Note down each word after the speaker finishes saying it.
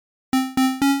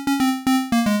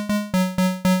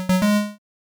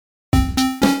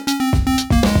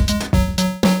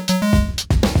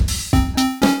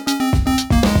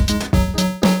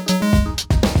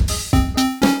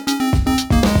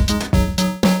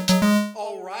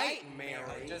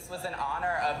was in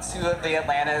honor of two of the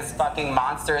Atlanta's fucking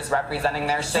monsters representing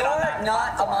their shit on that You're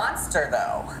not a platform. monster,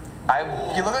 though.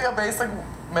 You look like a basic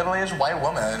middle-aged white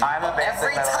woman. I'm a basic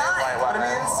Every middle-aged time. white But I woman.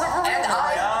 mean, it's super And weird.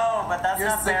 No, but that's You're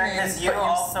not fair sickening, because you but you're-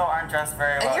 also aren't dressed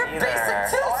very well And you're either. basic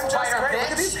too, Oh, I'm dressed spider great.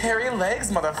 Look at these bitch. hairy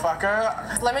legs,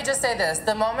 motherfucker. Let me just say this.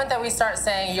 The moment that we start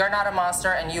saying you're not a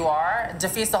monster and you are,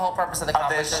 defeats the whole purpose of the Of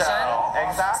this competition. show.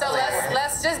 Exactly. So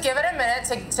let's just give it a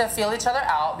minute to feel each other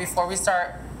out before we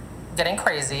start getting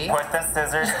crazy. Put the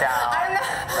scissors down. I'm not-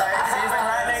 She's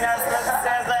threatening us with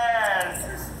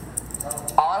scissors.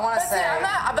 All I want But to see, say.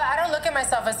 but I don't look at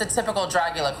myself as the typical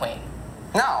Dragula queen.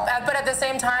 No. But at the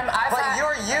same time, But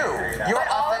you're you. You're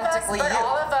authentically but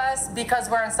all you. of us, because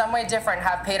we're in some way different,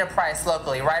 have paid a price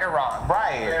locally, right or wrong.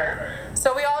 Right.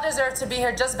 So we all deserve to be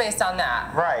here just based on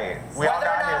that. Right. We all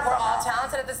Whether or got here not we're all somehow.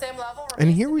 talented at the same level.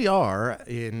 And here we are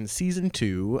in season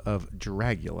 2 of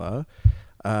Dragula,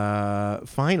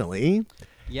 finally.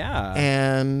 Yeah.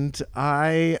 And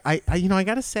I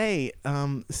gotta say,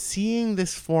 seeing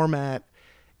this format,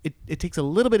 it takes a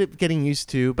little bit of getting used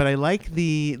to, but I like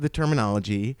the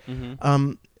terminology.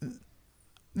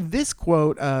 This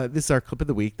quote, this is our clip of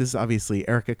the week. This is obviously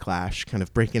Erica Clash kind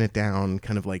of breaking it down,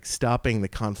 kind of like stopping the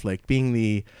conflict, being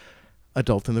the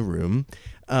adult in the room,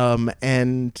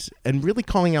 and really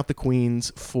calling out the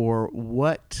queens for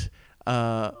what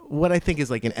I think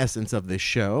is like an essence of this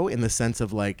show, in the sense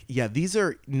of like, yeah, these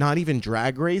are not even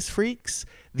Drag Race freaks.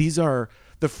 These are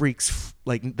the freaks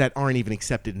like that aren't even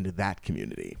accepted into that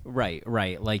community. Right.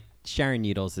 Like Sharon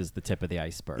Needles is the tip of the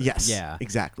iceberg. Yes, Yeah.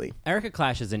 exactly. Erica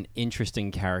Clash is an interesting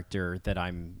character that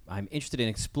I'm interested in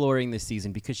exploring this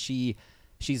season because she's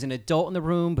an adult in the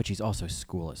room, but she's also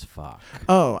school as fuck.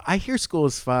 Oh, I hear school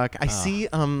as fuck. I see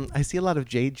a lot of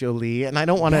Jade Jolie, and I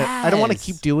don't want to Yes.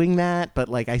 keep doing that, but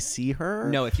like I see her.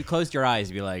 No, if you closed your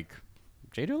eyes, you'd be like,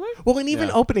 Jade Jolie? Well, and even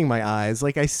Yeah. opening my eyes,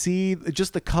 like I see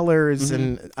just the colors,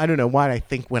 and I don't know why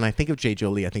when I think of Jade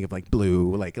Jolie, I think of like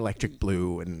blue, like electric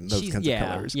blue, and those kinds of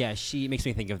colors. Yeah, she makes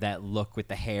me think of that look with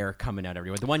the hair coming out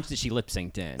everywhere. The one that she lip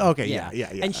synced in. Okay, yeah.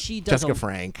 And she does Jessica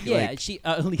Frank, Yeah, like- she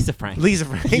Lisa Frank. Lisa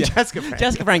Frank, Yeah. Jessica Frank.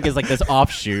 Jessica Frank is like this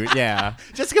offshoot. Yeah.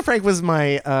 Jessica Frank was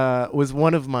was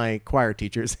one of my choir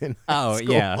teachers in Oh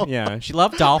school. yeah. She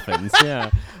loved dolphins.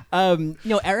 Yeah.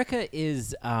 Erica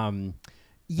is.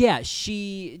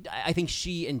 I think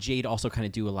she and Jade also kind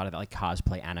of do a lot of that, like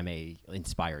cosplay anime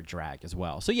inspired drag as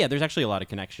well. So yeah, there's actually a lot of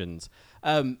connections.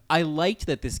 I liked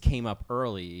that this came up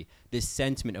early, this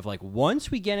sentiment of like, once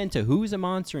we get into who's a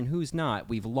monster and who's not,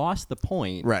 we've lost the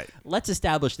point. Right. Let's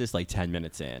establish this like 10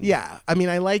 minutes in. Yeah, I mean,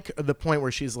 I like the point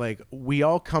where she's like, we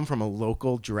all come from a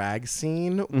local drag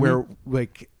scene where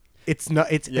like it's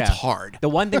hard. The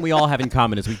one thing we all have in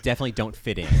common is we definitely don't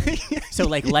fit in. So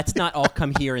like, let's not all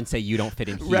come here and say you don't fit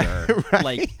in here. Right.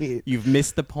 Like, you've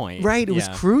missed the point. Right, it was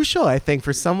Yeah. crucial, I think,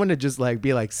 for someone to just like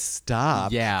be like,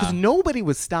 stop. Yeah. Because nobody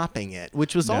was stopping it,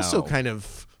 which was also No. kind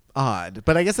of odd.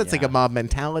 But I guess that's like Yeah. a mob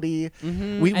mentality.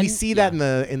 We And- see that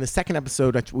in the second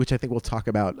episode, which I think we'll talk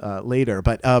about later.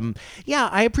 But yeah,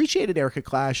 I appreciated Erica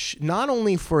Clash not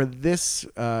only for this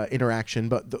interaction,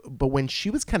 but when she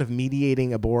was kind of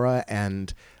mediating Abora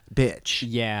and Bitch.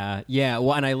 Yeah.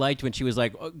 Well, and I liked when she was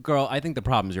like, oh, girl, I think the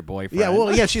problem's your boyfriend. Yeah,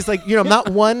 well, yeah, she's like, not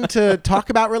one to talk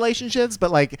about relationships,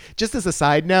 but like, just as a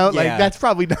side note, like, Yeah. that's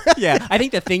probably not. Yeah, I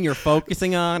think the thing you're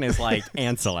focusing on is like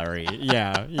ancillary.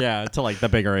 Yeah, to like the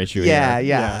bigger issue.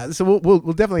 Yeah. So we'll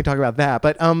definitely talk about that.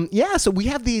 But yeah, so we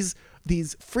have these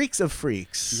freaks of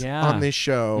freaks Yeah. on this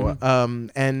show,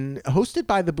 and hosted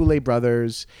by the Boulet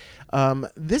brothers.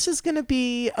 This is going to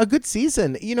be a good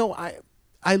season.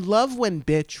 I love when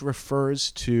Bitch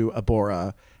refers to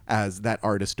Abora as that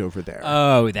artist over there.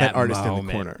 Oh, that artist in moment.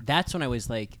 the corner. That's when I was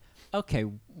like, okay,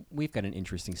 we've got an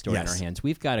interesting story in Yes. our hands.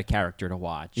 We've got a character to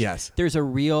watch. Yes. There's a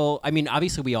real. I mean,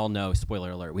 obviously, we all know.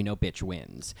 Spoiler alert. We know Bitch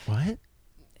wins. What?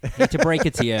 Hate to break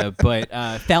it to you, but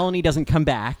Felony doesn't come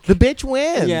back. The bitch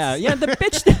wins. Yeah, the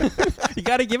bitch. You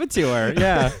got to give it to her.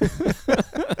 Yeah,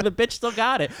 the bitch still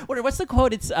got it. What's the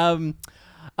quote? It's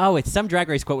it's some Drag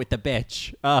Race quote with the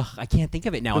bitch. Ugh, I can't think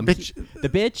of it now. The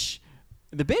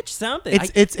bitch something.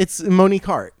 It's Monique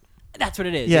Hart. That's what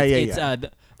it is. Yeah, It's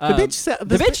The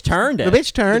the bitch turned it. The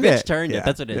bitch turned The bitch it. turned Yeah, it.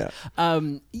 That's what it is.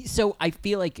 yeah. So I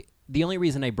feel like the only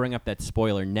reason I bring up that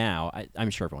spoiler now, I'm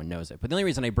sure everyone knows it, but the only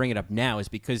reason I bring it up now is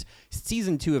because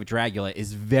season 2 of Dragula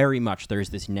is very much, there's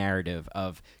this narrative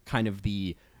of kind of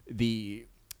the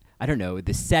I don't know,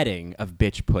 the setting of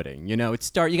bitch pudding.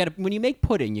 When you make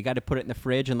pudding, you got to put it in the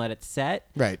fridge and let it set.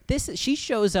 Right. She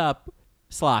shows up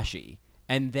sloshy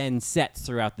and then sets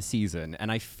throughout the season,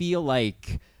 and I feel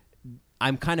like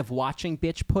I'm kind of watching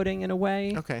bitch pudding in a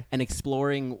way. Okay. And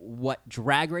exploring what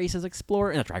Drag Race is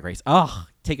exploring. Not Drag Race. Ugh,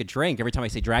 take a drink every time I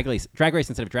say Drag Race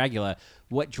instead of Dragula.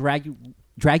 What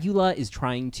Dragula is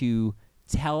trying to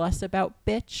tell us about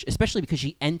bitch, especially because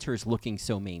she enters looking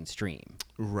so mainstream.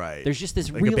 Right. There's just this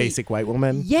like really a basic white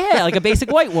woman. Yeah, like a basic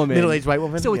white woman. Middle-aged white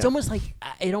woman. So it's Yeah. almost like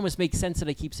it almost makes sense that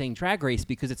I keep saying Drag Race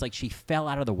because it's like she fell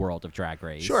out of the world of Drag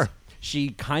Race. Sure. She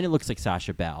kind of looks like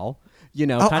Sasha Bell, you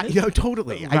know. Oh, kinda,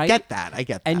 totally. I right? get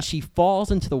that. And she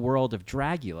falls into the world of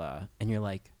Dragula, and you're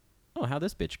like, oh, how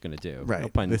this bitch gonna do? Right, No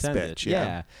pun this intended. bitch,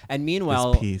 yeah. And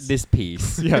meanwhile, This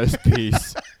piece. this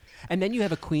piece. And then you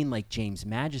have a queen like James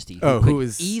Majesty, who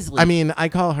is easily. I mean, I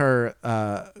call her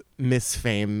Miss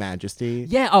Fame Majesty.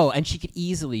 Yeah. Oh, and she could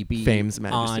easily be Fame's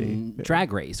Majesty. on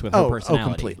Drag Race with her personality.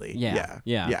 Completely. Yeah.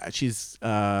 Yeah. She's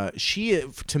she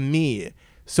to me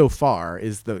so far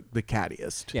is the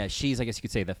cattiest. Yeah, she's, I guess you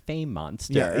could say, the fame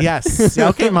monster. Yeah. Yes.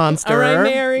 Okay, monster. All right,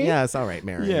 Mary. Yes. All right,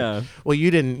 Mary. Yeah. Well,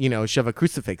 you didn't, shove a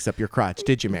crucifix up your crotch,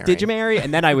 did you, Mary? Did you, Mary?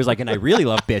 And then I was like, and I really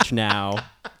love bitch now.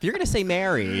 If you're going to say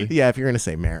Mary. Yeah, if you're going to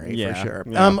say Mary, Yeah, for sure.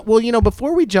 yeah. Well,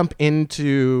 before we jump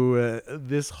into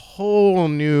this whole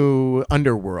new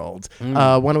underworld,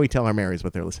 why don't we tell our Marys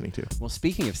what they're listening to? Well,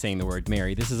 speaking of saying the word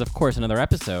Mary, this is, of course, another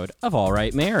episode of All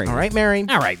Right, Mary. All right, Mary.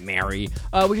 All right, Mary.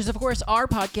 Which is, of course, our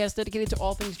podcast dedicated to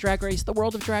all things Drag Race, the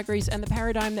world of Drag Race, and the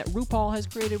paradigm that RuPaul has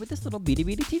created with this little bitty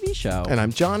TV show. And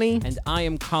I'm Johnny. And I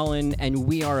am Colin, and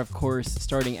we are, of course,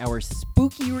 starting our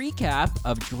spooky recap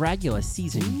of Dragula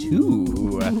Season 2.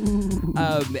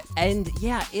 And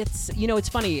yeah, it's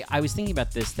funny. I was thinking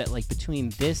about this, that like between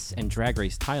this and Drag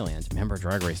Race Thailand, remember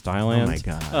Drag Race Thailand? Oh my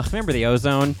God. Ugh, remember the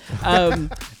ozone?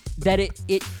 That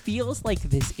it feels like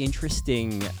this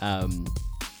interesting,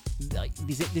 like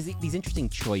these interesting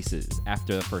choices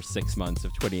after the first 6 months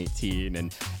of 2018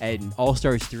 and All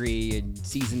Stars 3 and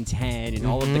Season 10 and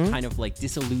all of the kind of like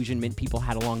disillusionment people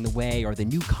had along the way, or the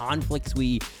new conflicts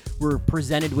we were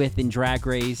presented with in Drag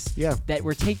Race. Yeah. That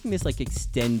we're taking this like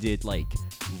extended like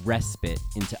respite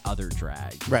into other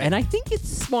drag. Right. And I think it's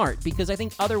smart because I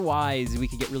think otherwise we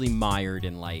could get really mired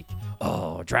in like,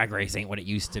 oh, Drag Race ain't what it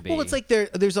used to be. Well, it's like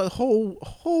there's a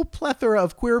whole plethora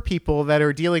of queer people that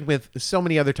are dealing with so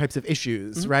many other types of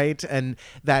issues, right? And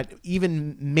that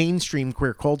even mainstream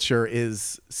queer culture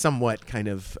is somewhat kind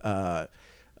of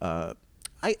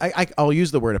I'll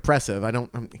use the word oppressive. I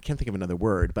can't think of another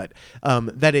word, but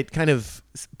that it kind of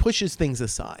pushes things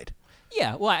aside.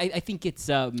 Yeah, well, I think it's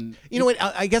You know what?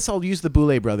 I guess I'll use the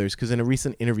Boulet brothers because in a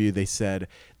recent interview they said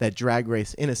that Drag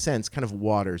Race, in a sense, kind of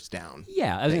waters down.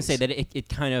 Yeah, I was going to say that it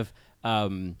kind of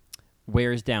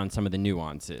wears down some of the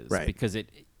nuances, Right. Because it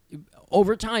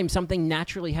over time something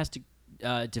naturally has to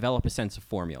develop a sense of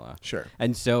formula. Sure.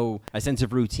 And so a sense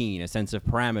of routine, a sense of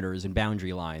parameters and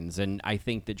boundary lines, and I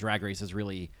think that Drag Race has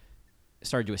really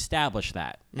started to establish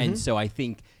that. And so I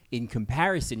think in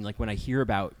comparison, like when I hear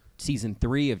about Season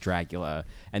 3 of Dragula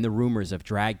and the rumors of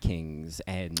drag kings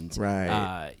and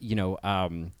Right.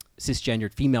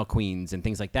 cisgendered female queens and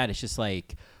things like that, it's just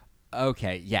like,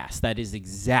 okay, yes, that is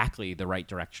exactly the right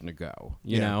direction to go.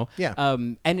 You know, Yeah.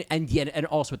 and yet, and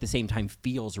also at the same time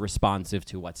feels responsive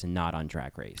to what's not on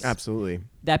Drag Race. Absolutely.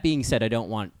 That being said, I don't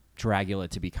want Dragula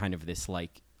to be kind of this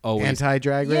like always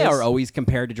Anti-Drag Race? yeah, or always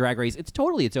compared to Drag Race. It's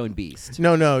totally its own beast.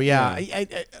 No, yeah.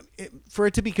 For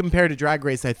it to be compared to Drag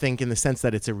Race, I think in the sense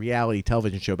that it's a reality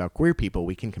television show about queer people,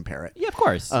 we can compare it. Yeah, of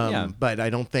course. Yeah. But I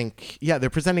don't think, they're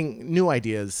presenting new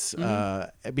ideas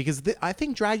because I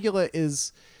think Dragula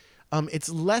is, it's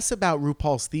less about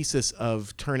RuPaul's thesis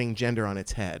of turning gender on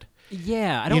its head.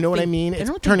 Yeah, I don't You know what I think- mean? I It's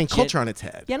don't think turning culture on its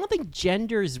head. Yeah, I don't think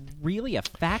gender is really a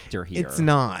factor here. It's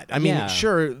not. I mean, Yeah.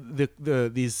 sure,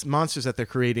 these monsters that they're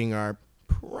creating are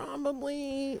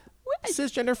probably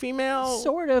cisgender female.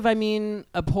 Sort of. I mean,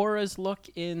 Appora's look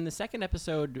in the second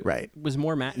episode Right. was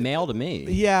more male to me.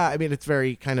 Yeah, I mean, it's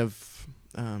very kind of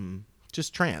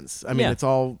just trans. I mean, Yeah.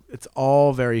 it's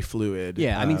all very fluid.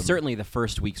 Yeah, I mean, certainly the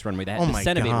first week's runway, Oh the my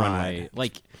Cenobite God. runway,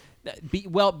 like,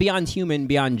 beyond human,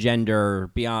 beyond gender,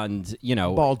 beyond,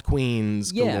 bald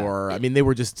queens Yeah. galore. I mean, they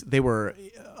were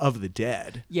of the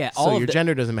dead. Yeah, so all of your the-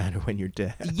 gender doesn't matter when you're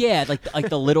dead. yeah, like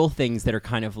the little things that are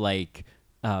kind of like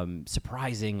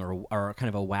surprising or kind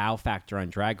of a wow factor on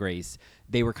Drag Race,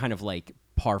 they were kind of like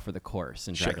par for the course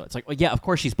in Dragula. Sure. It's like, well, yeah, of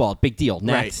course she's bald. Big deal.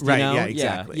 Next, right, you know? yeah,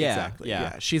 exactly, yeah, exactly.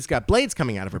 yeah. She's got blades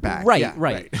coming out of her back. Right, Yeah,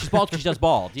 right. She's bald because she does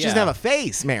bald. She Yeah. doesn't have a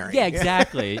face, Mary. Yeah,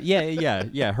 exactly.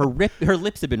 Yeah. Her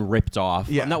lips have been ripped off.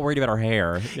 Yeah. I'm not worried about her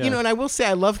hair. Yeah. You know, and I will say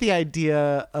I love the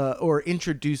idea, or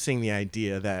introducing the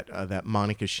idea that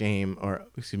Monica Shame, or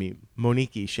excuse me,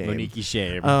 Monique Shame. Monique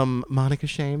Shame. Monica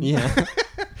Shame. Yeah.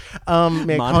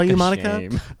 May I call you Monica?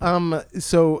 Monica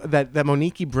So that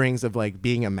Monique brings of like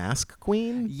being a mask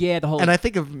queen. Yeah, the whole. And I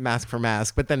think of mask for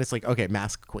mask, but then it's like, okay,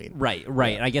 mask queen. Right.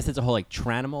 And I guess it's a whole like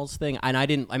Tranimals thing. And I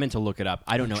meant to look it up.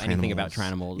 I don't know anything about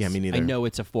Tranimals. Yeah, me neither. I know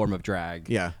it's a form of drag.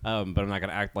 Yeah. But I'm not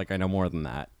gonna act like I know more than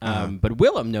that. But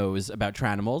Willem knows about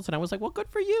Tranimals, and I was like, well, good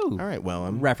for you. All right,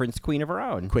 Willem. Reference queen of her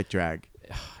own. Quit drag.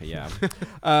 Yeah.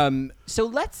 So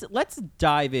let's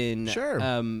dive in. Sure.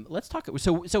 Let's talk.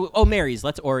 So Marys,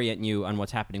 let's orient you on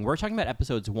what's happening. We're talking about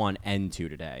episodes 1 and 2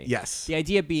 today. Yes. The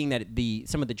idea being that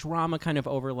some of the drama kind of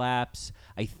overlaps.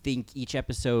 I think each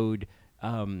episode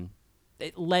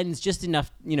it lends just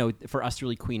enough, for us to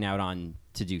really queen out on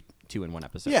to do 2 in one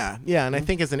episode. Yeah, and I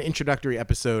think as an introductory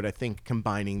episode, I think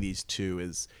combining these two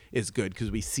is good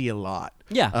because we see a lot.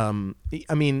 Yeah.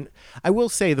 I mean, I will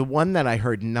say the one that I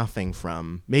heard nothing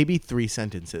from, maybe 3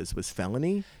 sentences, was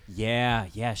Felony. Yeah,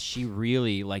 she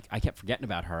really, I kept forgetting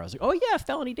about her. I was like, oh yeah,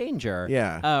 Felony Danger.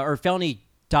 Yeah. Or Felony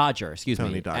Dodger, excuse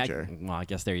Felony me. Dodger. I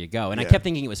guess there you go. And I Yeah. kept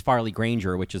thinking it was Farley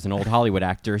Granger, which is an old Hollywood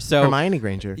actor. So Hermione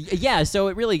Granger. Yeah, so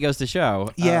it really goes to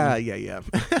show. Yeah.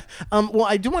 Well,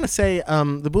 I do want to say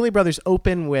the Booley Brothers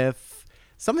open with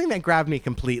something that grabbed me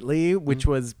completely, which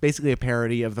was basically a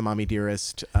parody of the Mommy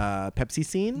Dearest Pepsi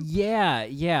scene.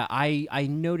 Yeah. I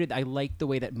noted I like the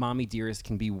way that Mommy Dearest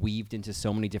can be weaved into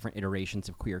so many different iterations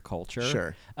of queer culture.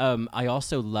 Sure. I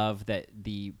also love that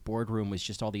the boardroom was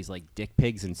just all these dick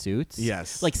pigs in suits.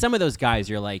 Yes. Some of those guys,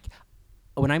 you're like,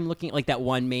 when I'm looking at that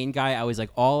one main guy, I was like,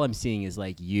 all I'm seeing is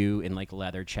you in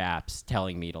leather chaps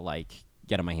telling me to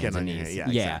get on my hands and knees. Yeah,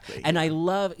 exactly. And I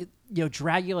love,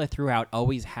 Dragula throughout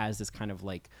always has this kind of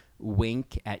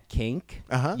wink at kink,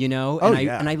 Uh-huh. and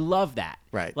yeah. I love that.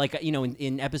 Right.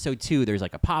 In episode 2, there's a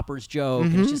Poppers joke.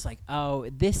 And it's just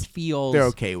this feels. They're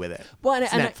okay with it. Well,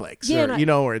 It's and Netflix,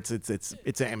 yeah, or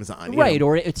it's Amazon. Right,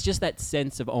 or it's just that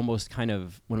sense of almost kind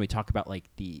of when we talk about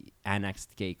the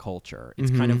annexed gay culture,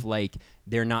 it's kind of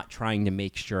they're not trying to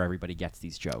make sure everybody gets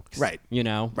these jokes. Right.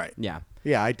 Right. Yeah.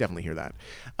 Yeah, I definitely hear that.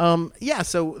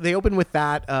 So they open with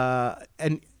that,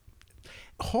 and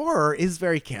horror is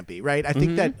very campy, right? I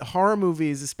think that horror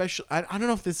movies, especially, I don't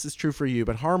know if this is true for you,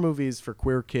 but horror movies for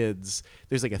queer kids,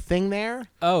 there's a thing there.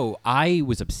 Oh, I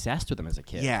was obsessed with them as a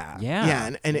kid.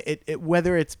 Yeah, and it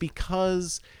whether it's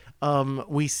because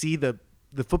we see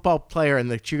the football player and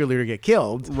the cheerleader get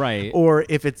killed, right? Or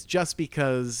if it's just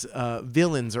because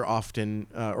villains are often,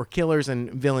 or killers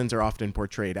and villains are often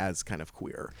portrayed as kind of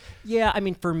queer. Yeah, I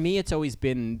mean, for me, it's always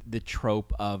been the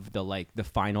trope of the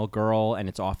final girl, and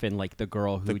it's often the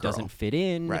girl who doesn't fit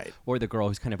in, right? Or the girl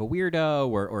who's kind of a weirdo,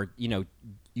 or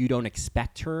you don't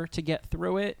expect her to get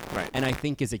through it, right? And I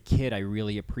think as a kid, I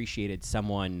really appreciated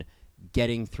someone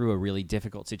getting through a really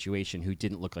difficult situation who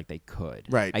didn't look like they could.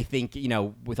 Right. I think,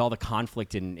 with all the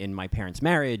conflict in my parents'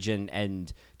 marriage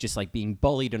and just being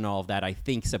bullied and all of that, I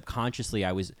think subconsciously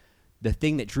the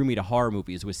thing that drew me to horror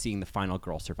movies was seeing the final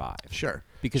girl survive. Sure.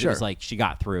 Because it was she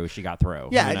got through.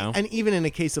 Yeah, and even in a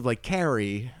case of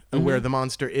Carrie, where the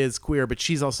monster is queer, but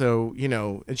she's also,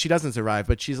 and she doesn't survive,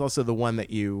 but she's also the one that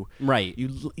you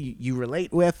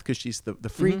relate with because she's the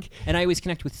freak. And I always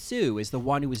connect with Sue as the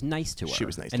one who was nice to her. She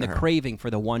was nice and to the her. craving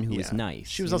for the one who was nice.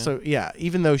 She was also,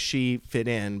 even though she fit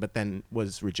in, but then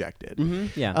was rejected.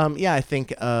 Yeah. I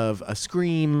think of a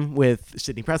Scream with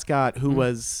Sidney Prescott, who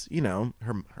was,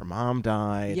 her mom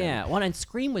died. Yeah, and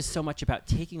Scream was so much about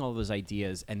taking all those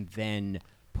ideas and then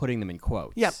putting them in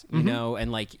quotes. Yep. You know,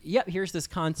 and here's this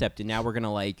concept, and now we're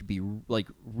gonna be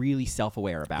really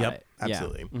self-aware about it.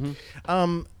 Absolutely.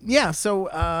 Yeah.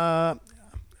 So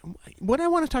what I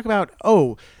want to talk about,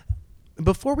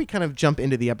 before we kind of jump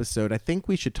into the episode, I think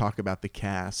we should talk about the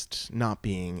cast not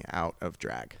being out of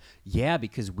drag. Yeah,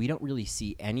 because we don't really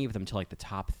see any of them till the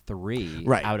top 3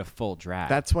 out of full drag.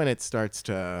 That's when it starts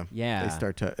to. Yeah. They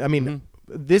start to. I mean.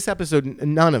 This episode,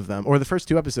 none of them, or the first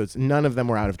 2 episodes, none of them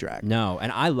were out of drag. No,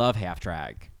 and I love half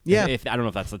drag. Yeah. I don't know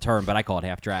if that's the term, but I call it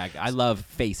half drag. I love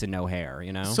face and no hair,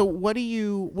 So what do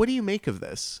you make of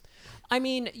this? I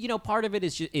mean, part of it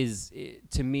is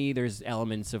to me, there's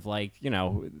elements of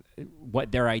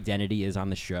what their identity is on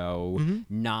the show,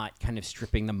 not kind of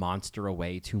stripping the monster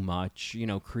away too much,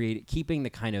 keeping the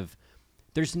kind of,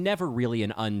 there's never really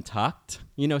an untucked,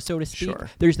 so to speak. Sure.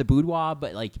 There's the boudoir,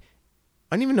 but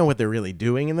I don't even know what they're really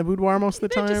doing in the boudoir most of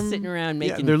the they're time. Just sitting around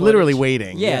making. Yeah, they're footage. literally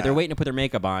waiting. Yeah, they're waiting to put their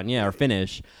makeup on. Yeah, or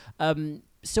finish.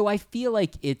 So I feel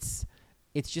like it's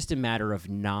just a matter of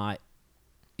not.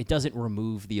 It doesn't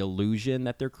remove the illusion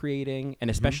that they're creating, and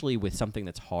especially with something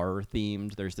that's horror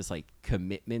themed, there's this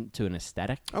commitment to an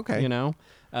aesthetic. Okay.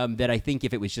 That I think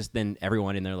if it was just then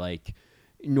everyone in there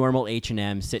normal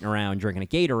H&M sitting around drinking a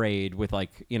Gatorade with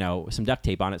like, you know, some duct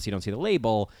tape on it so you don't see the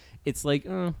label, it's like,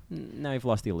 now you've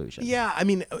lost the illusion. Yeah, I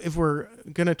mean, if we're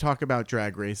gonna talk about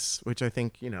Drag Race, which I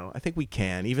think we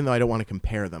can, even though I don't want to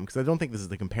compare them because I don't think this is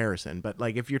the comparison. But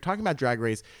like, if you're talking about Drag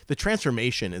Race, the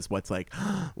transformation is what's like,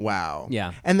 wow.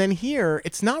 Yeah. And then here,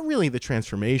 it's not really the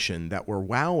transformation that we're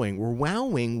wowing. We're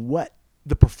wowing what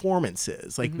the performance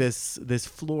is, like this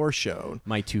floor show.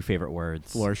 My two favorite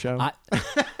words. Floor show.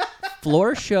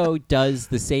 Floor show does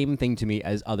the same thing to me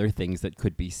as other things that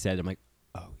could be said. I'm like,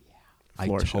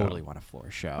 Floor I show. totally want a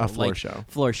floor show. A floor Like, show.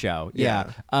 Floor show.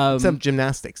 Yeah. It's a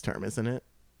gymnastics term, isn't it?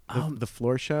 The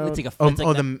floor show. it's like a- oh, it's like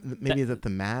oh, that- maybe is it the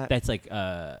mat? That's like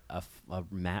a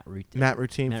mat routine. Mat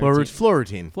routine. Mat Floor routine. floor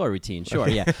routine. Floor routine, sure,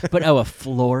 yeah. But a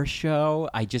floor show,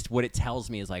 what it tells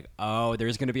me is like,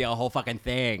 there's going to be a whole fucking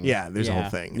thing. Yeah, there's a whole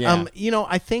thing. Yeah.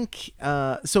 I think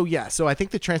so I think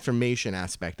the transformation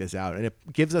aspect is out and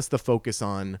it gives us the focus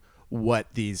on what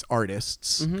these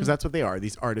artists, because that's what they are,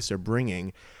 these artists are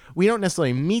bringing. We don't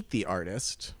necessarily meet the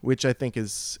artist, which I think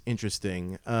is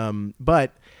interesting.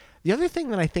 But the other thing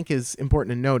that I think is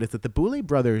important to note is that the Boulet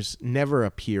brothers never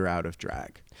appear out of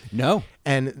drag. No.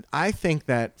 And I think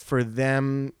that for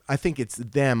them, I think it's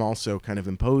them also kind of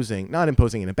not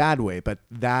imposing in a bad way, but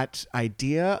that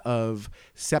idea of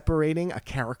separating a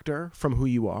character from who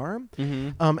you are.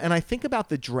 And I think about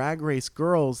the Drag Race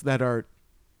girls that are,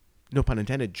 no pun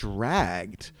intended,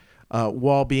 dragged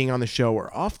while being on the show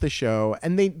or off the show.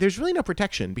 And there's really no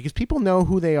protection because people know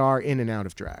who they are in and out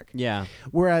of drag. Yeah.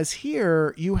 Whereas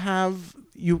here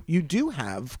you do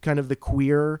have kind of the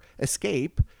queer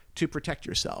escape to protect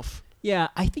yourself. Yeah,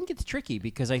 I think it's tricky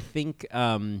because I think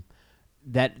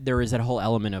that there is that whole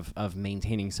element of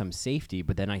maintaining some safety,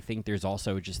 but then I think there's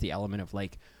also just the element of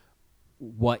like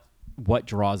what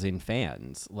draws in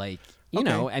fans. Like, you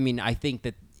know, I mean, I think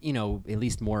that, you know, at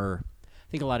least more,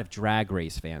 I think a lot of Drag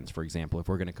Race fans, for example, if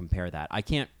we're going to compare that, I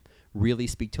can't really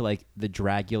speak to like the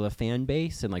Dragula fan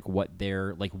base and like what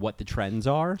the trends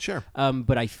are. Sure.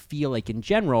 But I feel like in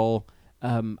general,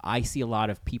 I see a lot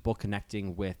of people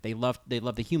connecting with, they love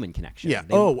the human connection. Yeah.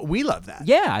 We love that.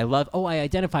 Yeah, I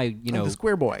identify, you know, the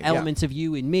square boy, yeah. elements of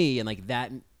you and me, and like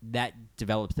that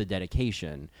develops the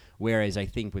dedication. Whereas I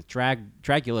think with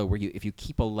Dragula, where if you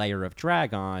keep a layer of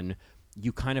drag on,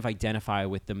 you kind of identify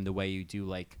with them the way you do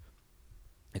like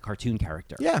a cartoon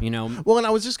character. Yeah. You know? Well, and I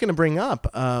was just going to bring up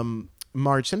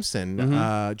Marge Simpson,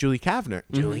 Julie Kavner.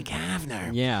 Julie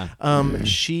Kavner. Yeah.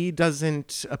 She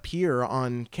doesn't appear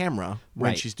on camera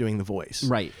when Right. she's doing the voice.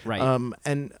 Right.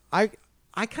 And I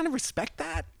kind of respect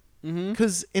that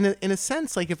because in a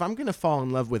sense, like if I'm going to fall in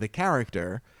love with a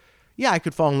character, yeah, I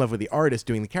could fall in love with the artist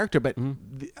doing the character, but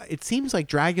it seems like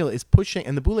Dragula is pushing,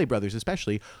 and the Boulet brothers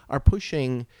especially, are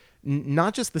pushing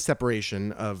not just the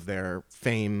separation of their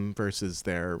fame versus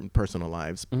their personal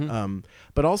lives,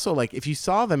 but also like if you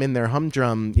saw them in their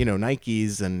humdrum, you know,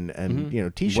 Nikes and you know,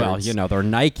 t-shirts. Well, you know, they're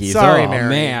Nikes. Sorry, oh, Mary.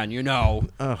 man, you know.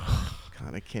 Oh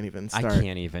God, I can't even start. I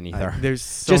can't even either. There's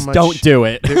so Just much, don't do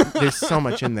it. there's so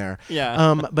much in there.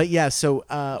 Yeah. But yeah, so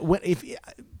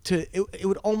it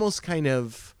would almost kind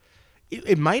of,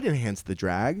 it might enhance the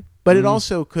drag, but it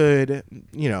also could,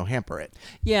 you know, hamper it.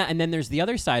 Yeah, and then there's the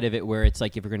other side of it where it's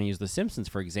like if we're going to use The Simpsons,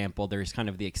 for example, there's kind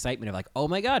of the excitement of like, oh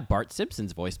my God, Bart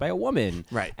Simpson's voiced by a woman.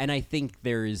 Right. And I think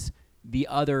there's the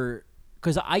other,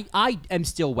 because I am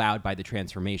still wowed by the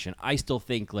transformation. I still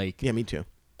think like, Yeah, me too.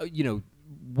 you know,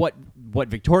 what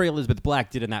Victoria Elizabeth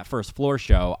Black did in that first floor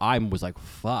show, I was like,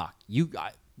 fuck,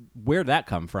 where'd that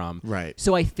come from? Right.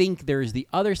 So I think there's the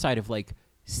other side of like,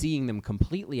 seeing them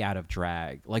completely out of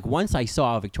drag. Like once I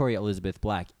saw Victoria Elizabeth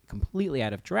Black completely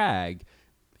out of drag,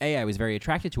 A, I was very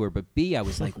attracted to her, but B, I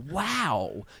was like,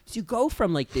 wow. So you go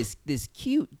from like this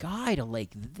cute guy to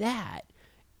like that.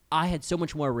 I had so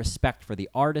much more respect for the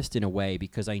artist in a way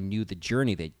because I knew the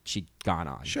journey that she'd gone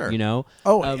on. Sure. You know?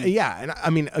 Yeah. And I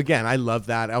mean, again, I love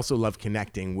that. I also love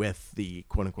connecting with the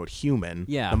quote unquote human,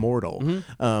 the mortal.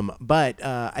 But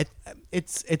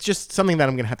it's just something that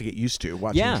I'm going to have to get used to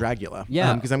watching Dragula.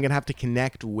 Yeah. Because I'm going to have to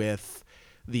connect with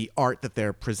the art that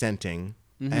they're presenting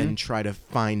and try to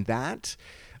find that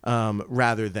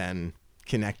rather than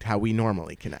connect how we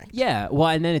normally connect. Yeah, well,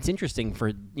 and then it's interesting for,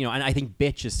 you know, and I think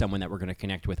Bitch is someone that we're going to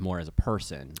connect with more as a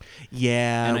person.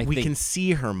 Yeah, And I we think- can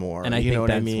see her more. And I you think know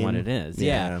that's what I mean? what it is.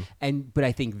 Yeah. But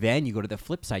I think then you go to the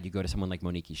flip side, you go to someone like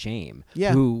Monique Shame,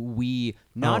 who we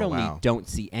not only don't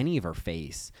see any of her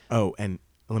face. Oh, and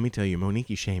let me tell you,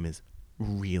 Monique Shame is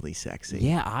really sexy.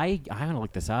 Yeah, I want to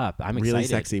look this up. I'm excited. Really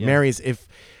sexy. Yeah. Mary's, if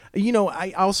you know,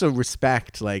 I also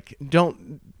respect, like, you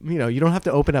don't have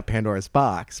to open up Pandora's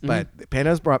box, but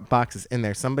Pandora's box is in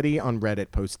there. Somebody on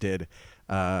Reddit posted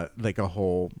like a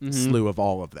whole slew of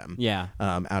all of them. Yeah.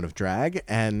 Out of drag,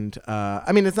 and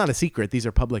I mean, it's not a secret; these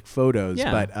are public photos.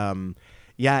 Yeah. But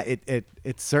yeah,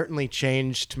 it certainly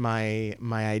changed my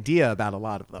idea about a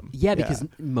lot of them. Yeah, because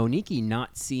Monique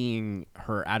not seeing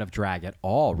her out of drag at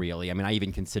all, really. I mean, I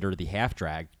even consider the half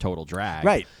drag total drag.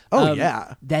 Right. Oh,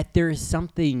 yeah. That there is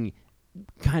something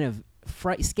kind of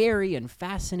scary and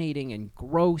fascinating and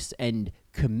gross and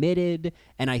committed,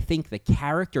 and I think the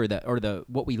character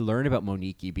what we learn about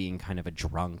Monique being kind of a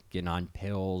drunk and on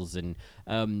pills and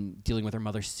dealing with her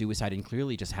mother's suicide and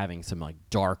clearly just having some like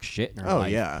dark shit in her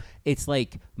life. Yeah. It's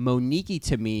like Monique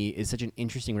to me is such an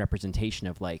interesting representation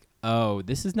of like, oh,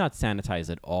 this is not sanitized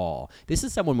at all. This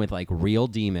is someone with like real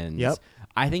demons. Yep.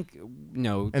 I think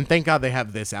And thank God they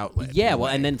have this outlet. yeah, well,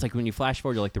 and then it's like when you flash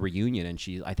forward to like the reunion,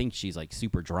 and I think she's like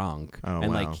super drunk, Oh,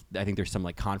 and wow. like I think there's some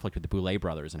like conflict with the Boulet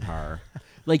brothers and her.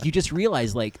 Like you just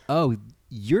realize like, oh,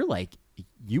 you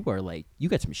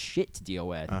got some shit to deal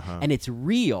with, and it's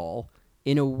real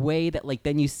in a way that like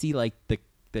then you see like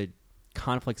the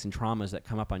conflicts and traumas that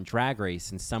come up on Drag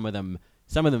Race, and some of them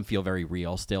feel very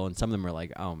real still, and some of them are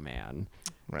like, oh man.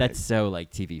 Right. That's so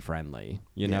like TV friendly,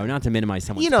 you know, not to minimize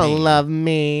someone's You don't pain. love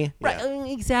me. Right, Yeah.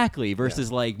 exactly. Versus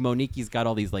like Monique's got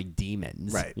all these like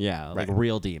demons. Right, Yeah, like right.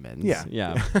 real demons. Yeah.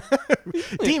 Yeah.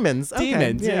 Demons. Okay.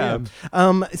 Demons,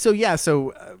 yeah.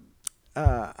 So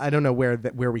I don't know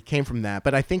where we came from that,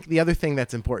 but I think the other thing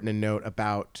that's important to note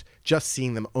about just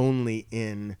seeing them only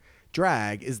in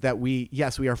drag is that we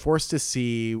are forced to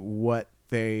see what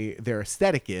their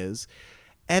aesthetic is.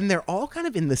 And they're all kind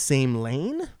of in the same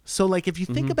lane. So, like, if you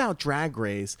think about Drag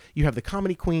Race, you have the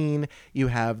comedy queen, you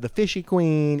have the fishy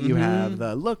queen, you have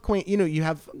the look queen, you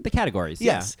have... The categories.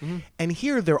 Yes. Yeah. And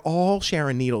here, they're all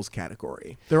Sharon Needles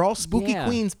category. They're all spooky Yeah.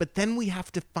 queens, but then we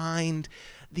have to find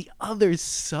the other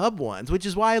sub ones, which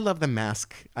is why I love the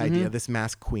mask idea, this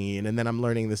mask queen. And then I'm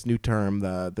learning this new term,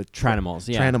 the Tranimals,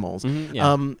 yeah. Tranimals.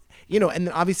 Yeah. And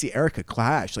then obviously Erica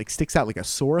Clash like sticks out like a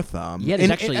sore thumb. Yeah, there's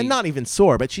and, actually- and not even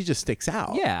sore, but she just sticks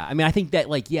out. Yeah, I mean, I think that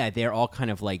like they're all kind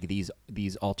of like these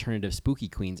alternative spooky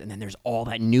queens, and then there's all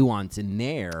that nuance in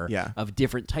there of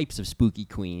different types of spooky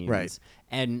queens. Right.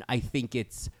 And I think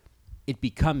it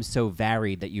becomes so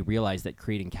varied that you realize that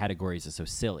creating categories is so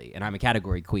silly. And I'm a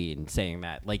category queen saying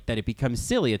that, like that it becomes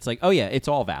silly. It's like, oh yeah, it's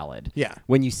all valid. Yeah.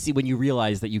 When you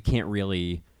realize that you can't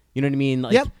really, you know what I mean?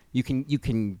 Like Yep. you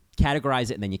can categorize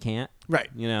it and then you can't. Right.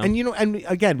 You know? And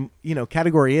again,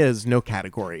 category is no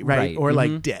category, right? Right. Or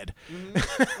like dead.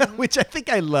 Which I think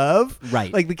I love.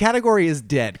 Right. Like the category is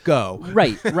dead. Go.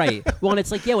 Right. Well, and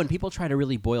it's like, when people try to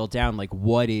really boil down like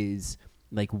what is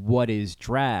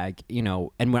drag,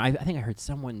 and when I think I heard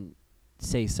someone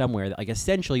say somewhere that like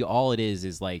essentially all it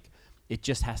is like it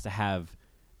just has to have,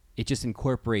 it just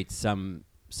incorporates some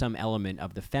element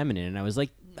of the feminine, and I was like,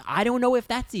 I don't know if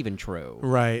that's even true.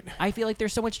 Right. I feel like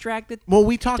there's so much drag that Well,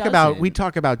 we talk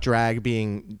doesn't. about drag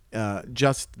being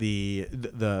just the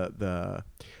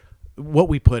what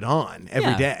we put on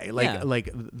every day. Like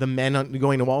the men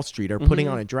going to Wall Street are putting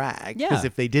on a drag because Yeah.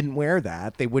 if they didn't wear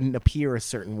that, they wouldn't appear a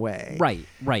certain way. Right.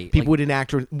 People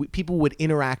would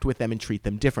interact with them and treat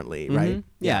them differently, right?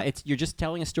 Yeah, you're just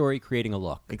telling a story, creating a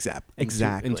look.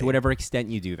 Exactly. And to whatever extent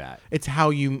you do that. It's how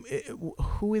you.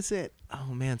 Who is it?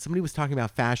 Oh man, somebody was talking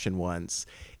about fashion once.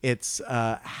 It's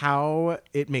how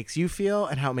it makes you feel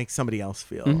and how it makes somebody else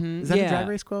feel. Is that a Yeah. Drag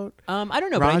Race quote? I don't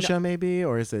know. but I Raja know- maybe,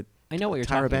 or is it? I know what you're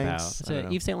Tyra talking Banks? about. I don't It's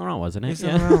know. Yves Saint Laurent, wasn't it? Yves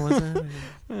Saint Laurent, was it?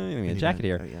 Give me a jacket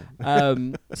here. Oh,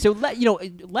 yeah. So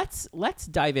let's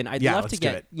dive in. I'd love let's to do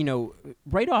get it.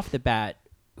 right off the bat.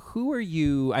 Who are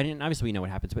you? I didn't obviously we know what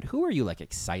happens, but who are you like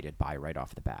excited by right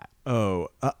off the bat? Oh,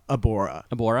 Abora.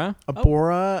 Abora.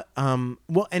 Abora.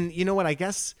 Well, and you know what? I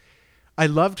guess I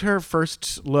loved her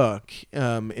first look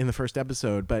in the first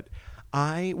episode, but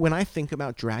when I think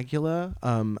about Dragula,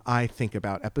 I think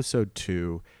about episode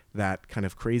 2, that kind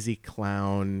of crazy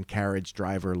clown carriage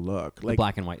driver look, The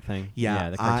black and white thing. Yeah,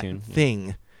 the cartoon.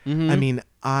 thing. I mean,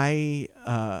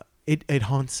 it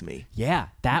haunts me. Yeah,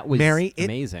 that was Mary,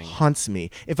 amazing. It haunts me.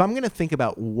 If I'm going to think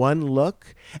about one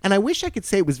look, and I wish I could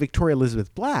say it was Victoria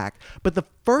Elizabeth Black, but the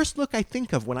first look I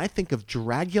think of when I think of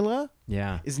Dragula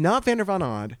is not Vander Von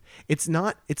Odd. It's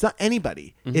not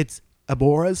anybody. It's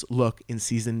Abora's look in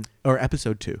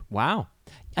episode 2. Wow.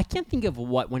 I can't think of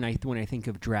what when I think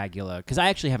of Dragula, because I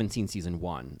actually haven't seen season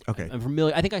 1. Okay. I'm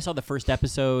familiar. I think I saw the first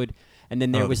episode, and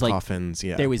then there was the like coffins,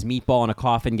 yeah. there was Meatball in a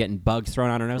coffin getting bugs thrown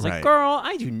on her, and I was like, Right. girl,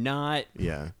 I do not.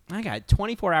 Yeah. I got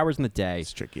 24 hours in the day.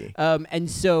 It's tricky. And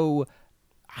so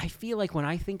I feel like when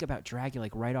I think about Dragula,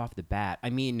 like right off the bat, I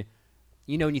mean,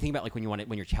 when you think about like when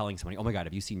you're telling somebody, oh my God,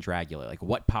 have you seen Dragula? Like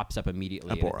what pops up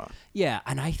immediately? Abora. Yeah,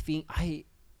 and I think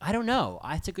I don't know.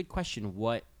 That's a good question.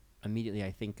 What immediately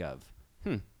I think of?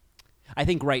 I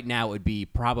think right now it would be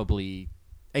probably.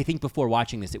 I think before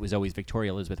watching this, it was always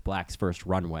Victoria Elizabeth Black's first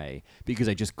runway because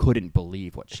I just couldn't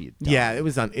believe what she had done. Yeah, it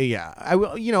was on. Yeah, I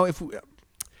will. You know, if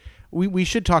we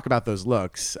should talk about those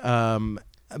looks,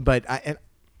 but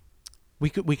we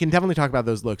can definitely talk about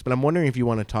those looks. But I'm wondering if you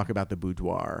want to talk about the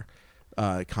boudoir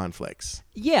conflicts.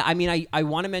 Yeah, I mean, I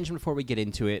want to mention before we get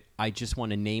into it, I just want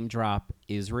to name drop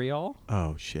Israel,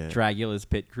 Oh shit! Dragula's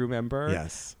pit crew member.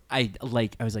 Yes, I was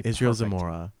like Israel perfect.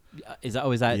 Zamora. Is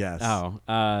that? Yes.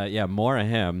 Oh, yeah, more of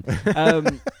him.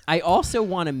 I also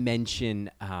want to mention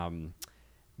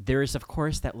there is, of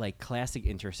course, that like classic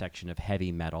intersection of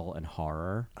heavy metal and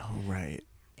horror. Oh right.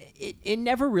 It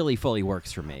never really fully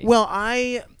works for me. Well,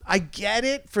 I get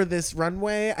it for this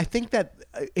runway. I think that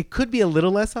it could be a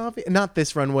little less obvious. Not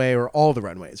this runway or all the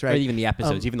runways, right? Or even the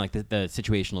episodes, even like the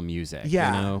situational music.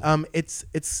 Yeah. You know? It's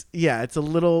a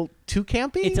little too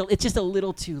campy. It's just a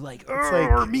little too like,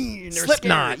 like mean or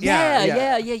Slipknot. scary.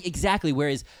 Yeah, Yeah, exactly.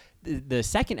 Whereas the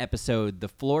second episode, the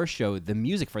floor show, the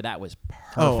music for that was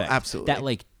perfect. Oh, absolutely. That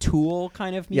like Tool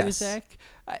kind of Yes. music.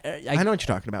 I know what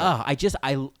you're talking about.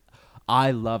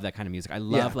 I love that kind of music. I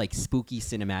love Yeah. like spooky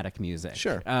cinematic music.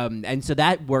 Sure. And so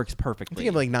that works perfectly. Think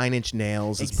of like Nine Inch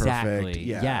Nails is exactly. perfect.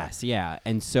 Yeah. Yes. Yeah.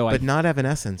 And so But not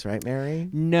Evanescence, right, Mary?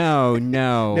 no.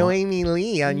 No Amy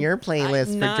Lee on your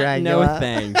playlist for Dragula. No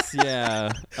thanks.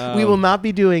 Yeah. We will not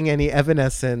be doing any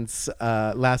Evanescence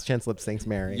Last Chance Lip Syncs,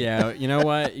 Mary. Yeah, you know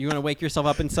what? You want to wake yourself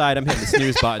up inside? I'm hitting the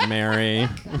snooze button, Mary.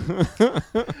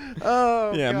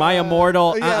 Oh, Yeah, God. My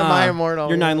Immortal. Yeah, My Immortal.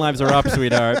 Your 9 lives are up,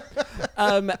 sweetheart.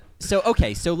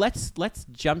 So let's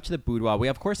jump to the boudoir. We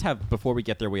of course have, before we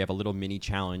get there, we have a little mini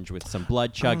challenge with some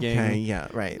blood chugging. Okay, yeah,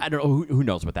 right. I don't know who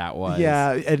knows what that was.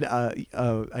 Yeah, and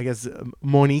I guess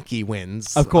Monique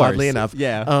wins, Of course, oddly enough.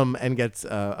 yeah. And gets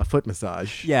a foot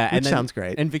massage. Yeah, which and then, sounds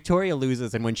great. And Victoria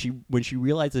loses, and when she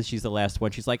realizes she's the last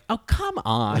one, she's like, "Oh, come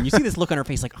on!" You see this look on her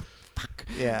face, like, "Oh, fuck."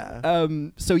 Yeah.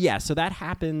 So that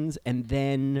happens, and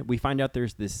then we find out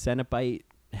there's this Cenobite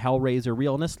Hellraiser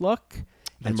realness look.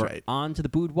 And That's we're right. on to the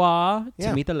boudoir Yeah.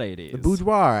 to meet the ladies. The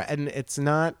boudoir, and it's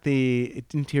not the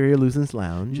interior Lucen's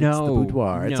lounge. It's the No,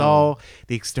 boudoir. It's no. all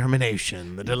the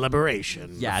extermination, the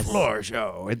deliberation, Yes. the floor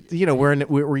show.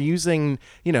 We're using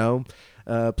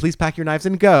please pack your knives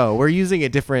and go. We're using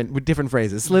it with different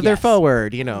phrases. Slither Yes.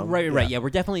 forward. Right. Yeah, we're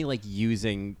definitely like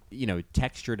using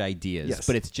textured ideas, Yes.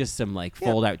 but it's just some like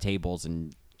fold out tables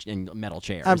and metal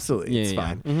chairs. Absolutely, Yeah, it's yeah,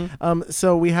 fine. yeah.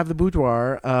 So we have the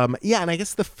boudoir. And I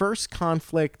guess the first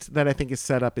conflict that I think is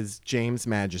set up is James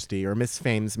Majesty or Miss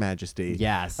Fame's Majesty.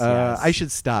 Yes, yes. I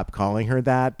should stop calling her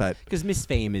that, but Because Miss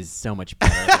Fame is so much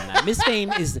better than that. Miss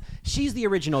Fame she's the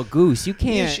original goose. You yeah,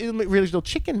 can't. she's the original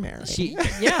chicken Mary.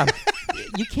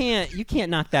 You can't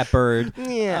knock that bird.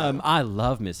 Yeah. I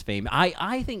love Miss Fame.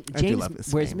 I think I do James. love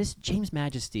Miss Whereas Fame. Miss James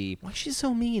Majesty. Why is she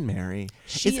so mean, Mary?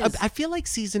 She is- I feel like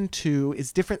season 2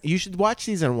 is different. You should watch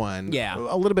season 1. Yeah.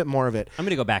 a little bit more of it. I'm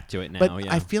gonna go back to it now. But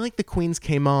yeah. I feel like the queens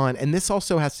came on, and this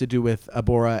also has to do with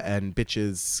Abora and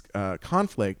Bitch's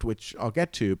conflict, which I'll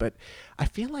get to. But I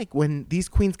feel like when these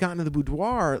queens got into the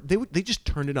boudoir, they just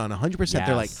turned it on 100%.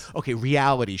 They're like, Yes. okay,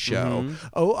 reality show.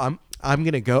 Oh, I'm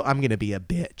gonna be a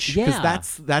bitch Yeah.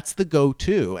 that's the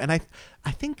go-to. And I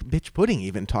think Bitch Pudding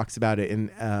even talks about it in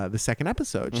the second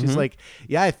episode. She's like,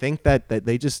 yeah, I think that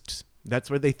they just.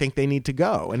 That's where they think they need to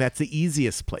go, and that's the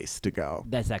easiest place to go.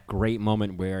 That's that great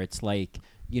moment where it's like,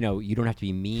 you don't have to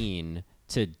be mean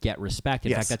to get respect.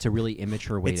 In Yes. fact, that's a really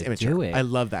immature way It's to immature. do it. I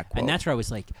love that quote. And that's where I was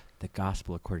like, the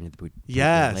gospel according to the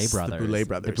Yes, Boulay the brothers. Boulay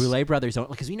brothers. The Boulay brothers,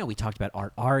 because we talked about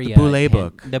Art Aria. Boulay and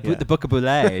book. The Yeah. Book of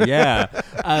Boulay, yeah.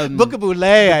 Book of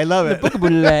Boulay, I love it. Book of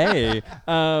Boulay.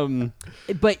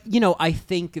 But, I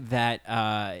think that...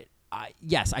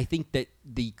 I think that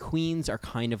the queens are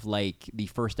kind of like the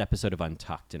first episode of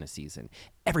Untucked in a season.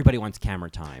 Everybody wants camera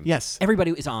time. Yes.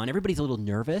 Everybody is on. Everybody's a little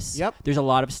nervous. Yep. There's a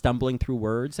lot of stumbling through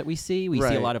words that we see. We see a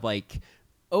Right. lot of like,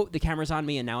 oh, the camera's on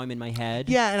me and now I'm in my head.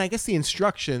 Yeah, and I guess the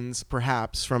instructions,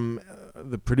 perhaps, from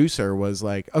the producer was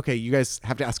like, okay, you guys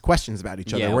have to ask questions about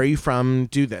each other. Yeah. Where are you from?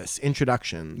 Do this.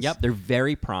 Introductions. Yep. They're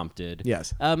very prompted.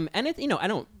 Yes. And it,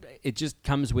 it just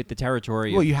comes with the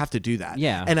territory. Well, of, you have to do that.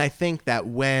 Yeah. And I think that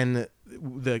when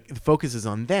the focus is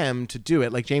on them to do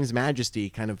it, like James Majesty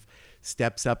kind of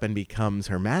steps up and becomes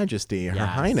Her Majesty, Her Yes,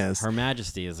 Highness. Her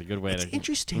Majesty is a good way It's to.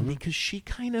 interesting because she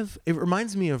it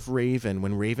reminds me of Raven,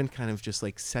 when Raven kind of just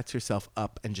like sets herself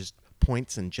up and just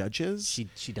points and judges.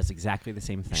 She does exactly the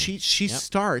same thing. She Yep.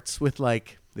 starts with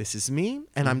like, this is me,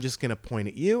 and I'm just gonna point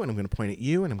at you, and I'm gonna point at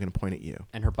you, and I'm gonna point at you.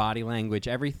 And her body language,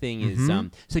 everything Mm-hmm.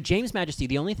 is. So James Majesty,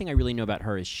 the only thing I really know about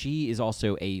her is she is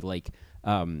also a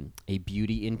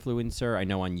beauty influencer. I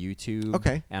know on YouTube,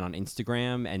 Okay. and on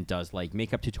Instagram, and does like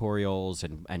makeup tutorials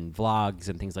and vlogs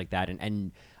and things like that.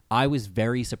 And I was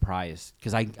very surprised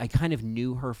because I kind of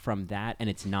knew her from that, and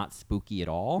it's not spooky at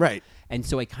all. Right. And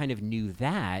so I kind of knew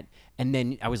that, and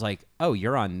then I was like, "Oh,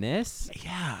 you're on this."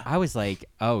 Yeah. I was like,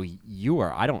 "Oh, you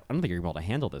are." I don't think you're able to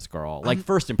handle this girl. Like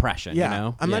first impression, Yeah, you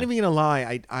know. I'm not even gonna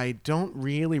lie. I don't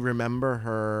really remember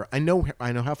her. I know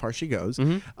how far she goes,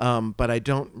 but I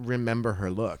don't remember her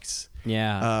looks.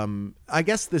 Yeah. I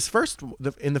guess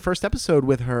in the first episode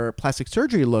with her plastic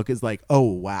surgery look is like, oh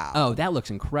wow. Oh, that looks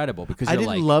incredible because I you're didn't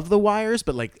like, love the wires,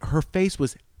 but like her face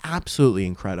was absolutely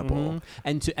incredible.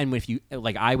 and if you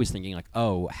like, I was thinking like,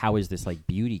 oh, how is this like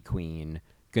beauty queen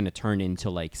gonna turn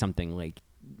into like something like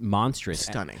monstrous,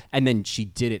 Stunning. And then she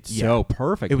did it so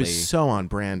perfectly. It was so on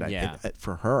brand Yeah.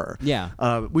 for her. Yeah.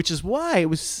 Which is why it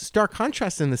was stark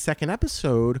contrast in the second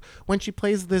episode when she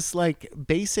plays this like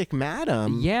basic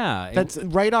madam. Yeah, it- That's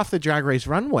right off the Drag Race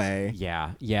runway.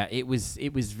 yeah. It was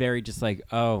very just like,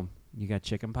 oh, you got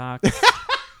chicken pox.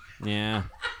 Yeah.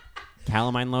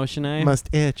 Calamine lotion, eh? Must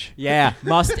itch. Yeah,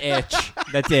 must itch.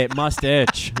 That's it, must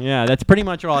itch. Yeah, that's pretty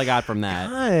much all I got from that.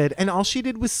 God. And all she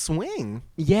did was swing.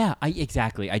 Yeah,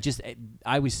 exactly.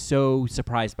 I was so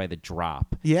surprised by the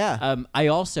drop. Yeah. I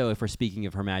also, if we're speaking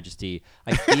of Her Majesty,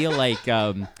 I feel like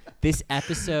this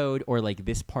episode or like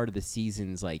this part of the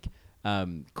season's like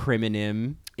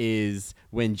crimonym is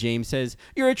when James says,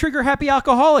 "You're a trigger happy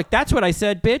alcoholic." That's what I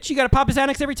said, bitch. You got to pop his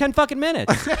Xanax every 10 fucking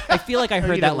minutes. I feel like I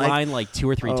heard you that didn't like- line like 2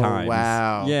 or 3 Oh, times.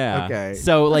 wow. Yeah. Okay.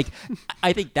 So like,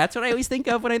 I think that's what I always think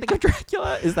of when I think of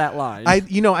Dracula is that line. I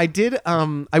did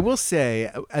I will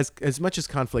say as much as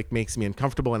conflict makes me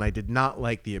uncomfortable, and I did not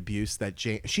like the abuse that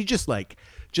she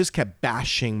just kept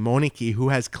bashing Monique, who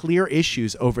has clear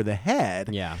issues over the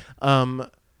head. Yeah.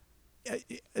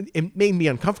 It made me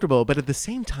uncomfortable, but at the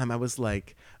same time I was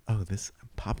like, oh, this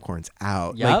popcorn's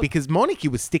out. Yep. Like, because Monique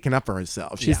was sticking up for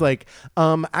herself. She's Yeah. like,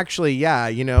 actually, yeah,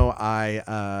 you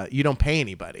don't pay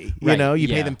anybody. You Right, know, you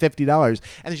pay yeah. them $50.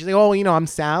 And then she's like, oh, I'm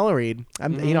salaried. I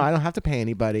don't have to pay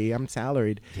anybody. I'm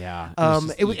salaried. Yeah,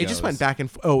 It just went back and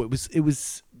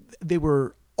they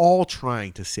were all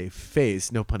trying to save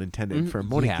face, no pun intended, for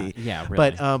Monique. yeah,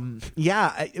 really.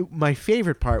 But my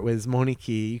favorite part was Monique.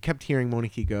 You kept hearing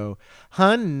Monique go,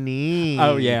 "Honey."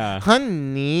 Oh, yeah.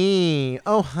 "Honey."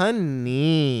 Oh,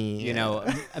 honey. You know,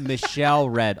 Michelle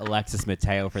read Alexis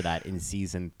Mateo for that in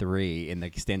season 3 in the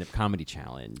stand-up comedy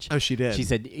challenge. Oh, she did. She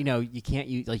said, you can't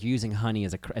use like you're using honey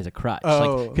as a crutch.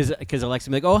 Oh. Like, because Alexis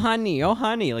would be like, oh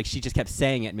honey. Like she just kept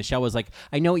saying it. And Michelle was like,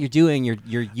 I know what you're doing. You're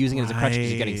using it as a crutch because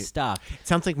you're getting Right. stuck. It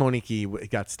sounds like Monique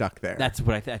got stuck there. That's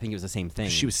what I think it was the same thing.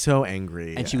 She was so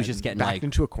angry, And she was just getting, backed like-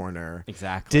 into a corner.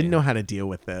 Exactly. Didn't know how to deal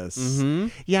with this.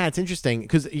 Yeah, it's interesting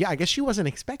because I guess she wasn't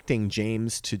expecting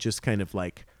James to just kind of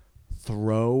like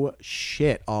throw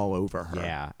shit all over her.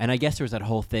 Yeah, and I guess there was that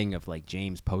whole thing of like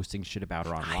James posting shit about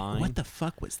her online. What the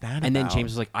fuck was that? And then about?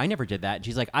 James was like, I never did that. And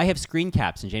she's like, I have screen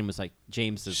caps. And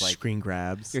James is like, screen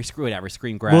grabs. you're whatever,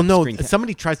 screen grabs. Well, no, screen ca-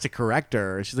 somebody tries to correct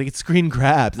her. She's like, it's screen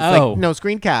grabs. It's Oh. like, no,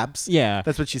 screen caps. Yeah,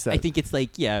 That's what she said. I think it's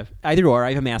like, either or. I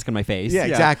have a mask on my face. Yeah,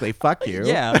 exactly. Fuck you.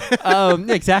 Yeah,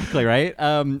 exactly right.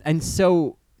 And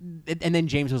so, and then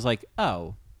James was like,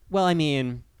 oh, well, I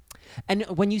mean, and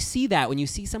when you see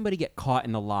somebody get caught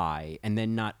in the lie and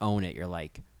then not own it, you're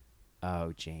like,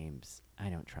 oh, James, I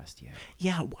don't trust you.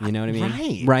 Yeah. You know what I mean?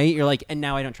 Right. Right? You're like, and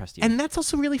now I don't trust you. And that's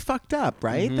also really fucked up,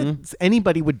 right? That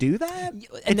anybody would do that.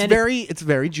 And then it's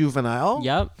very juvenile.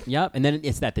 Yep. And then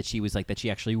it's that she was like that she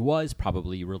actually was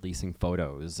probably releasing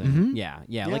photos. And yeah.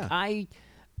 Like I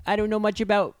don't know much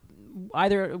about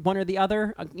either one or the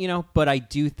other, but I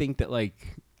do think that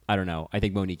like I don't know. I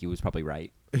think Monique was probably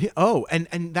right. Oh,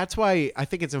 and that's why I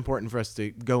think it's important for us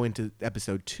to go into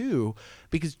episode 2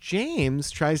 because James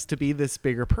tries to be this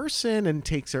bigger person and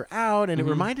takes her out, and it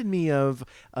reminded me of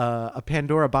a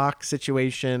Pandora box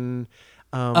situation.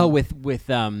 With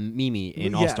Mimi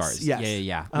in All Stars. Yes.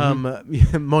 Yeah.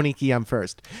 Monique, I'm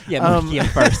first. Yeah, Monique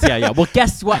first. Yeah. Well,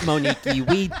 guess what, Monique?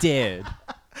 We did.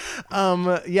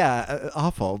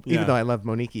 Awful. Even though I love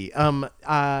Monique. And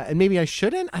maybe I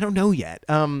shouldn't. I don't know yet.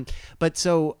 But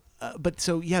so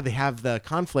they have the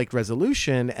conflict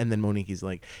resolution, and then Monique's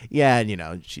like, yeah,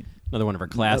 she Another one of her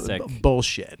classic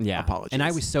bullshit. Yeah. Apologies. And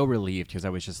I was so relieved because I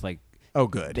was just like, oh,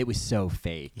 good. it was so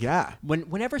fake. Yeah.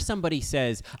 Whenever somebody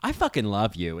says, I fucking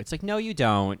love you, it's like, no, you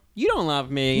don't. You don't love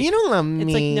me. You don't love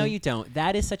It's like, me. no, you don't.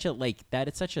 That is such a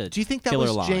Do you think that killer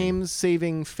was line. James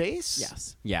saving face?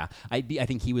 Yes. Yeah. I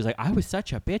think he was like, I was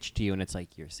such a bitch to you. And it's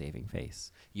like, you're saving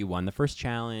face. You won the first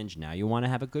challenge. Now you want to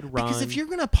have a good run. Because if you're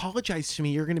going to apologize to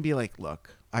me, you're going to be like,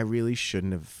 look, I really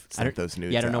shouldn't have sent those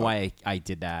nudes Yeah, I don't know out. why I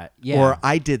did that. Yeah. Or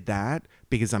I did that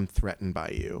because I'm threatened by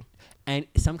you. And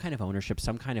some kind of ownership,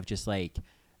 some kind of just like.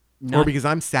 Or because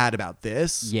I'm sad about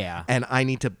this. Yeah. And I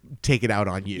need to take it out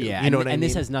on you. Yeah. You know what I mean? And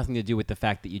this has nothing to do with the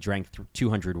fact that you drank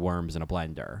 200 worms in a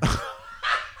blender.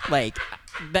 Like,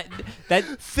 that.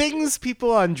 Things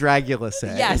people on Dragula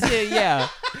say. Yes,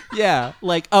 yeah.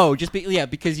 Like, oh,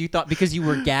 because you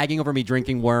were gagging over me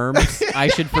drinking worms, I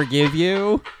should forgive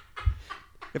you.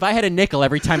 If I had a nickel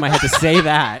every time I had to say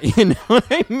that, you know what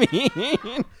I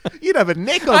mean? You'd have a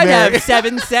nickel I'd there. have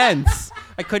 7 cents.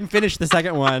 I couldn't finish the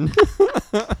second one.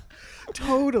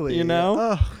 Totally. You know?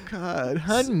 Oh, God.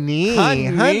 Honey.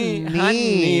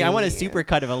 Honey. I want a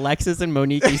supercut of Alexis and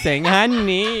Monique saying,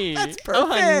 honey. That's perfect. Oh,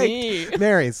 honey.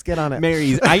 Marys, get on it.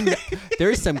 Marys,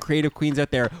 there's some creative queens out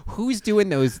there. Who's doing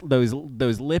those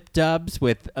lip dubs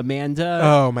with Amanda?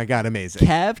 Oh, my God. Amazing.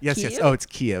 Kev? Yes, Kiev? yes. Oh, it's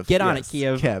Kiev. Get on Yes. it,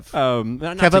 Kiev. Kev.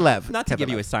 Not Kevalev. Not to give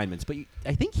you Kevalev. assignments, but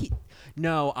I think he.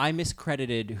 No, I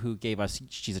miscredited who gave us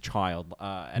She's a Child.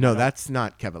 No, that's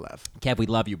not Kevalev. Kev, we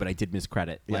love you, but I did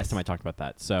miscredit Yes. last time I talked about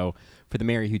that. So for the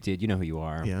Mary who did, you know who you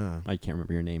are. Yeah. I can't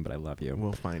remember your name, but I love you.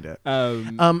 We'll find it.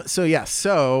 Um, So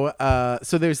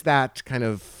there's that kind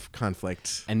of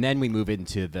conflict. and then we move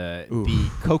into the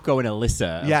Coco and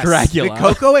Alyssa of Yes, Dragula. the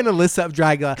Coco and Alyssa of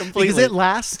Dragula, because Completely. it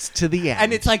lasts to the end.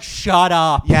 And it's like, shut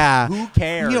up. yeah, Who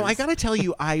cares? You know, I gotta tell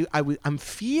you, I'm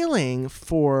feeling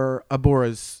for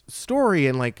Abora's story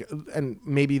and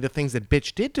maybe the things that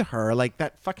bitch did to her, like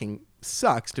that fucking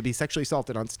sucks to be sexually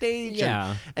assaulted on stage.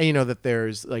 Yeah. and you know that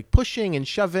there's like pushing and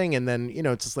shoving, and then you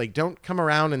know it's just like, don't come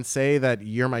around and say that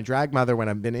you're my drag mother when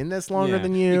I've been in this longer Yeah.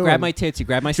 than you. You grab and- my tits, you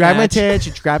grab my Grab my snatch. tits,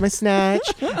 you grab my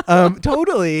snatch.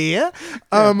 Totally.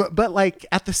 But like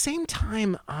at the same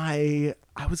time, I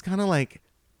was kind of like,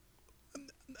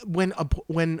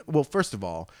 first of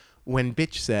all, when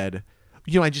bitch said,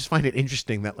 you know, I just find it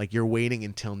interesting that like you're waiting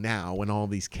until now when all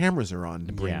these cameras are on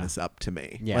to bring Yeah. this up to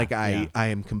me. Yeah, Like yeah. I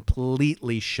am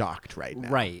completely shocked right now.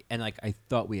 Right. And like, I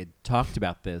thought we had talked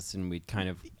about this and we'd kind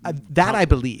of. That I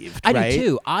believed. I right? do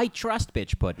too. I trust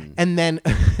bitch pudding. And then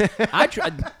I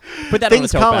put that things on the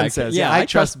tote Colin bag. says. Yeah, I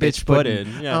trust bitch pudding.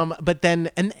 Yeah. But then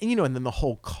and then the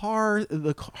whole car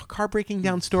breaking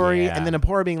down story, Yeah. and then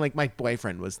Abhora being like, my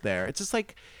boyfriend was there. It's just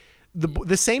like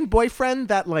the same boyfriend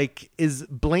that like is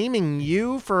blaming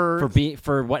you for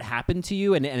for what happened to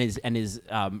you and is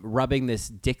rubbing this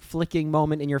dick flicking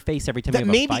moment in your face every time that you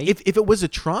have maybe a fight. if it was a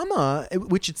trauma,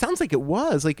 which it sounds like it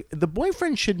was, like the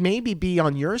boyfriend should maybe be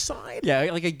on your side. Yeah,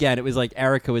 like again, it was like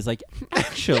Erica was like,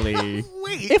 actually,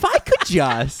 Wait. if I could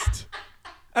just,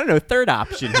 I don't know, third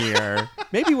option here.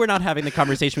 Maybe we're not having the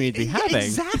conversation we need to be having.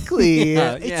 Exactly.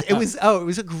 Yeah, It was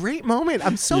a great moment.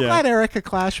 I'm so Yeah. glad Erica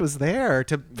Clash was there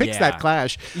to fix Yeah. that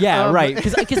clash. Yeah, right.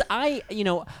 Because I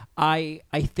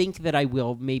think that I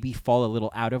will maybe fall a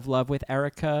little out of love with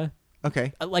Erica.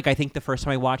 Okay. Like, I think the first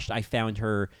time I watched, I found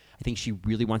her, I think she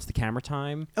really wants the camera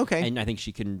time. Okay. And I think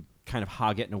she can kind of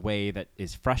hog it in a way that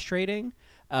is frustrating.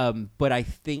 But I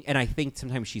think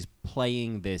sometimes she's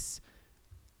playing this,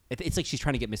 it's like she's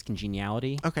trying to get Miss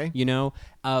Congeniality. Okay. You know?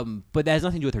 But that has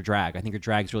nothing to do with her drag. I think her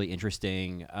drag's really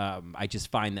interesting. I just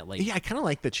find that, like, Yeah, I kind of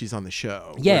like that she's on the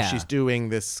show. where Yeah. she's doing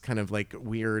this kind of like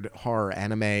weird horror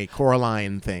anime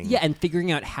Coraline thing. yeah, and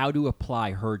figuring out how to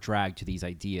apply her drag to me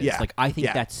ideas. Yeah. Like, I think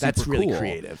Yeah, that's that's super really cool.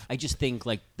 creative. I just think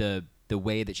like the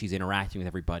way that she's interacting with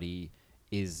everybody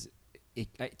is,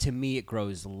 to me, it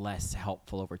grows less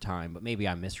helpful over time. But maybe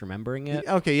I'm misremembering it.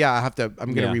 Okay, yeah,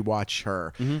 I'm gonna Yeah. rewatch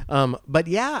her. But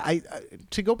yeah, I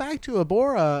to go back to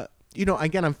Abhora, you know,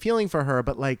 again, I'm feeling for her,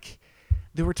 but like,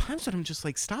 there were times when I'm just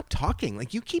like, stop talking.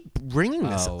 Like, you keep bringing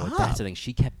this Oh, up. that's the thing.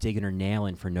 She kept digging her nail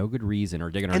in for no good reason, or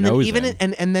digging her And then nose even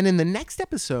in. and then in the next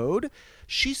episode,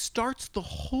 she starts the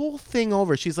whole thing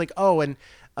over. She's like, "Oh, and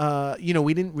you know,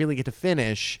 we didn't really get to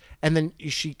finish." And then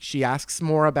she asks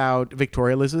more about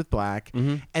Victoria Elizabeth Black,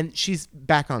 and she's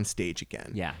back on stage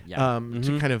again. Yeah.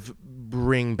 To kind of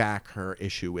bring back her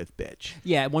issue with bitch.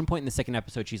 Yeah, at one point in the second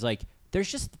episode, she's like, "There's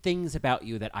just things about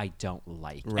you that I don't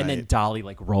like," and then Right. Dolly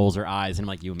like rolls her eyes, and I'm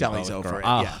like, "You and me Dolly's both, over girl." it,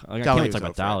 Ugh, yeah. I can't Dolly wait to was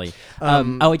talk about over it.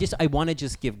 Dolly. I want to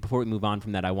just give, before we move on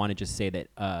from that, I want to just say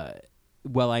that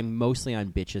while I'm mostly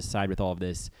on bitch's side with all of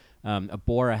this,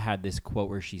 Abhora had this quote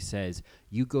where she says,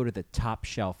 "You go to the top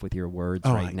shelf with your words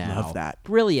Oh, right I now." love that.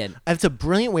 Brilliant. That's a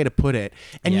brilliant way to put it.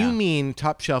 And Yeah. you mean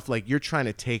top shelf, like you're trying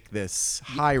to take this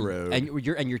high road. And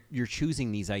you're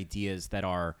choosing these ideas that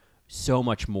are so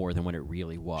much more than what it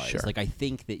really was. Sure. Like I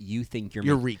think that you think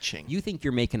You're reaching. You think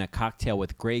you're making a cocktail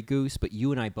with Grey Goose, but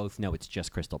you and I both know it's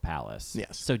just Crystal Palace.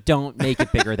 Yes. So don't make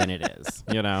it bigger than it is.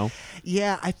 You know.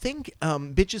 Yeah, I think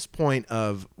Bitch's point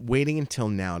of waiting until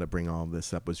now to bring all of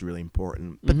this up was really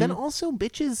important. But then also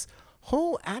Bitch's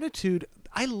whole attitude.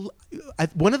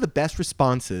 One of the best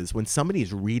responses when somebody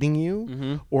is reading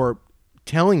you or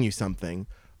telling you something.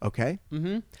 Okay.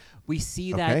 We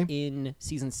see that in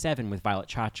season 7 with Violet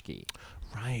Chachki.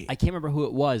 Right. I can't remember who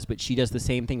it was, but she does the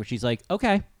same thing where she's like,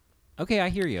 okay, I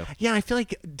hear you. Yeah, I feel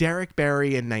like Derek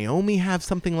Barry and Naomi have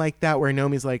something like that where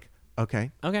Naomi's like,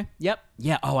 okay. Yep.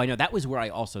 Yeah. Oh, I know. That was where I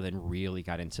also then really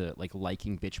got into like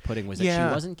liking Bitch Pudding was that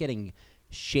she wasn't getting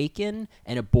shaken,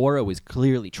 and Abora was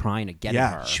clearly trying to get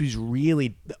at her. She was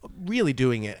really, really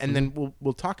doing it. And then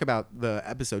we'll talk about the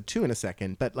episode 2 in a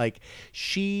second. But like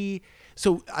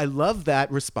so I love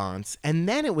that response. And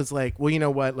then it was like, well, you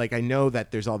know what? Like I know that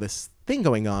there's all this thing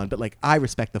going on, but like I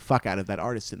respect the fuck out of that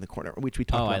artist in the corner, which we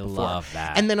talked about before. I love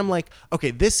that. And then I'm like, okay,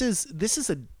 this is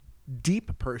a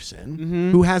deep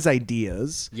person who has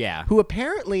ideas. Yeah. Who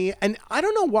apparently, and I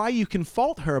don't know why you can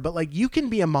fault her, but like you can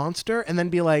be a monster and then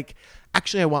be like,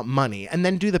 actually I want money, and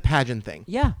then do the pageant thing.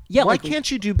 Yeah. Why like,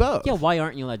 can't you do both? Yeah. Why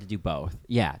aren't you allowed to do both?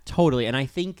 Yeah. Totally. And I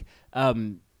think.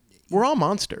 We're all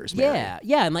monsters, Mary.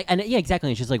 Yeah, and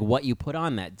exactly. It's just like what you put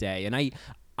on that day, and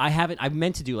I've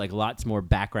meant to do like lots more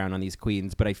background on these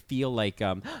queens, but I feel like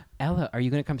Ella, are you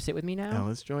gonna come sit with me now?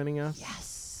 Ella's joining us.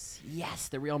 Yes,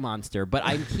 the real monster. But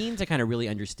I'm keen to kind of really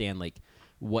understand like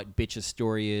what Bitch's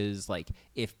story is, like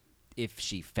if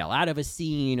she fell out of a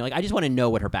scene, like I just want to know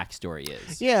what her backstory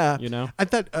is. Yeah, you know. I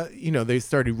thought they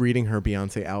started reading her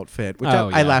Beyonce outfit, which Oh,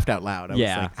 I yeah. laughed out loud. I was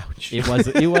like, ouch.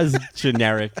 it was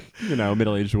generic,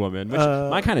 middle-aged woman, which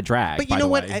my kind of drag. But you by know the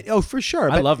what? way. For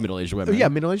sure. I But- love middle-aged women. Yeah,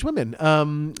 middle-aged women.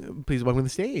 Please welcome to the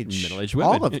stage. Middle-aged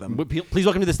women. All of them. Please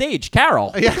welcome to the stage,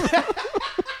 Carol. Yeah.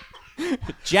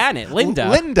 Janet, Linda.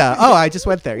 Linda. Oh, I just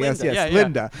went there. Linda, Yes, yeah.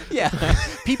 Linda. Yeah.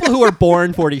 People who are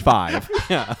born 45.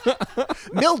 Yeah.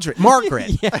 Mildred.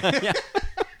 Margaret. Yeah.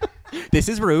 This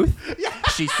is Ruth.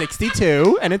 She's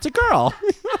 62, and it's a girl.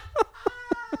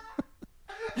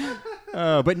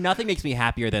 But nothing makes me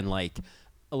happier than like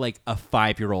a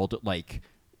 5-year-old,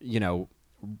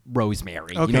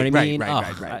 Rosemary. Okay, You know what I mean?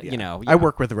 right. Yeah. I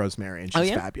work with Rosemary, and she's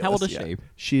yeah? fabulous. How old is yeah. she?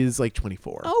 She's like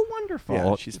 24. Oh, wonderful.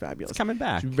 Yeah, she's fabulous. It's coming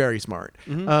back. She's very smart.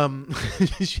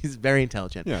 She's very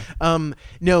intelligent. Yeah.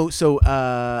 No. So,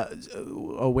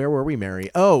 where were we, Mary?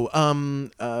 Please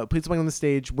welcome on the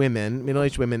stage, women,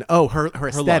 middle-aged women. Oh, her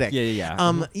aesthetic.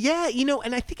 Yeah. Yeah.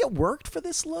 And I think it worked for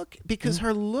this look because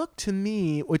her look to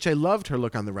me, which I loved her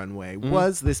look on the runway,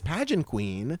 was this pageant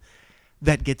queen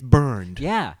that gets burned.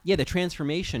 Yeah, the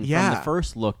transformation from Yeah. the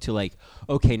first look to like,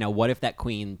 okay, now what if that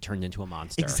queen turned into a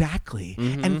monster? Exactly.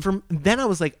 And from then I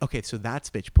was like, okay, so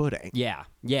that's Bitch Pudding. Yeah.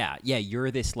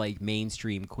 You're this like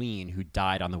mainstream queen who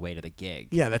died on the way to the gig.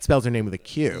 Yeah, that spells her name with a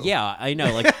Q. Yeah, I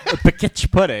know, like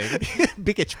Bitch Pudding.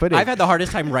 Bitch Pudding. I've had the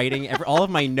hardest time writing all of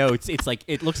my notes. It's like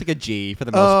it looks like a G for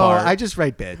the most Oh, part. I just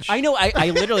write bitch. I know. I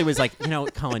literally was like,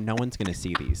 Colin, no one's gonna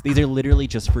see these. These are literally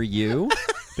just for you.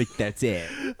 Like that's it.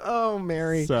 Oh,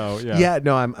 Mary. So, yeah. Yeah,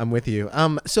 no, I'm with you.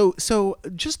 So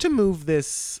just to move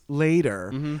this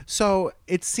later. So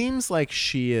it seems like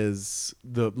she is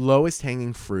the lowest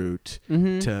hanging fruit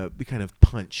to be kind of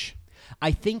punch.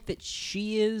 I think that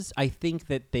she is. I think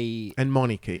that they. And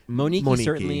Monique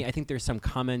Certainly. I think there's some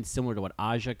comments similar to what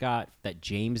Aja got that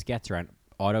James gets around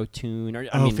auto-tune.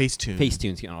 Facetune.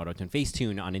 Facetune's on auto-tune.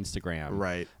 Facetune on Instagram.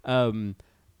 Right.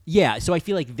 Yeah, so I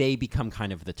feel like they become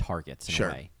kind of the targets in a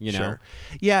way, Sure.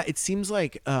 Yeah, it seems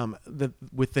like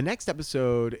with the next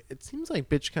episode, it seems like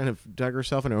Bitch kind of dug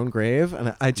herself in her own grave,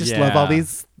 and I just love all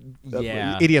these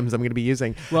idioms I'm going to be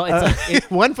using. Well, it's like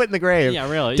 1 foot in the grave. Yeah,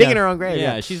 really. Digging her own grave.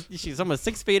 Yeah, she's almost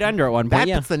 6 feet under at one point.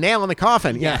 That puts the nail in the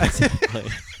coffin. Yeah. Exactly.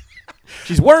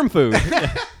 She's worm food.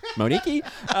 Monique?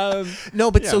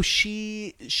 No, but so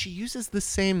she uses the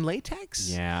same latex?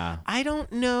 Yeah. I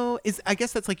don't know. I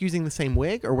guess that's like using the same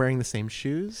wig or wearing the same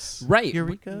shoes? Right.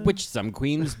 Eureka? Which some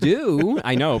queens do.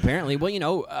 I know, apparently.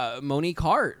 Well, Monique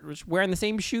Hart was wearing the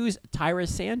same shoes. Tyra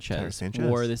Sanchez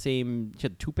wore the same. She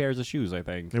had 2 pairs of shoes, I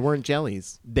think. They weren't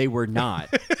jellies. They were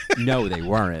not. No, they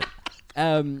weren't.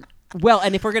 Well,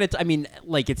 and if we're going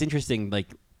to, it's interesting,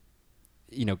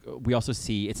 we also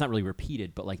see, it's not really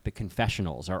repeated, but like the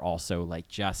confessionals are also like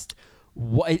just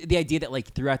the idea that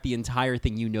like throughout the entire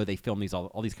thing, they film these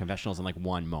all these confessionals in like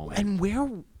one moment. And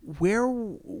when?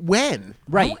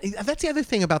 Right. That's the other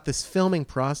thing about this filming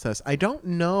process. I don't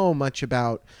know much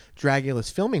about Dragula's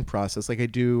filming process like I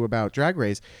do about Drag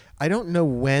Race. I don't know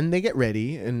when they get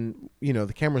ready, and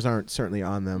the cameras aren't certainly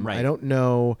on them. Right. I don't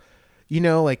know,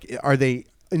 like are they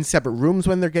in separate rooms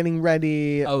when they're getting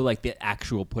ready? Oh, like the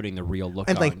actual putting the real look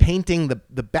and on. like painting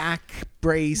the back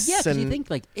brace. Yeah, because and you think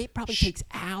like it probably takes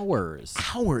hours.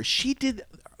 She did.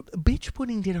 Bitch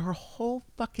Pudding did her whole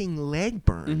fucking leg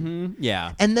burn. Mm-hmm.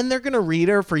 Yeah, And then they're going to read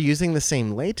her for using the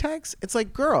same latex? It's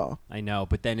like, girl. I know,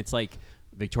 but then it's like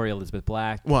Victoria Elizabeth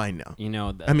Black. Well, I know.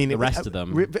 The rest of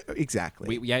them.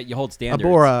 Exactly. You hold standards.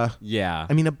 Abora. Yeah.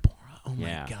 Abora. Oh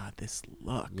Yeah. my God, this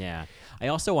look. Yeah. I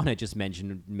also want to just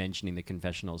mentioning the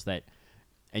confessionals that,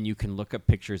 and you can look up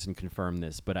pictures and confirm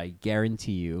this, but I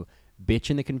guarantee you, bitch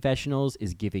in the confessionals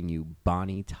is giving you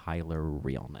Bonnie Tyler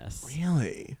realness.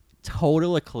 Really?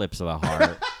 Total eclipse of the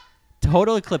heart.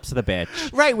 Total eclipse of the bitch.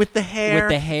 Right, with the hair.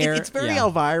 With the hair, It's very yeah.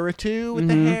 Elvira, too, with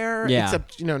the hair. Yeah.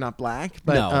 Except, not black.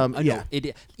 But, No, yeah.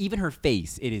 no, even her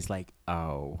face, it is like,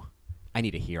 oh, I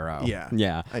need a hero. Yeah.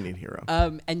 Yeah. I need a hero.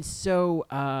 And so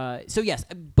yes,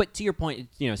 but to your point,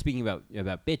 speaking about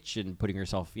bitch and putting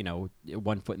herself,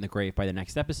 1 foot in the grave by the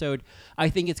next episode, I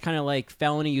think it's kind of like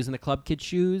Felony using the club kid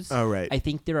shoes. Oh, right. I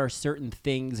think there are certain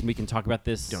things, and we can talk about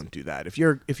this. Don't do that. If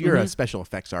you're a special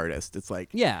effects artist, it's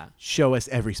like, Yeah. show us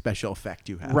every special effect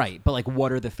you have. Right, but like,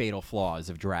 what are the fatal flaws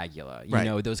of Dragula?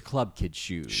 Right. Those club kid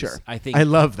shoes. Sure. I think. I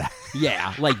love that.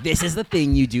 Yeah, like this is the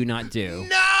thing you do not do.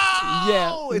 No!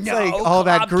 Yeah, It's no, like all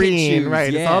that club kid green, shoes,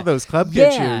 right? yeah. It's all those club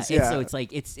kid shoes. Yeah. So it's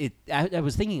like I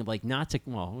was thinking of like not to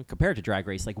compare it to Drag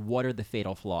Race. Like, what are the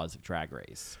fatal flaws of Drag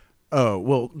Race? Oh,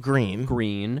 well, green.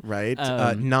 Green, Right.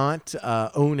 Not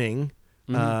owning,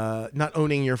 not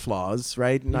owning your flaws,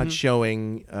 right? Not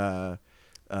showing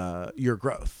your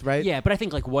growth, right? Yeah, but I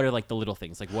think like what are like the little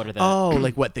things? Like what are the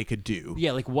like what they could do.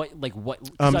 yeah, like what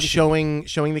 'cause obviously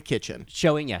Showing the kitchen.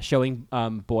 showing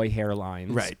boy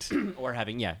hairlines. Right. Or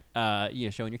having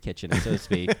showing your kitchen, so to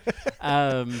speak.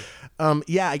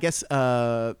 Yeah, I guess.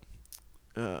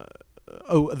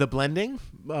 The blending,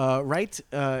 right?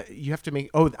 You have to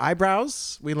make. The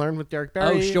eyebrows. We learned with Derek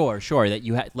Barry. Oh, sure. That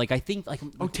you had like I think like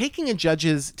taking the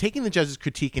judge's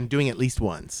critique and doing it at least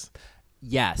once.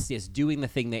 yes, doing the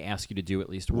thing they ask you to do at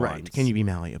least once. Right. Can you be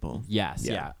malleable? Yes,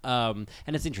 Yeah. and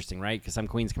it's interesting, right? Because some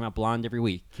queens come out blonde every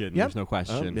week, and Yep. there's no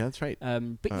question. Oh, yeah, that's right.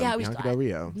 But yeah, Bianca Del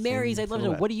Rio, Mary's. same I'd love to know.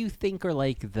 silhouette. What do you think are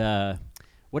like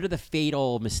what are the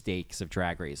fatal mistakes of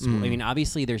Drag Race? I mean,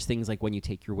 obviously, there's things like when you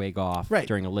take your wig off Right.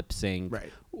 during a lip sync. Right.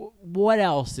 What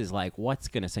else is like? What's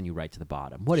going to send you right to the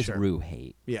bottom? What does Sure. Rue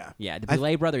hate? Yeah. Yeah. The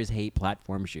Boulet brothers hate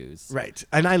platform shoes. Right.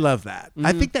 And I love that.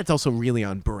 I think that's also really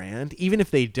on brand. Even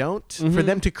if they don't, for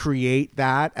them to create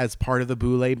that as part of the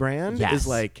Boulay brand Yes. is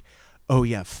like, oh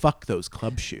yeah, fuck those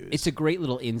club shoes. It's a great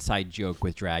little inside joke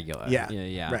with Dragula. Yeah.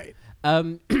 Yeah.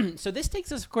 Right. So this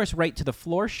takes us, of course, right to the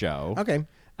floor show. Okay.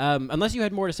 Unless you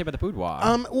had more to say about the boudoir.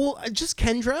 Well, just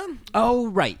Kendra. Oh,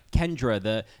 right.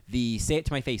 Kendra, the say it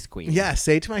to my face queen. Yeah,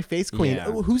 say it to my face, queen. Yeah.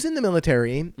 Who's in the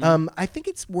military. I think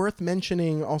it's worth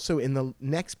mentioning also in the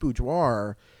next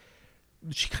boudoir,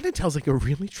 she kind of tells like a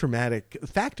really traumatic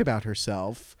fact about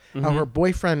herself. How her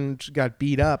boyfriend got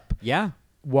beat up Yeah.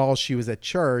 while she was at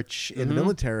church in the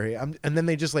military. And then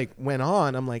they just like went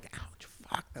on. I'm like, ouch,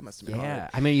 fuck, that must have been Yeah. hard.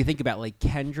 I mean, you think about like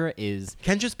Kendra is.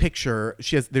 Kendra's picture,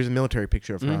 there's a military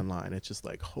picture of her online. It's just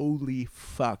like, holy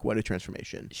fuck, what a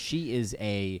transformation. She is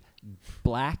a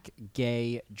black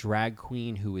gay drag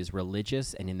queen who is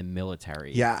religious and in the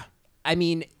military. Yeah. I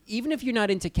mean, even if you're not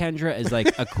into Kendra as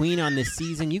like a queen on this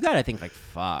season, you gotta think like,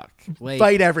 fuck, like,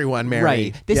 Fight everyone, Mary.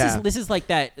 right? Yeah. This is like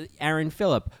that Aaron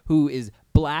Phillip who is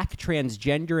black,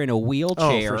 transgender, in a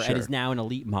wheelchair, sure. and is now an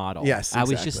elite model. Yes, I was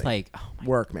just exactly. like, oh my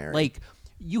Work, Mary. Like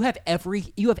you have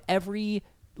every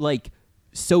like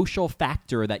social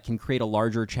factor that can create a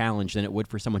larger challenge than it would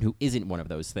for someone who isn't one of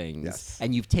those things. Yes.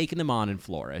 And you've taken them on and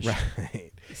flourish.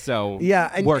 Right. So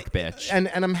Yeah, and, work, bitch. And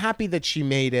I'm happy that she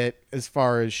made it as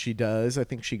far as she does. I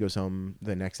think she goes home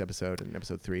the next episode in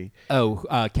episode 3.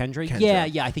 Kendra? Kendra.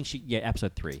 Yeah. I think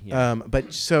episode 3. Yeah.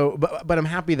 But I'm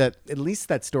happy that at least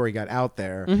that story got out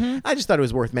there. I just thought it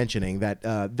was worth mentioning that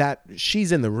that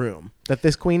she's in the room, that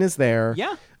this queen is there.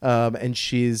 Yeah. And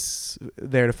she's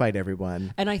there to fight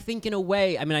everyone. And I think in a way,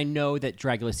 I mean, I know that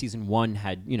Dragula season 1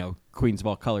 had, queens of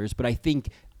all colors, but I think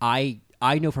I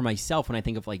know for myself when I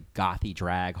think of like gothy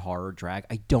drag, horror drag,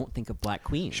 I don't think of black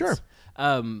queens. Sure.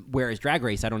 Whereas Drag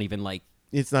Race, I don't even like.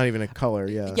 It's not even a color.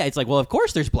 Yeah. Yeah, it's like, well, of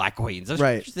course there's black queens.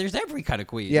 Right. There's every kind of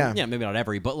queen. Yeah. Yeah, maybe not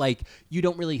every, but like you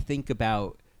don't really think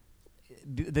about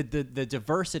the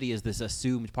diversity is this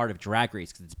assumed part of Drag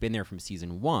Race because it's been there from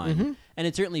season 1, and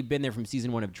it's certainly been there from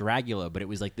season 1 of Dragula. But it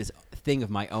was like this thing of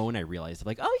my own. I realized,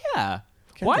 like, oh yeah,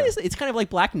 why is it's kind of like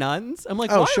Black Nuns? I'm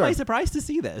like, why am I surprised to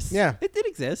see this? Yeah, it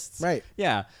exists. Right.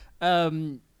 Yeah.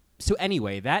 So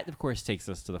anyway, that of course takes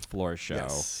us to the floor show.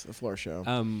 Yes, the floor show.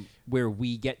 Where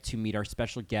we get to meet our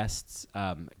special guests,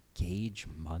 Gage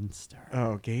Munster.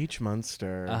 Oh, Gage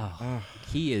Munster. Oh.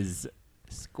 He is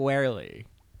squarely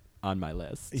on my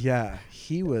list. Yeah,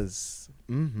 he was.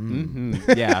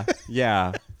 Yeah.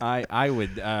 I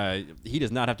would. He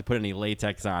does not have to put any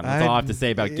latex on. That's all I have to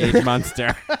say about Gage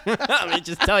Munster. Let me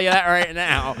just tell you that right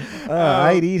now.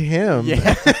 I'd eat him.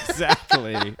 Yeah,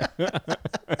 exactly.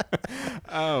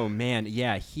 Oh man,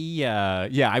 yeah. He,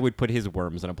 I would put his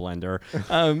worms in a blender.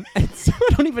 And so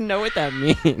I don't even know what that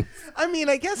means. I mean,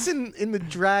 I guess in the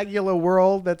Dragula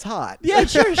world, that's hot. Yeah,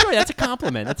 sure. That's a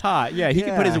compliment. That's hot. Yeah, he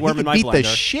can put his worm in my beat blender. the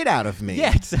shit out of me.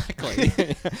 Yeah,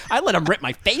 exactly. I let him rip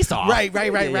my face off. Right.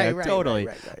 Totally.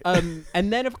 Right.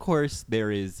 And then, of course,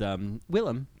 there is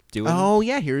Willem doing. Oh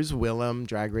yeah, here's Willem,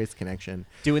 Drag Race Connection,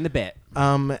 doing the bit.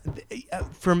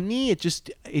 For me,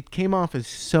 it came off as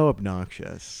so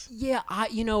obnoxious. Yeah,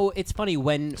 it's funny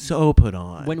when So put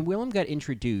on. when Willem got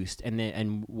introduced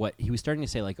and what he was starting to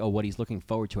say, like, oh, what he's looking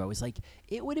forward to. I was like,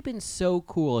 it would have been so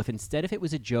cool if instead of it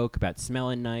was a joke about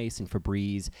smelling nice and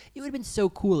Febreze, it would have been so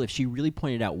cool if she really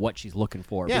pointed out what she's looking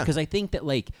for. Yeah. Because I think that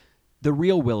like. The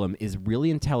real Willem is really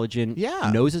intelligent.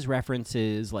 Yeah. Knows his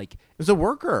references. Like, is a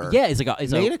worker. yeah, is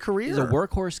made a career. Is a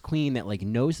workhorse queen that like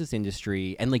knows this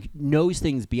industry and like knows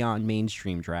things beyond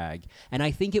mainstream drag. And I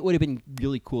think it would have been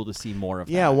really cool to see more of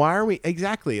that. Yeah, why are we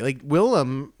exactly like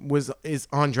Willem is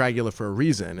on Dragula for a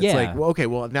reason? It's Yeah. like, well, okay,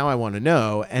 well now I want to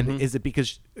know, and is it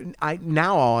because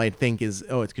all I think is,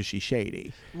 oh, it's because she's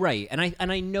shady, Right. And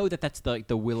I know that that's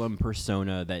the Willem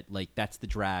persona, that like that's the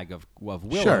drag of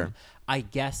Willem. Sure. I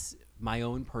guess my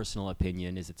own personal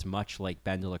opinion is it's much like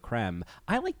Ben de la Creme.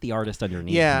 I like the artist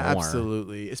underneath Yeah, more.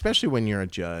 absolutely. Especially when you're a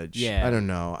judge. Yeah. I don't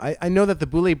know. I know that the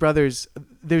Boulet brothers,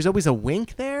 there's always a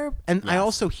wink there. And I Yes.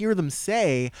 also hear them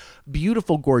say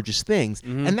beautiful, gorgeous things.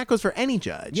 And that goes for any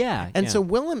judge. Yeah, And yeah. so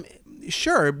Willem,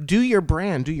 sure, do your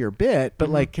brand, do your bit. But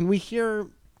like, can we hear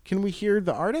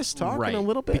the artist talking a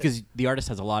little bit? Because the artist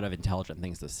has a lot of intelligent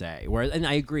things to say. And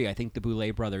I agree. I think the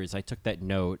Boulet brothers, I took that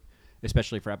note,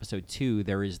 especially for episode 2,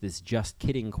 there is this just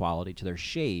kidding quality to their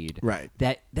shade. Right.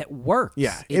 That works.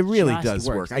 Yeah, it really just does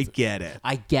works. work. I get it.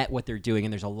 I get what they're doing,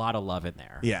 and there's a lot of love in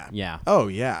there. Yeah. Yeah. Oh,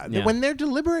 yeah. Yeah. When they're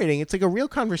deliberating, it's like a real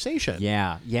conversation.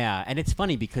 Yeah, and it's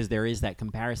funny because there is that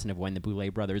comparison of when the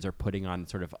Boulet brothers are putting on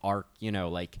sort of arc,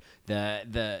 like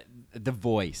the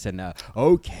voice and the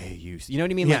okay, you know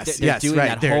what I mean? Yes, like they're yes, doing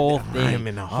right. that whole I'm thing.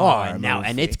 in a horror now,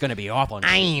 and movie. it's gonna be awful.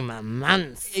 I'm a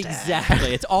monster.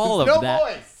 Exactly, it's all of no that.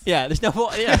 voice. Yeah, there's no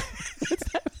voice. Yeah.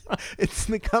 It's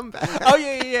the comeback. Oh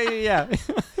yeah.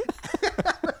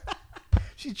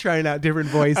 She's trying out different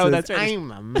voices. Oh, that's right.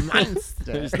 I'm a monster.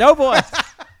 There's no voice.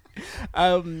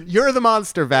 You're the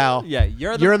monster, Val. Yeah,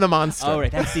 you're the monster. Oh,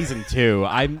 right, that's season 2.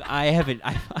 I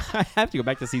have to go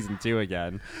back to season 2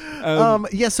 again.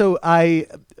 Yeah. So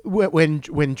when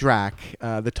Drac,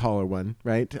 the taller one,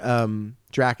 right?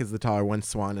 Drac is the taller one.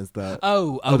 Swan is the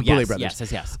the Boulet yes,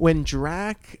 brothers. yes. When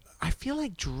Drac, I feel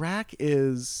like Drac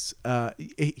is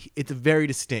it's very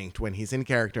distinct when he's in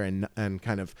character and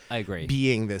kind of I agree.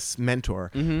 being this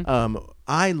mentor. Mm-hmm.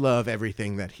 I love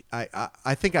everything that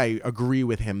I think I agree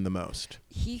with him the most.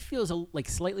 He feels like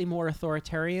slightly more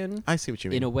authoritarian. I see what you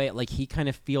mean. In a way, like he kind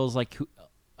of feels like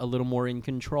a little more in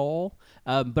control.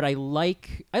 But I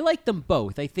like them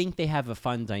both. I think they have a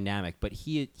fun dynamic. But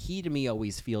he to me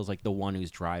always feels like the one who's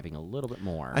driving a little bit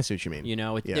more. I see what you mean.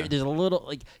 Yeah. There's a little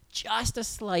like just a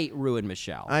slight Ruin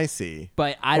Michelle. I see.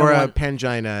 But I don't or want a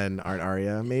Pangina and Art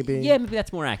Aria, maybe. Yeah, maybe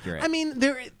that's more accurate. I mean,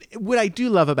 what I do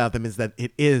love about them is that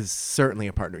it is certainly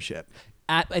a partnership.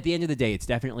 At the end of the day, it's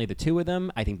definitely the two of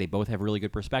them. I think they both have really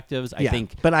good perspectives. I Yeah,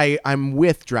 think, but I'm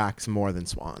with Drax more than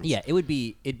Swan. yeah, it'd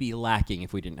be lacking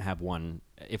if we didn't have one.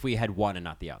 If we had one and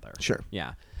not the other. Sure.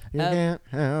 Yeah. You can't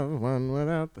have one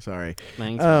without. Sorry.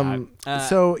 Thanks for that.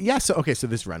 So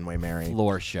this runway, Mary.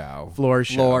 Floor show. Floor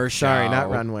show. Floor show. Sorry, not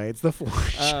runway. It's the floor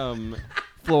show.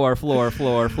 Floor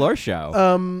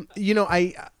show.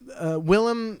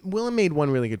 Willem made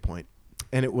one really good point,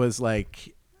 and it was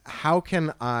like, how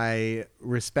can I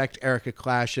respect Erica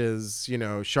Clash's,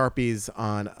 Sharpies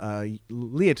on a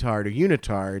leotard or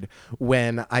unitard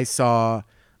when I saw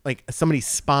like somebody's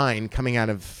spine coming out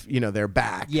of, their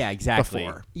back? Yeah, exactly.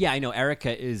 Before. Yeah, I know.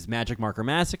 Erica is Magic Marker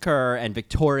Massacre, and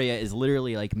Victoria is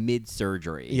literally like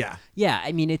mid-surgery. Yeah. Yeah,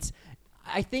 I mean,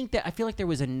 I feel like there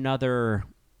was another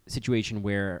situation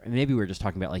where and maybe we were just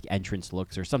talking about like entrance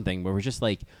looks or something where we're just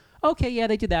like, okay, yeah,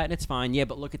 they did that and it's fine. Yeah,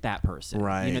 but look at that person.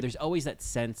 Right. You know, there's always that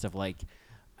sense of like,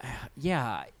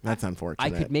 yeah, That's unfortunate. I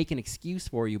could make an excuse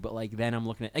for you, but like then I'm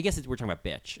looking at. I guess we're talking about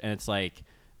bitch, and it's like,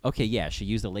 okay, yeah, she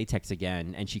used the latex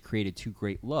again, and she created 2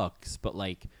 great looks, but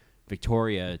like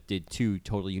Victoria did 2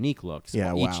 totally unique looks.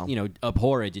 Yeah, Each, wow. You know,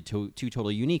 Abhorra did 2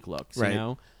 totally unique looks. Right, You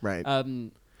know, right.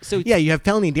 So Yeah, you have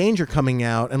Felony Danger coming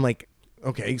out and like,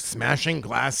 okay, smashing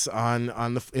glass on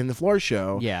the in the floor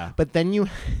show. Yeah. But then you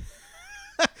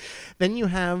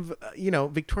have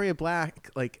Victoria Black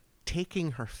like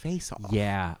taking her face off.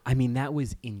 Yeah, I mean that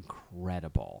was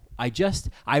incredible.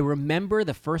 I remember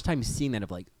the first time seeing that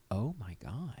of like, oh my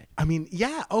god. I mean,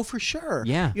 yeah, oh for sure.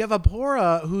 Yeah. You have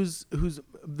Abhorra who's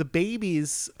the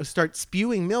babies start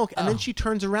spewing milk and then she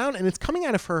turns around and it's coming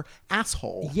out of her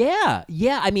asshole. Yeah.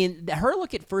 I mean, her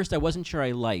look at first I wasn't sure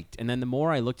I liked, and then the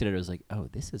more I looked at it, I was like, oh,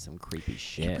 this is some creepy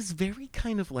shit. It was very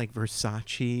kind of like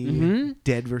Versace,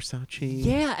 dead Versace.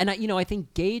 Yeah, and I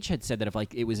think Gage had said that if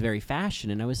like it was very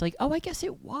fashion, and I was like, oh, I guess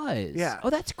it was. Yeah. Oh,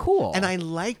 that's cool. And I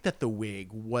like that the wig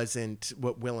wasn't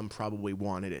what Willem probably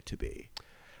wanted it to be.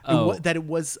 Oh. That it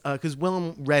was because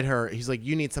Willem read her. He's like,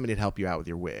 you need somebody to help you out with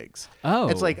your wigs. Oh.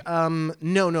 It's like,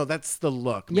 no, that's the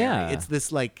look. Mary. Yeah. It's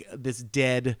this like this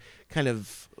dead kind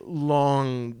of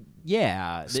long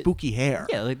yeah, spooky hair.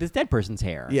 Yeah, like this dead person's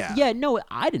hair. Yeah. Yeah, no,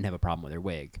 I didn't have a problem with her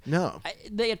wig. No.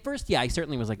 At first, yeah, I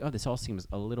certainly was like, oh, this all seems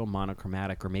a little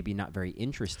monochromatic or maybe not very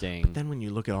interesting. Then when you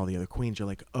look at all the other queens, you're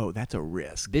like, oh, that's a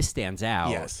risk. This stands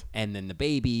out. Yes. And then the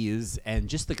babies and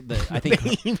just the I think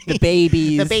the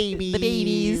babies. The babies. The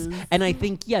babies. And I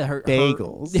think, yeah, her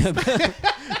Bagels.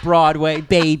 Broadway,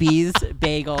 babies,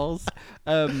 bagels.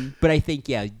 But I think,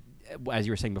 yeah, as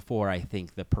you were saying before, I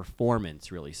think the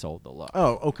performance really sold the look.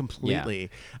 Oh, completely. Yeah.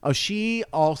 Oh, she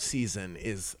all season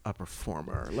is a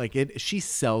performer. Like she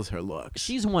sells her looks.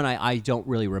 She's one I don't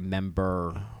really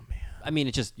remember. Oh man. I mean,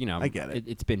 it's just I get it.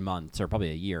 It's been months or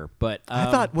probably a year, but I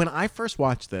thought when I first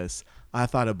watched this, I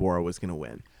thought Abhorra was going to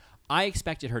win. I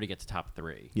expected her to get to top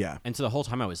 3. Yeah. And so the whole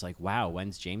time I was like, wow,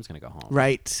 when's James going to go home?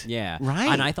 Right. Yeah. Right.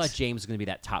 And I thought James was going to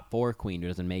be that top 4 queen who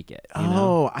doesn't make it. You Oh,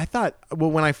 know? I thought,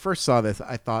 well, when I first saw this,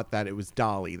 I thought that it was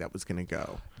Dolly that was going to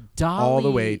go Dolly, all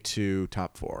the way to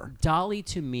top 4. Dolly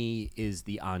to me is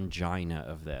the angina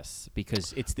of this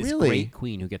because it's this Really? great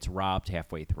queen who gets robbed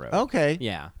halfway through. Okay.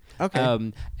 Yeah. Okay.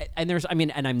 And there's, I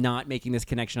mean, and I'm not making this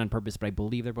connection on purpose, but I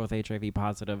believe they're both HIV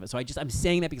positive. So I'm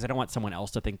saying that because I don't want someone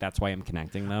else to think that's why I'm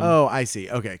connecting them. Oh, I see.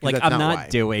 Okay. 'Cause Like that's I'm not why.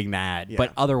 doing that, Yeah.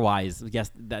 but otherwise,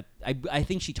 yes, that I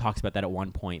think she talks about that at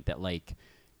one point that like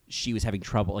she was having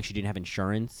trouble, like she didn't have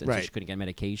insurance and so Right. she couldn't get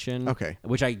medication. Okay.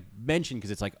 Which I mentioned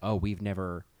because it's like, oh, we've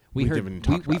heard even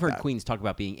talked we've about heard that. queens talk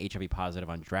about being HIV positive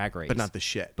on Drag Race, But not the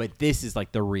shit. But this is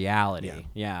like the reality.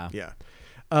 Yeah. Yeah.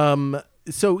 Yeah.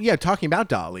 So yeah, talking about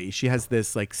Dolly, she has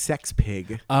this like sex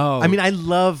pig. Oh. I mean, I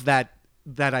love that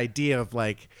idea of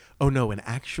like, oh no, an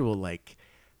actual like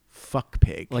fuck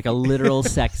pig. Like a literal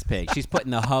sex pig. She's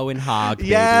putting the hoe and hog. Baby.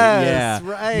 Yes, yeah.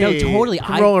 right. No, totally.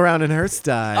 Can roll around in her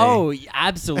style. Oh,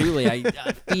 absolutely. I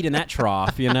feed in that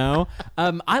trough, you know?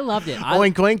 I loved it.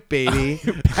 Oink oink, baby.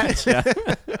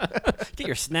 Get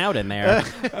your snout in there.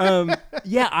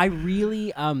 Yeah, I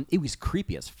really, it was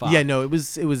creepy as fuck. Yeah, no, it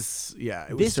was yeah.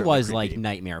 It This certainly was creepy. like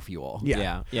nightmare fuel.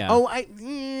 Yeah. Oh,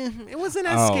 it wasn't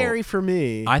as Oh. scary for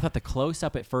me. I thought the close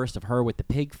up at first of her with the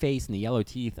pig face and the yellow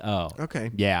teeth. Oh.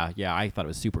 Okay. Yeah, I thought it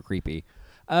was super creepy.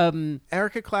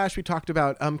 Erica Clash, we talked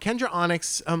about. Kendra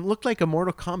Onyx looked like a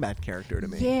Mortal Kombat character to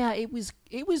me. Yeah, it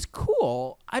was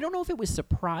cool. I don't know if it was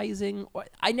surprising.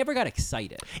 I never got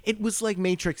excited. It was like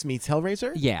Matrix meets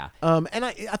Hellraiser. Yeah. And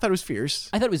I thought it was fierce,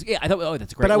 I thought it was, I thought, oh,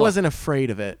 that's a great. but I look. wasn't afraid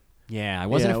of it. Yeah, I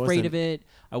wasn't Yeah, I afraid wasn't- of it.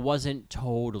 I wasn't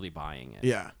totally buying it.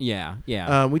 Yeah.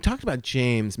 Yeah. We talked about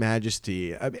James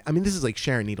Majesty. I mean, this is like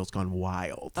Sharon Needles gone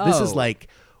wild. This is Oh. like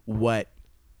what.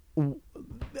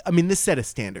 I mean, this set a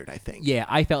standard. I think. Yeah,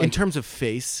 I felt In like terms of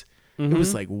face, it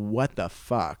was like, what the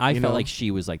fuck? I you felt know? like she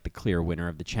was like the clear winner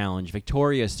of the challenge.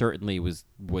 Victoria certainly was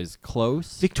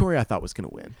close. Victoria, I thought was going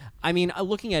to win. I mean,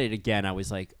 looking at it again, I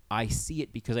was like, I see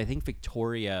it because I think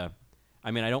Victoria.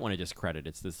 I mean, I don't want to discredit.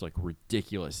 It's this like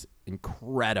ridiculous,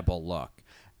 incredible look.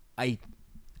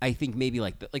 I think maybe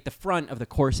like the front of the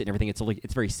corset and everything.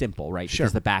 It's very simple, right? Sure.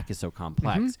 Because the back is so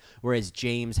complex. Whereas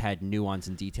James had nuance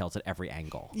and details at every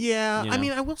angle. Yeah, You I know?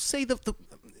 mean, I will say that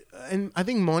and I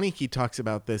think Monique talks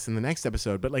about this in the next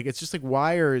episode, but like it's just like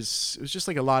wires. It was just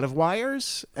like a lot of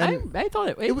wires, and I thought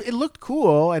it it looked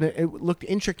cool and it looked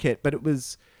intricate, but it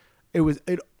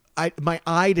my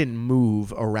eye didn't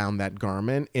move around that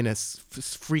garment in a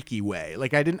freaky way.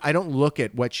 Like I don't look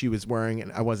at what she was wearing,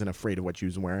 and I wasn't afraid of what she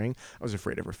was wearing. I was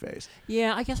afraid of her face.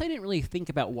 Yeah, I guess I didn't really think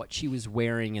about what she was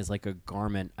wearing as like a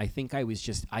garment. I think I was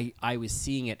just I was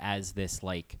seeing it as this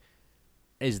like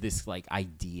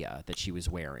idea that she was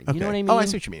wearing. You know what I mean? Oh, I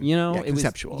see what you mean. You know, Yeah, it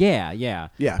conceptual. was yeah.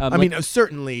 Yeah, I like, mean,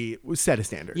 certainly set a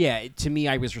standard. yeah. To me,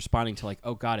 I was responding to like,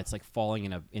 oh God, it's like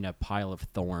falling in a pile of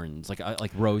thorns,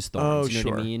 like rose thorns. Oh, you know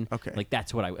what I sure. mean? Okay. Like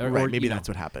that's what I. Right, maybe you know, that's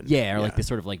what happened. Yeah, or like Yeah. this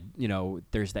sort of like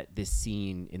there's this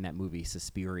scene in that movie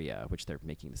Suspiria, which they're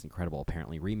making this incredible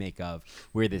apparently remake of,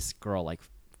 where this girl like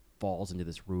falls into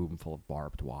this room full of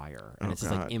barbed wire, and it's this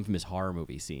like God. infamous horror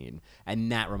movie scene,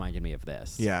 and that reminded me of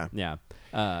this. Yeah.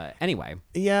 Anyway,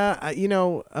 Yeah,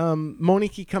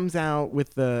 Monique comes out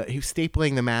with he's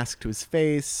stapling the mask to his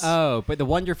face. oh, but the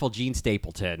wonderful Gene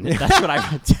Stapleton. That's what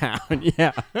I wrote down.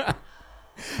 Yeah.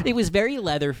 It was very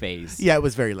Leatherface. Yeah, it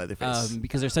was very Leatherface.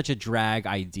 Because there's such a drag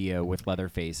idea with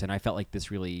Leatherface, and I felt like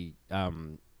this really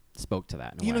spoke to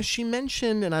that. In a way. She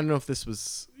mentioned, and I don't know if this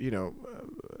was,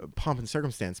 pomp and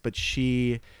circumstance, but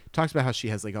she talks about how she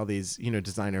has like all these,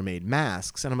 designer-made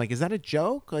masks, and I'm like, is that a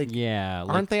joke? Like, yeah,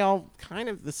 aren't they all kind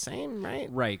of the same, right?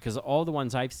 right? Because all the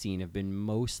ones I've seen have been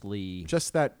mostly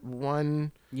Just that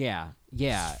one yeah,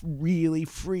 really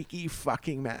freaky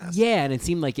fucking mask. yeah, and it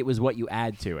seemed like it was what you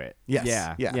add to it.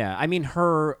 Yes, yeah. I mean,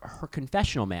 her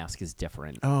confessional mask is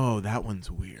different. Oh, that one's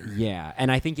weird. Yeah,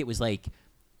 and I think it was like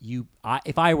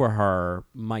if I were her,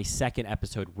 my second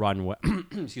episode run,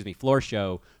 floor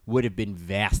show would have been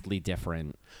vastly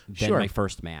different than Sure. my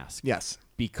first mask. Yes.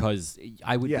 Because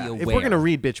I would Yeah. be aware. If we're gonna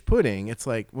read Bitch Pudding, it's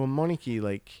like, well, Monique,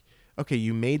 like, okay,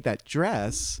 you made that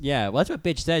dress. Yeah, well, that's what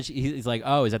Bitch said. He's like,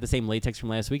 oh, is that the same latex from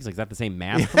last week? He's like, is that the same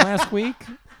mask from last week?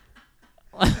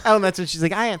 Oh, and that's when she's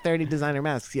like, I have 30 designer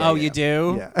masks. Yeah, Oh, yeah. you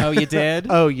do? Yeah. Oh, you did?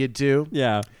 Oh, you do?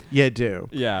 Yeah. You do.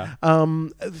 Yeah.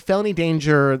 Felony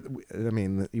Danger. I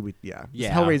mean, Yeah.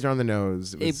 Hellraiser on the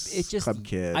nose. It was It just, Club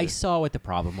Kid. I saw what the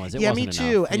problem was. It yeah, wasn't me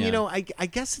too. enough. And Yeah. I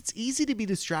guess it's easy to be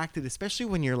distracted, especially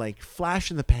when you're like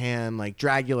flash in the pan, like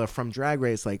Dragula from Drag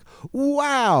Race, like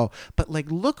wow. But like,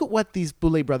 look at what these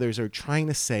Boulet brothers are trying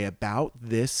to say about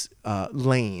this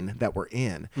lane that we're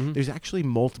in. Mm-hmm. There's actually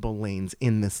multiple lanes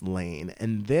in this lane,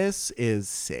 and this is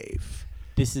safe.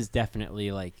 This is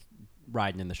definitely like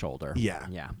riding in the shoulder. Yeah.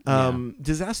 Yeah.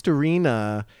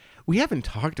 Disasterina. We haven't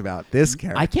talked about this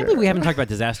character. I can't believe we haven't talked about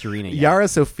Disasterina yet. Yara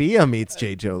Sophia meets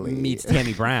J. Jolie. Meets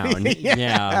Tammy Brown.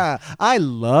 yeah. I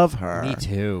love her. Me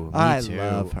too. Me I too.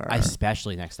 love her.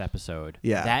 Especially next episode.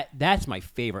 Yeah. That's my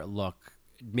favorite look.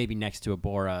 Maybe next to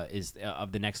Abora is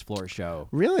of the next floor show.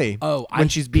 Really? Oh, when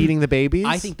she's beating the babies?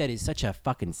 I think that is such a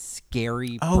fucking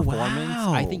scary Oh, performance.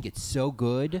 wow. I think it's so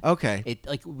good. Okay. It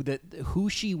like who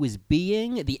she was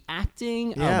being, the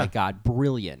acting. Oh Yeah. my god,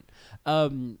 brilliant.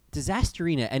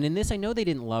 Disasterina, and in this, I know they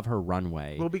didn't love her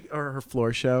runway. or her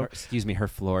floor show. Excuse me, her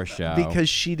floor show. Because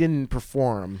she didn't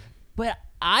perform. But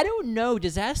I don't know.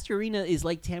 Disasterina is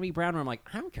like Tammy Brown, where I'm like,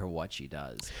 I don't care what she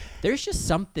does. There's just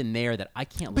something there that I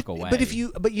can't look away.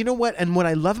 But you know what? And what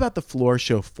I love about the floor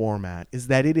show format is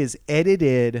that it is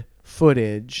edited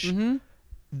footage Mm-hmm.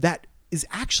 that is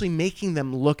actually making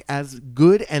them look as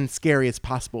good and scary as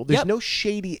possible. There's Yep. no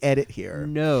shady edit here.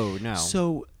 no.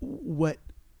 So what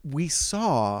we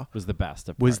saw was the best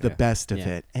of was the yeah. best of Yeah.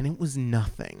 it, and it was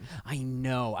nothing. I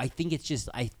know. I think it's just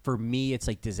for me, it's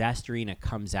like Disasterina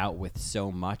comes out with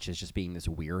so much as just being this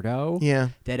weirdo. Yeah.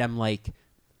 That I'm like,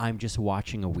 I'm just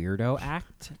watching a weirdo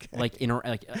act,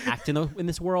 act in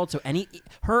this world. So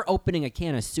her opening a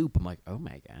can of soup, I'm like, oh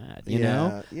my god, you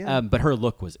know. Yeah. But her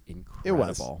look was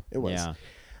incredible. It was. Yeah.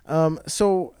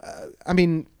 I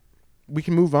mean, we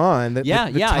can move on. The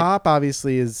top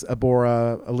obviously is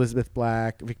Abora, Elizabeth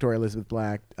Black, Victoria Elizabeth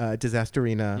Black,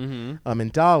 Disasterina, Mm-hmm.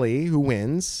 and Dolly, who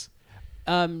wins.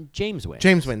 James wins.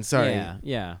 James wins. Sorry.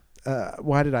 Yeah.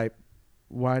 Why did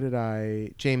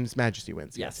I? James Majesty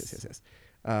wins. Yes.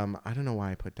 I don't know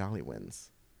why I put Dolly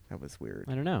wins. That was weird.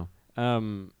 I don't know.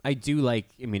 I do like.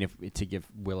 I mean, to give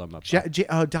Willem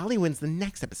a Dolly wins the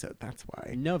next episode. That's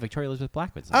why. no, Victoria Elizabeth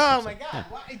Black wins. Oh my God!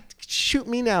 Why? Shoot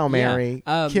me now, Mary.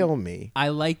 Kill me. I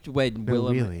liked when No,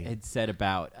 Willem really. had said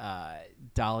about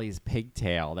Dolly's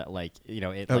pigtail that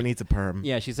it Needs a perm.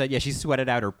 Yeah, she said she sweated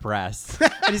out her press.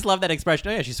 I just love that expression.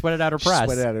 Oh yeah, she sweated out her press.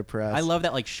 Sweated out her press. I love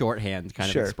that shorthand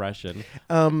kind Sure. of expression.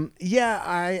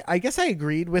 I guess I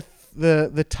agreed with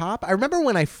the top. I remember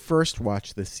when I first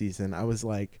watched this season, I was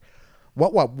like,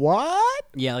 what?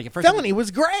 Yeah, at first Felony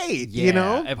was great, Yeah, you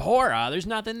know? Abhora, there's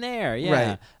nothing there.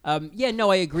 Yeah. Right. No,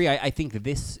 I agree. I think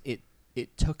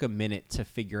it took a minute to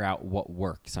figure out what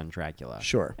works on Dragula.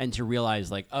 Sure. And to realize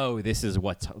like, oh, this is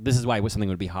why something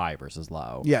would be high versus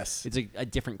low. Yes. It's a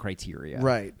different criteria.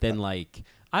 Right. Than like,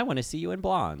 I want to see you in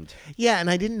blonde. Yeah, and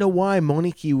I didn't know why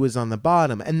Monique was on the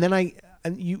bottom. And then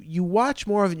you watch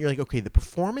more of it and you're like, okay, the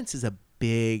performance is a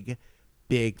big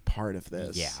part of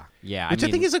this. Yeah. Which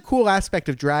I think is a cool aspect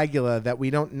of Dragula that we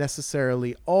don't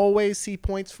necessarily always see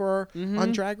points for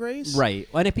on Drag Race. Right.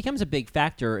 And it becomes a big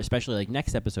factor, especially like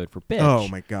next episode for Bitch. Oh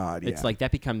my God. It's yeah. like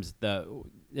that becomes doesn't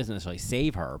necessarily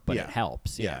save her, but Yeah. it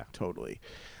helps. Yeah, totally.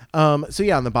 So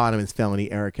yeah, on the bottom is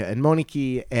Felony, Erica, and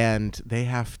Monique, and they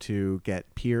have to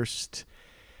get pierced.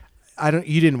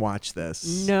 You didn't watch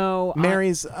this. No.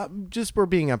 Mary's, just we're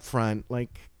being upfront.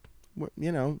 Like,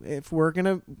 if we're going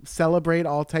to celebrate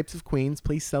all types of queens,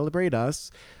 please celebrate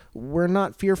us. We're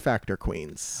not Fear Factor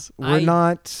queens. We're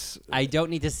not. I don't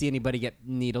need to see anybody get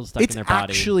needles stuck in It's their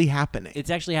body. actually happening. It's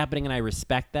actually happening, and I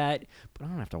respect that, but I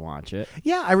don't have to watch it.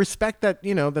 Yeah, I respect that,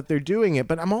 that they're doing it,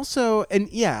 but I'm also,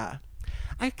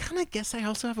 I kind of guess I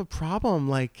also have a problem.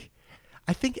 Like,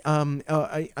 I think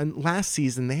last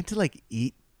season they had to like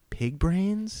eat pig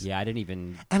brains. Yeah, I didn't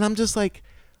even. And I'm just like,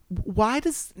 why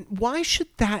should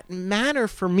that matter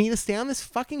for me to stay on this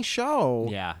fucking show?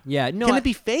 Yeah. No, Can it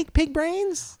be fake pig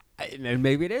brains? And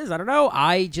maybe it is. I don't know.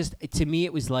 To me,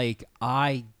 it was like,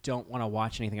 I don't want to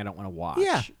watch anything I don't want to watch.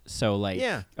 Yeah. So, like,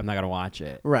 Yeah. I'm not going to watch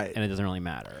it. Right. And it doesn't really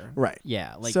matter. Right.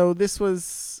 Yeah. Like, So this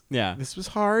was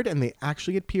hard, and they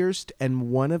actually get pierced,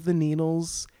 and one of the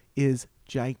needles is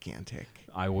gigantic.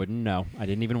 I wouldn't know. I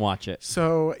didn't even watch it.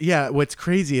 So yeah, what's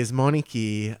crazy is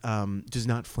Monique does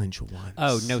not flinch once.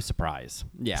 Oh, no surprise.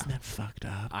 Yeah. Isn't that fucked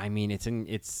up? I mean, it's on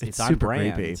super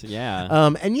brand. creepy.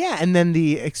 Yeah. And then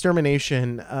the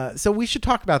extermination. So we should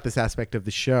talk about this aspect of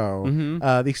the show.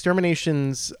 The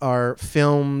exterminations are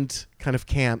filmed kind of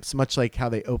camps, much like how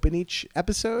they open each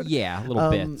episode. Yeah, little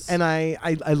bits. And I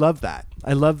love that.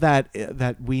 I love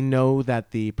that we know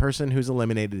that the person who's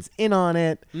eliminated is in on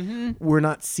it. We're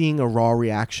not seeing a raw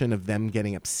reaction of them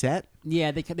getting upset. Yeah,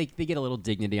 they get a little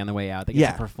dignity on the way out. They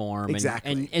get to perform.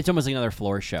 Exactly. And it's almost like another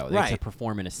floor show. They get to Right.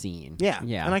 perform in a scene. Yeah.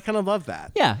 And I kind of love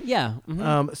that. Yeah.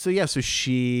 Mhm. So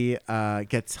she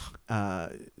gets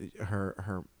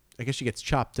her. I guess she gets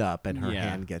chopped up, and her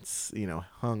hand gets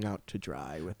hung out to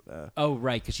dry with the. Oh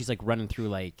right, because she's like running through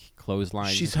like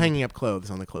clotheslines. She's hanging up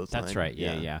clothes on the clothesline. That's right.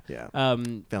 Yeah.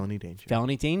 Felony danger.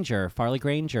 Felony Danger, Farley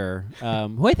Granger,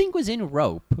 who I think was in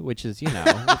Rope, which is we've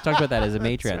talked about that as a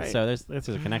matron, right. so there's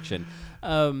a connection.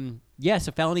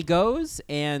 So Felony goes,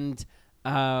 and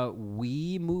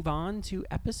we move on to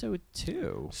episode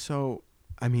 2. So,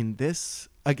 I mean, this,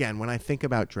 again, when I think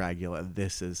about Dragula,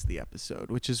 this is the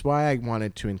episode, which is why I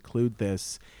wanted to include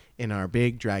this in our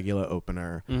big Dragula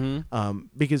opener.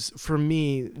 Because for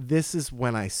me, this is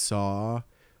when I saw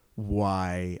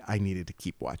why I needed to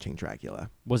keep watching Dragula.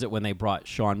 Was it when they brought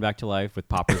Sean back to life with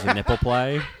poppers and nipple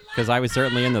play? Because I was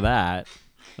certainly into that.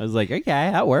 I was like, okay,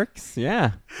 that works.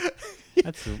 Yeah.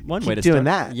 That's one way to doing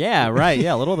start. that. Yeah, right.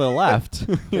 Yeah, a little to the left.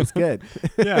 It's good.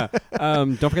 Yeah.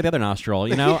 Don't forget the other nostril.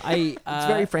 It's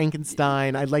very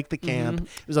Frankenstein. I like the camp.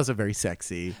 It was also very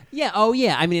sexy. Yeah. Oh,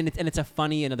 yeah. I mean, it's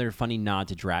another funny nod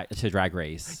to Drag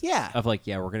Race. Yeah. Of like,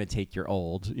 we're gonna take your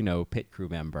old, pit crew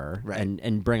member, Right.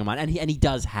 and bring him on, and he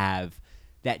does have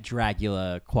that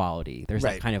Dragula quality. There's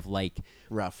Right. that kind of like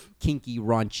Rough. kinky,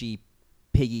 raunchy,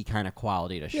 piggy kind of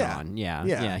quality to Yeah. Sean. Yeah.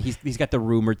 Yeah. He's got the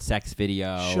rumored sex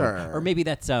video. Sure. Or maybe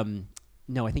that's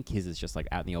no, I think his is just like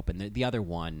out in the open. The other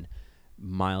one,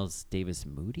 Miles Davis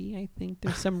Moody, I think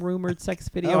there's some rumored sex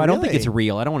video. Oh, I don't think really? it's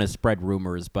real. I don't want to spread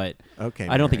rumors, but Okay,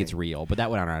 I don't think Mary. it's real. But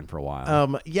that went on for a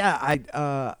while.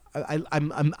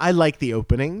 I like the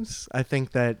openings. I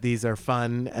think that these are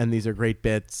fun and these are great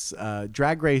bits.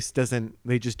 Drag Race doesn't;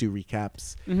 they just do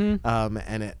recaps.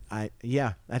 And I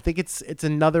think it's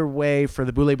another way for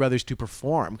the Boulet brothers to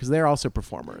perform because they're also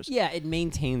performers. Yeah, it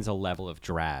maintains a level of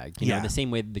drag. You know, Yeah. the same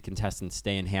way the contestants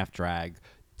stay in half drag.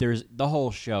 The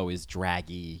whole show is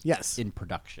draggy. Yes. In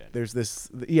production. There's this.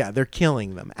 Yeah, they're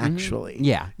killing them actually.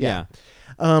 Yeah.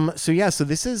 So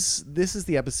this is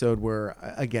the episode where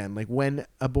again, like when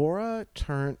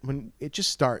when it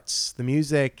just starts the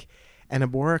music, and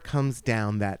Abora comes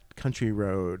down that country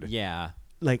road. Yeah.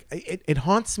 Like it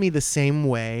haunts me the same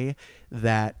way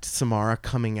that Samara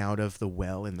coming out of the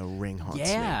well in the ring haunts me.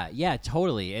 Yeah,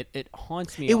 totally. It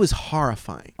haunts me. It was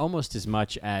horrifying. almost as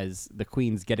much as the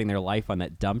Queens getting their life on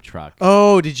that dump truck.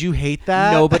 Oh, did you hate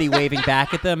that? Nobody waving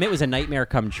back at them. It was a nightmare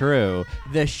come true.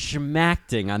 The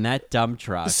schmacting on that dump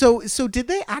truck. So did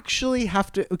they actually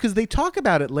have to? Because they talk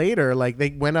about it later. Like they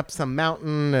went up some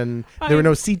mountain and there were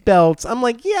no seatbelts. I'm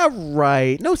like, yeah,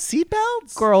 right. No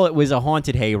seatbelts. Girl, it was a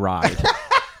haunted hay ride.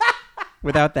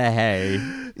 Without the hay.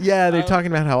 Yeah, they're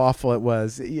talking about how awful it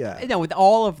was. Yeah. No, with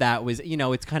all of that was,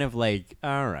 it's kind of like,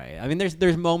 all right. I mean,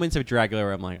 there's moments of Dracula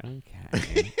where I'm like,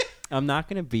 okay. I'm not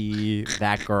going to be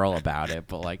that girl about it,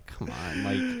 but like, come on.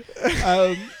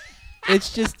 Like,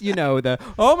 it's just, the,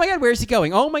 oh my God, where's he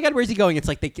going? Oh my God, where's he going? It's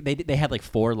like they had like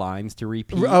 4 lines to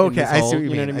repeat. Oh, in okay, this I see whole- what you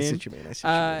know mean. what I I see mean? what you mean. I see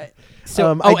what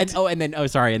you mean. So, and then Go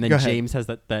ahead. James has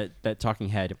that talking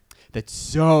head that's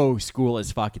so school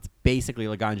as fuck. It's basically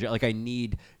Laganja. Like, I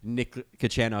need Nick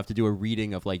Kachanov to do a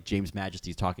reading of like James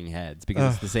Majesty's Talking Heads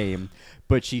because it's the same.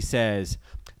 But she says,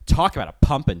 talk about a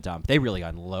pump and dump. They really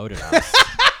unloaded us.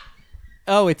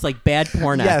 Oh, it's like bad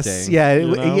porn acting. Yes, yeah,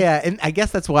 you know? yeah, and I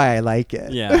guess that's why I like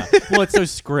it. Yeah. Well, it's so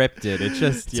scripted. It's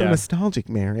just So nostalgic,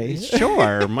 Mary.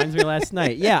 Sure. Reminds me of last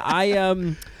night. Yeah,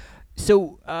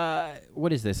 So,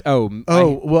 what is this?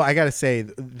 Well, I gotta say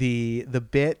the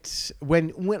bit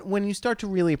when you start to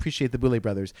really appreciate the Boulet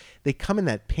brothers, they come in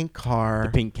that pink car,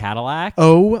 the pink Cadillac.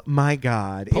 Oh my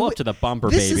God! Pull up to the bumper,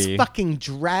 this baby. This is fucking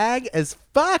drag as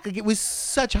fuck. Like, it was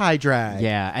such high drag.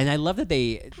 Yeah, and I love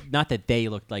that not that they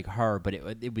looked like her, but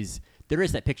it was. There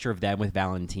is that picture of them with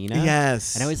Valentina.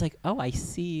 Yes, and I was like, oh, I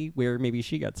see where maybe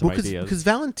she got some ideas. Because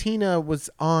Valentina was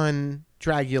on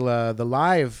Dragula, the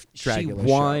live Dragula she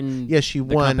won. show. Yeah, she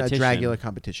won a competition. Dragula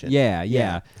competition.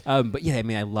 Yeah. But yeah, I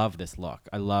mean, I love this look.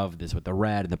 I love this with the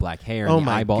red and the black hair and Oh the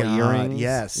my eyeball God, earrings.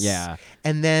 yes. Yeah.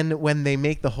 And then when they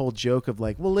make the whole joke of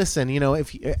like, well, listen,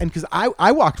 if because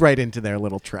I walked right into their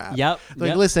little trap. Yep.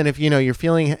 Like, listen, if you're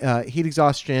feeling heat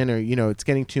exhaustion or it's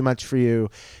getting too much for you,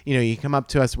 you come up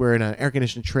to us. We're in an air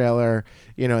conditioned trailer,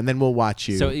 and then we'll watch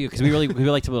you. So because we like to be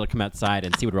able to come outside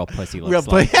and see what real pussy looks Real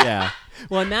like. pussy. Yeah.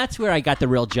 Well, and that's where I got the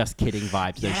real just kidding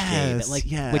vibes. Those Yes,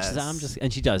 shade, which is I'm just,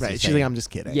 and she does. Right, just she's say, like, I'm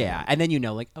just kidding. Yeah, and then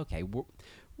like, okay,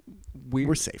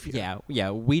 we're safe here.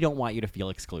 Yeah. We don't want you to feel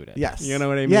excluded. Yes. You know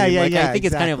what I mean? Yeah, I think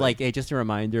it's kind of exactly. like, hey, just a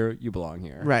reminder, you belong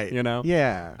here. Right.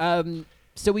 Yeah.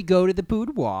 So we go to the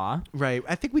boudoir. Right.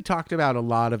 I think we talked about a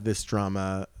lot of this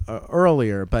drama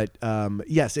earlier, but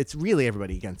yes, it's really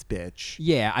everybody against bitch.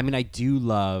 Yeah, I mean, I do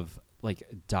love like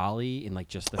Dolly in like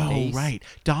just the face. Oh, right.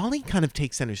 Dolly kind of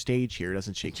takes center stage here,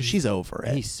 doesn't she? Because she's over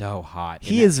it. He's so hot.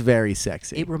 He is very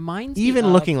sexy. It reminds me even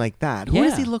of, looking like that. Who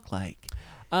does Yeah. he look like?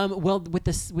 Well, with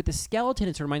the skeleton,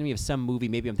 it's reminding me of some movie.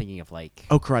 Maybe I'm thinking of like.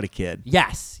 Oh, Karate Kid.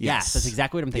 Yes, Yes. that's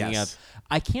exactly what I'm thinking Yes. of.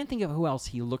 I can't think of who else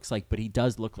he looks like, but he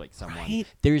does look like someone. Right.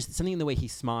 There's something in the way he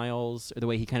smiles, or the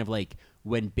way he kind of like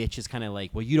when bitch is kind of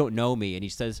like, well, you don't know me, and he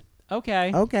says,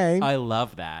 okay. Okay. I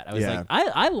love that. I was Yeah. like,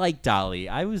 I like Dolly.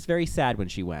 I was very sad when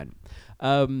she went.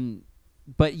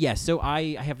 But yeah, so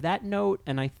I have that note,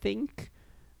 and I think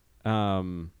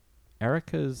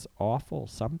Erica's awful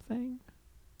something.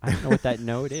 I don't know what that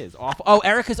note is. Awful. Oh,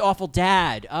 Erica's awful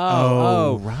dad.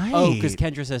 Oh, right. Oh, because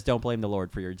Kendra says, "Don't blame the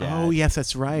Lord for your dad." Oh, yes,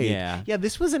 that's right. Yeah. Yeah,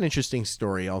 this was an interesting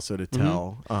story also to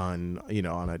tell on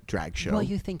a drag show. Well,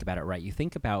 you think about it, right? You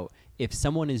think about if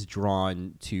someone is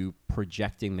drawn to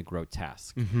projecting the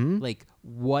grotesque, like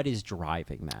what is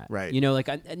driving that? Right.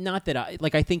 Not that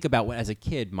I think about when as a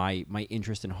kid, my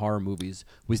interest in horror movies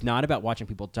was not about watching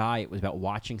people die. It was about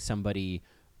watching somebody,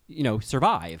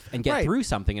 survive and get Right. through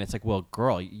something. And it's like, well,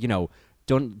 girl,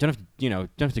 don't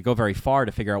have to go very far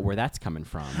to figure out where that's coming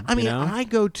from. I mean, you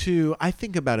know? I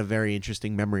think about a very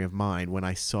interesting memory of mine when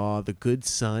I saw The Good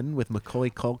Son with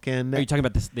Macaulay Culkin Are you talking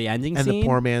about the ending and scene? the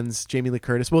poor man's Jamie Lee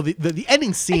Curtis. Well, the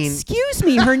ending scene, Excuse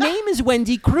me, her name is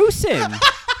Wendy Crewson.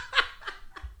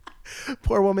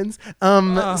 poor woman's.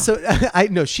 So I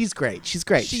know she's great. She's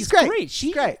great. She's great. great.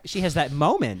 She's great. She has that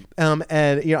moment. And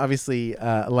obviously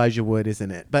Elijah Wood is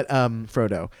in it, but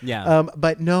Frodo. Yeah.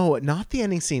 But no, not the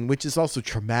ending scene, which is also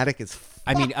traumatic as fuck.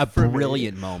 I mean, a for me.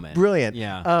 brilliant moment. Brilliant.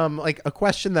 Yeah. Like a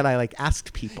question that I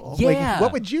asked people. Yeah. Like,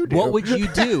 what would you do? What would you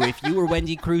do if you were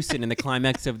Wendy Crewson in the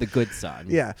climax of The Good Son?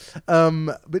 Yeah.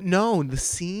 But no, the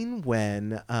scene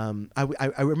when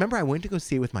I remember I went to go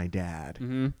see it with my dad,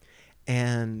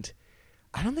 and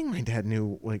I don't think my dad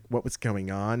knew like what was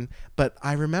going on, but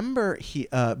I remember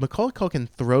Macaulay Culkin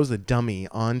throws a dummy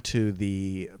onto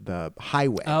the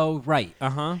highway. Oh, right.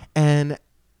 Uh-huh. And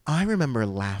I remember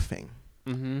laughing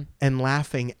and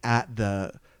laughing at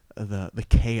the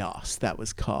chaos that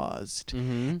was caused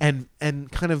and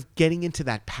kind of getting into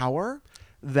that power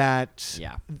that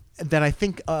Yeah. that I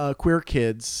think queer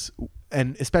kids,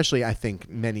 and especially I think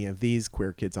many of these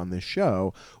queer kids on this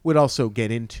show would also get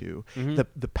into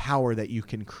the power that you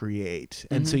can create,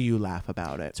 and so you laugh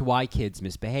about it. It's why kids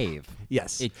misbehave.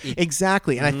 Yes, It-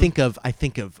 exactly. And I think of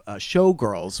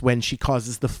Showgirls when she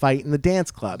causes the fight in the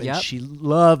dance club, and Yep. she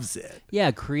loves it.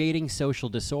 Yeah, creating social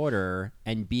disorder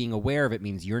and being aware of it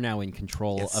means you're now in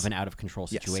control Yes. of an out of control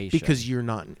Yes, situation. because you're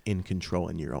not in control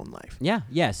in your own life.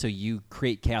 yeah. So you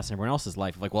create chaos in everyone else's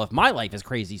life. Like, well, if my life is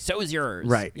crazy, so is yours.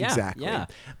 Right, Yeah, exactly. Yeah.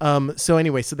 So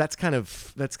anyway, so that's kind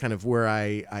of where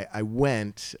I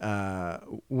went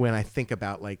when I think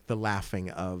about like the laughing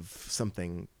of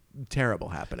something terrible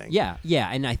happening. Yeah,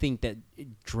 and I think that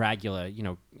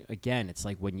Dragula, again, it's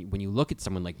like when you look at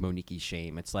someone like Monique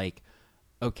Shame, it's like,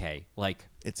 okay, like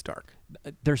It's dark.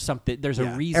 there's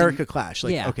Yeah. a reason. Erica Clash,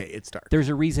 like, Yeah. okay, it's dark. There's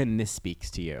a reason this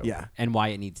speaks to you. Yeah. And why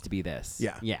it needs to be this.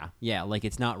 Yeah. Like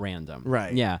it's not random.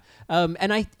 Right. Yeah.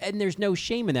 And there's no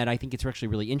shame in that. I think it's actually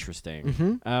really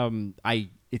interesting.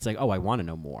 It's like, I want to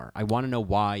know more. I want to know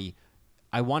why.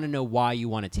 I want to know why you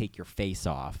want to take your face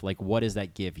off. Like, what does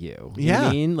that give you? You know what I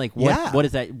Yeah. mean? Like, Yeah. what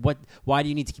is that? Why do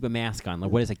you need to keep a mask on?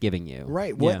 Like, what is that giving you?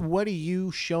 Right. Yeah. What are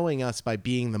you showing us by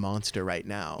being the monster right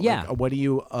now? Yeah. Like, what are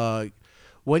you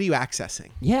accessing?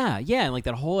 Yeah, and like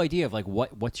that whole idea of like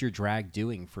what's your drag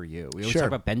doing for you? We always talk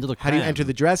about Ben de la How do you Creme. enter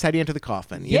the dress? How do you enter the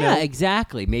coffin? You Yeah, know?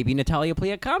 exactly. Maybe Natalia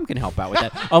Pliacom can help out with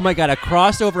that. Oh my god, a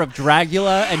crossover of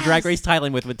Dragula and Drag Race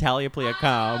Thailand with Natalia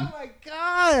Pliacom. Oh my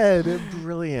god,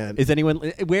 brilliant. Is anyone?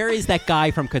 Where is that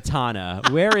guy from Katana?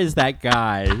 Where is that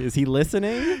guy? Is he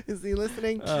listening? Is he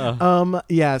listening?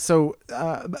 Yeah. So,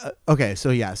 okay. So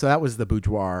yeah. So that was the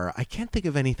boudoir. I can't think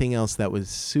of anything else that was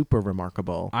super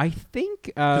remarkable. I think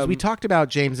Because we talked about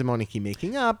James and Monique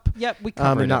making up. Yep, we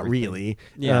covered and not everything. really.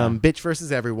 Yeah. Bitch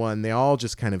versus everyone. They all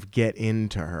just kind of get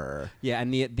into her. Yeah,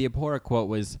 and the Abhora quote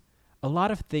was, "A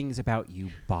lot of things about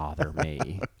you bother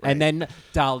me," and then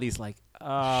Dolly's like,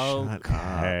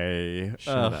 "Okay,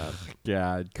 Shut up.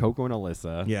 God, Coco and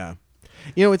Alyssa." Yeah.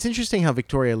 You know, it's interesting how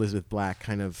Victoria Elizabeth Black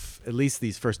kind of, at least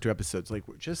these first two episodes, like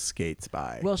just skates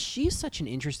by. Well, she's such an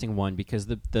interesting one because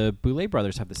the Boulet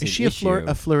brothers have the same is she issue.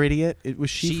 a Floridian? Was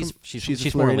she She's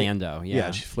a from Floridian? Orlando. Yeah,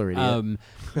 she's Floridian.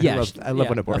 Yeah, I love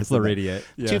when a Boris said that. Floridian.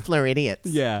 Yeah. Two Floridians.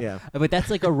 Yeah. But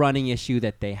that's like a running issue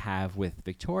that they have with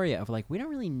Victoria of like, we don't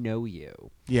really know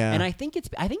you. Yeah. And I think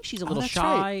she's a little that's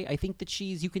shy. right. I think that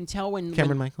you can tell when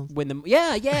Cameron Michaels? When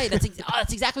that's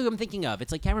that's exactly what I'm thinking of.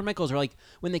 It's like Cameron Michaels, or like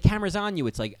when the camera's on you,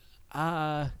 it's like,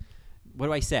 what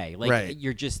do I say? Like Right.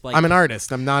 you're just like, I'm an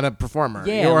artist. I'm not a performer.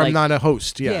 Yeah, or I'm like- not a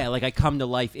host. Yeah. like I come to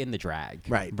life in the drag,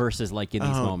 Right. Versus like in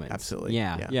these Oh, moments, absolutely.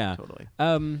 yeah, Yeah, totally.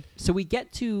 So we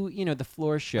get to the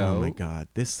floor show. Oh my God.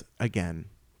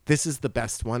 This is the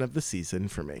best one of the season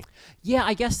for me. Yeah,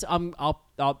 I guess I'll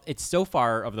it's so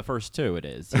far of the first two. It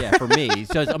is, yeah, for me.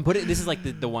 So I'm putting this is like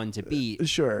the one to beat.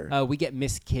 Sure. We get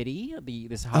Miss Kitty,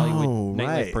 this Hollywood Oh, nightlife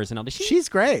right. personality. She's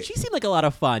great. She seemed like a lot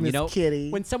of fun. Miss Kitty.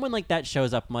 When someone like that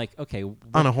shows up, I'm like, okay,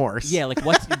 On a horse. Yeah, like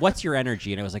what's your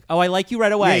energy? And I was like, oh, I like you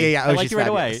right away. Yeah. I Oh, like she's you right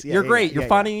away. fabulous. Yeah, You're yeah, great. yeah, You're yeah,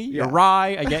 funny. yeah. You're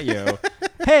wry. I get you.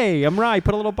 Hey, I'm rye.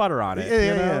 Put a little butter on it.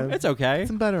 Yeah. It's okay.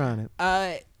 Some butter on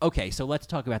it. Okay, so let's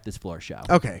talk about this floor show.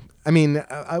 Okay. I mean,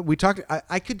 we talked.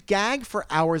 I could gag for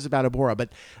hours about Abhora, but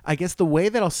I guess the way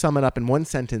that I'll sum it up in one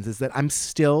sentence is that I'm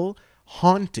still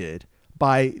haunted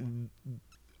by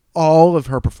all of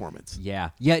her performance. Yeah.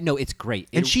 No, it's great.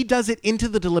 And she does it into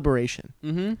the deliberation.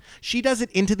 Mm-hmm. She does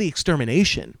it into the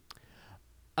extermination.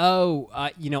 Oh,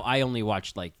 I only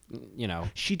watched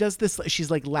She does this. She's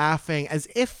like laughing as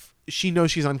if she knows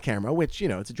she's on camera, which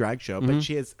it's a drag show, but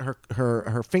she has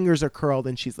her fingers are curled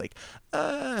and she's like,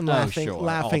 and laughing, sure, all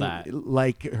laughing that.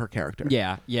 like her character.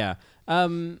 Yeah.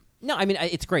 No, I mean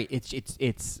it's great.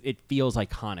 It feels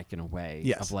iconic in a way.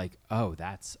 Yes. Of like, oh,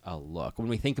 that's a look. When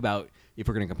we think about if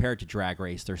we're going to compare it to Drag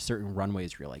Race, there's certain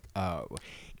runways where you're like, oh,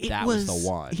 that was the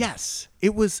one. Yes,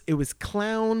 it was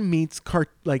clown meets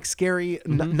scary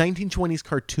 1920s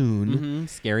cartoon.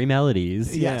 Scary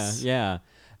melodies. Yes. Yeah.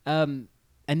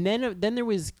 And then there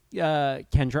was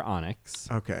Kendra Onyx.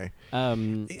 Okay.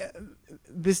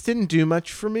 This didn't do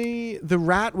much for me. The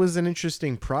rat was an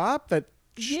interesting prop that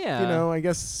Yeah. I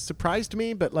guess surprised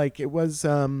me, but like it was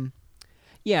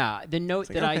Yeah, the note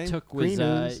like, that I okay, took was green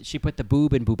news. she put the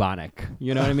boob in bubonic.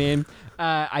 You know what I mean?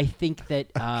 I think that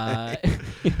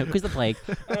because the plague.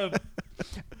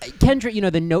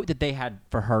 Kendra, the note that they had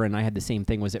for her and I had the same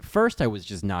thing was at first I was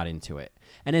just not into it,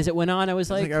 and as it went on, I was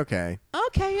like, okay.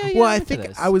 okay, yeah. Well, I'm I into think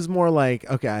this. I was more like,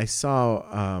 okay, I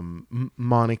saw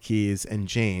Monique's and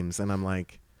James, and I'm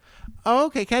like, oh,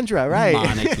 okay, Kendra, right?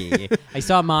 Monarchy. I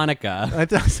saw Monica. I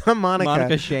saw Monica.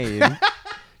 Monica Shane.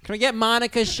 Can we get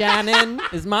Monica Shannon?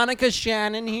 Is Monica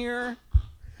Shannon here?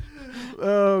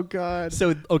 Oh God.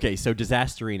 So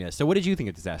Disasterina. So what did you think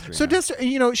of Disasterina? So just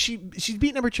she's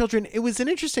beating up her children. It was an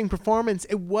interesting performance.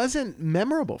 It wasn't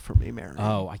memorable for me, Mary.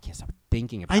 Oh, I can't stop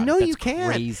thinking about I know it. That's you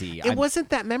can. Crazy. It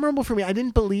wasn't that memorable for me. I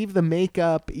didn't believe the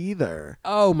makeup either.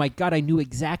 Oh my God! I knew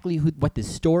exactly what the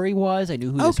story was. I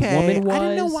knew who this woman was. I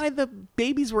didn't know why the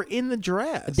babies were in the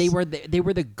dress. They were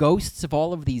the ghosts of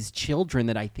all of these children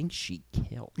that I think she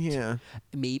killed. Yeah.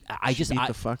 Maybe I just beat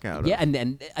the fuck out of. Yeah,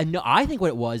 and no, I think what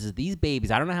it was is these babies.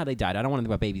 I don't know how they died. I don't want to think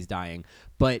about babies dying,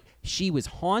 but she was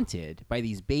haunted by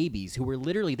these babies who were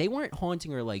literally. They weren't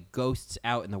haunting her like ghosts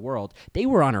out in the world. They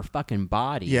were on her fucking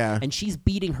body. Yeah. And she's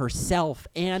beating herself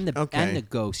and the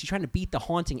ghost. She's trying to beat the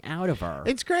haunting out of her.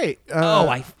 It's great. Oh,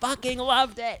 I fucking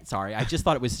loved it. Sorry, I just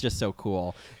thought it was just so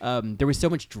cool. There was so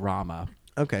much drama.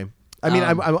 Okay. I mean,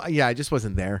 I just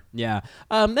wasn't there. Yeah.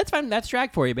 That's fine. That's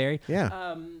drag for you, Barry.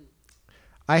 Yeah.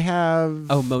 I have.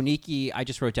 Oh, Monique, I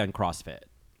just wrote down CrossFit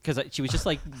because she was just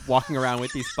like walking around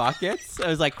with these buckets. I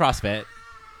was like, CrossFit.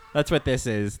 That's what this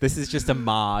is. This is just a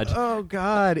mod. Oh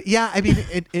God. Yeah. I mean,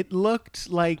 it looked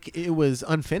like it was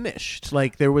unfinished.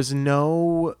 Like there was. I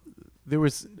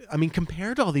mean,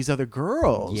 compared to all these other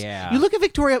girls. Yeah. You look at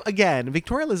Victoria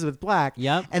Elizabeth Black.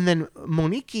 Yep. And then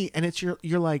Monique, and it's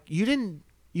you're like you didn't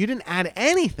add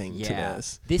anything to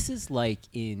this. This is like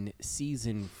in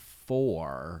season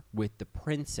 4 with the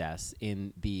princess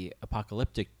in the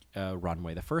apocalyptic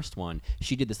runway, the first one.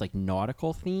 She did this like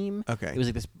nautical theme. Okay. It was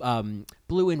like this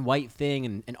blue and white thing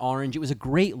and orange. It was a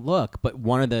great look, but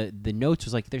one of the notes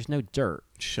was like, there's no dirt.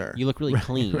 Sure. You look really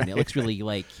clean. It looks really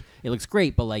like, it looks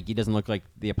great, but like it doesn't look like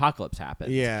the apocalypse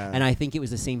happened. Yeah. And I think it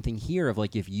was the same thing here of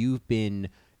like if you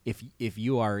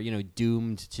are,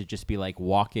 doomed to just be like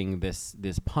walking this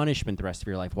punishment the rest of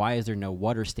your life, why is there no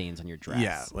water stains on your dress?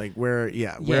 Yeah. Like where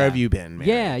have you been,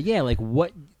 man? Yeah. Like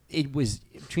what it was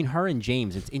between her and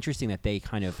James. It's interesting that they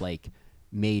kind of like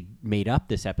made up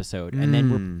this episode and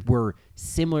then were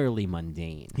similarly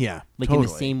mundane. Yeah. Like totally.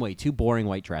 in the same way, 2 boring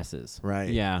white dresses. Right.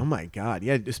 Yeah. Oh my God.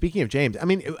 Yeah. Speaking of James, I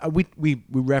mean, we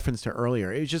referenced her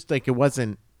earlier. It was just like it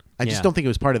wasn't. I just don't think it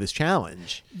was part of this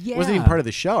challenge. Yeah. It wasn't even part of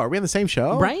the show. Are we on the same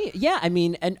show? Right? Yeah. I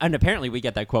mean, and apparently we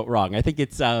get that quote wrong. I think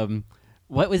it's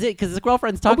what was it? Because his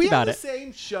girlfriends talked about it. Are we on the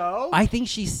same show? I think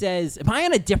she says, "Am I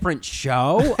on a different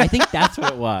show?" I think that's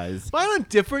what it was. Am I on a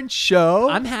different show?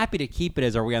 I'm happy to keep it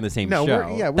as "Are we on the same no,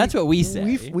 show?" That's what we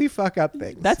say. We fuck up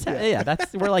things. That's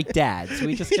that's we're like dads.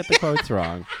 We just get the quotes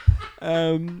wrong.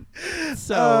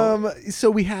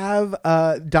 So we have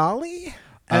Dolly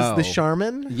as the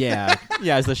shaman. Yeah,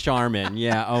 as the shaman.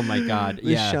 Yeah. Oh my God.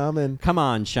 The shaman. Come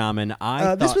on, shaman.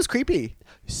 This was creepy.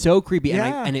 So creepy.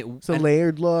 Yeah. And it's a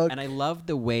layered look. And I love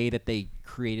the way that they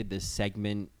created this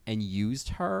segment and used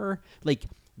her. Like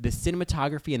the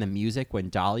cinematography and the music when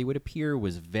Dolly would appear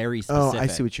was very specific. Oh, I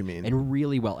see what you mean. And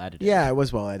really well edited. Yeah, it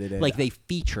was well edited. Like they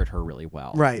featured her really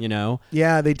well. Right.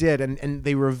 Yeah, they did. And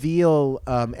they reveal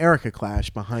Erica Clash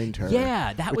behind her.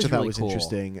 Yeah, that was which I thought really was cool.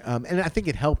 interesting. And I think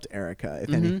it helped Erica,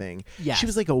 if anything. Yes. She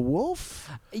was like a wolf.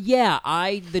 Yeah,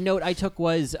 the note I took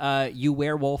was you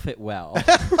werewolf it well.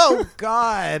 Oh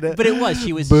God. But it was.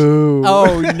 She was. Boo.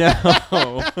 Oh no.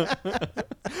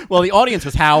 Well, the audience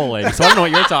was howling, so I don't know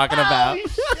what you're talking about.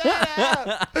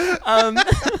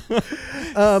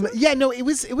 Yeah, no, it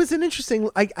was an interesting.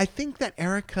 I think that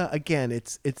Erica, again,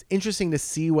 it's interesting to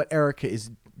see what Erica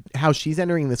is, how she's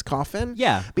entering this coffin.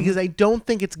 Yeah. Because I don't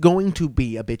think it's going to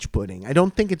be a bitch pudding. I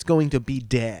don't think it's going to be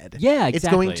dead. Yeah, exactly. It's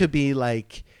going to be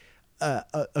like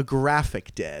a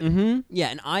graphic dead. Mm-hmm. Yeah,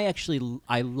 and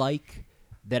I like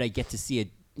that I get to see it.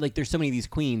 Like, there's so many of these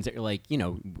queens that are like,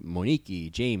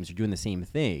 Monique, James are doing the same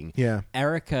thing. Yeah.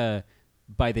 Erica,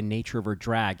 by the nature of her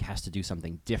drag, has to do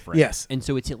something different. Yes. And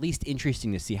so it's at least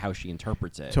interesting to see how she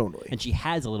interprets it. Totally. And she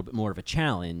has a little bit more of a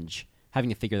challenge having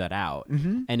to figure that out,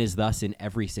 and is thus in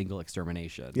every single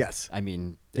extermination. Yes. I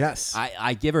mean, Yes.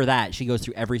 I give her that. She goes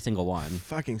through every single one.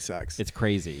 Fucking sucks. It's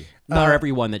crazy. Not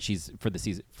every one that she's for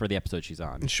the episode she's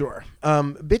on. Sure.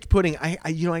 Bitch pudding.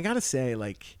 I gotta say,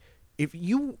 like,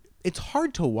 it's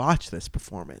hard to watch this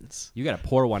performance. You got to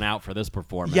pour one out for this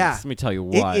performance. Yeah. Let me tell you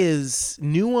what. It is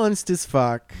nuanced as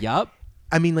fuck. Yup.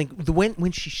 I mean, like,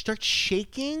 when she starts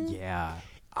shaking, Yeah.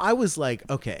 I was like,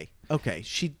 okay,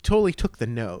 she totally took the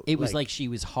note. It was like she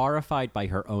was horrified by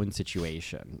her own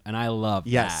situation, and I love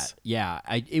Yes. that. Yeah.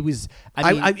 It was.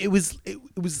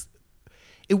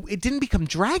 It didn't become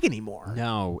drag anymore.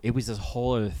 No, it was this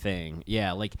whole other thing.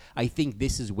 Yeah, like I think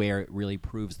this is where it really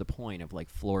proves the point of like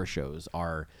floor shows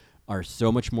are are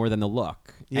so much more than the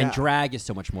look, Yeah. and drag is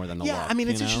so much more than the look. Yeah, I mean,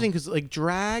 it's you know? interesting because like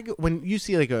drag, when you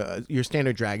see like your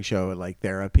standard drag show like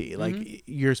Therapy, like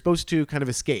you're supposed to kind of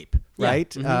escape, Yeah.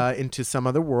 right, into some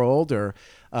other world or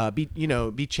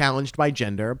be challenged by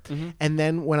gender. And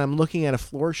then when I'm looking at a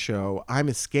floor show, I'm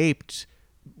escaped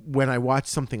when I watch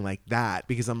something like that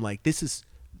because I'm like, this is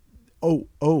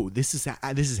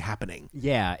happening.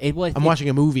 Yeah, I'm watching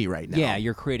a movie right now. Yeah,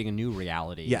 you're creating a new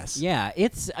reality. Yes. Yeah,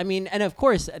 I mean, and of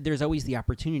course, there's always the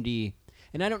opportunity,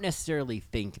 and I don't necessarily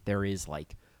think there is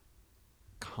like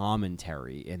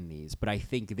commentary in these, but I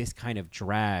think this kind of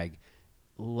drag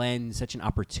lends such an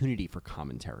opportunity for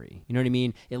commentary. You know what I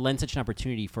mean? It lends such an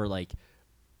opportunity for like,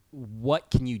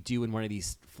 what can you do in one of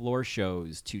these floor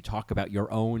shows to talk about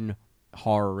your own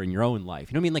horror in your own life?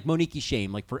 You know what I mean? Like Monique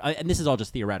Shame, like and this is all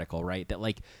just theoretical, right? That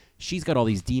like she's got all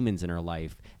these demons in her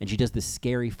life and she does this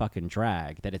scary fucking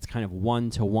drag that it's kind of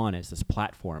one-to-one as this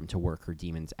platform to work her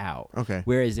demons out. Okay.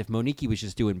 Whereas if Monique was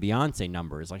just doing Beyonce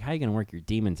numbers, like how are you going to work your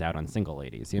demons out on single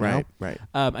ladies, you know? Right.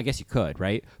 I guess you could,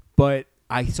 right? But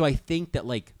I think that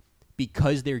like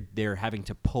because they're having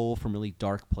to pull from really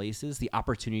dark places, the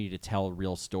opportunity to tell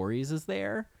real stories is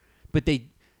there. But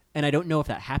and I don't know if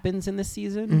that happens in this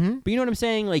season, but you know what I'm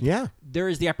saying? Like, Yeah. there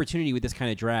is the opportunity with this kind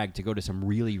of drag to go to some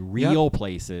really real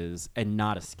places and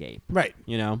not escape. Right.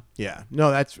 You know? Yeah.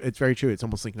 No, it's very true. It's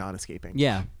almost like not escaping.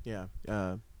 Yeah. Yeah.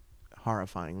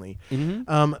 Horrifyingly.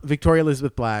 Victoria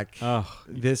Elizabeth Black, Ugh.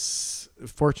 this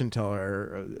fortune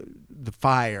teller, the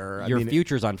fire. Your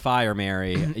future's on fire,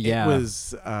 Mary. Yeah.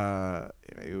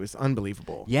 It was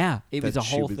unbelievable. Yeah. It was a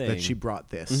whole thing. That she brought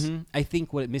this. I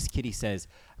think what Miss Kitty says,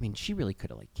 I mean, she really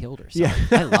could have like killed herself.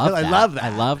 Yeah. I love that. I love that. I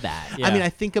love that. Yeah. I mean, I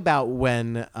think about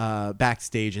when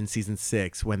backstage in season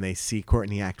 6, when they see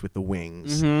Courtney act with the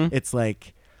wings, it's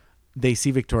like they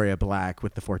see Victoria Black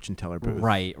with the fortune teller booth.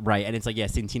 Right. And it's like, yeah,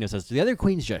 Santino says, the other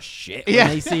queens just shit Yeah.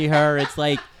 when they see her. It's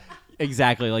like,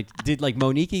 exactly. Like, did like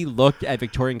Monique look at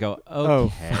Victoria and go,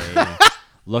 okay,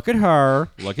 look at her,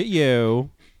 look at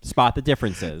you, spot the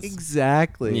differences.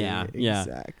 Exactly. Yeah.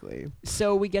 Exactly.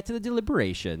 So we get to the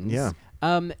deliberations. Yeah.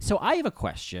 So I have a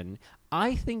question.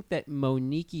 I think that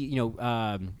Monique,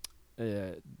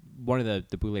 one of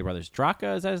the Boulet brothers,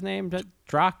 Draka, is that his name?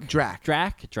 Drac.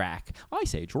 I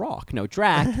say Drock. No,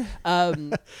 Drac.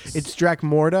 It's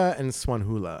Dracmorda and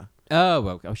Swanhula.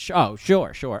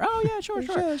 Sure. Oh, yeah, sure.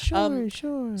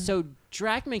 Sure. So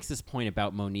Drac makes this point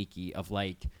about Monique of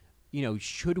like,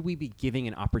 should we be giving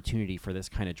an opportunity for this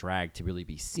kind of drag to really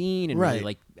be seen and really Right.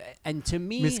 like, and to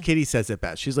me, Miss Kitty says it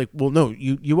best. She's like, well, no,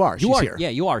 you are. you She's are, here. yeah,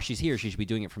 you are. She's here. She should be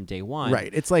doing it from day one. Right.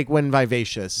 It's like when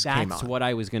Vivacious came That's on. what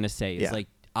I was gonna say. Is Yeah. like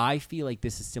I feel like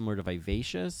this is similar to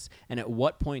Vivacious. And at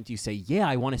what point do you say, yeah,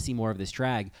 I want to see more of this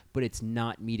drag, but it's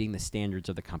not meeting the standards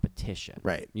of the competition,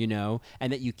 Right. And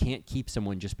that you can't keep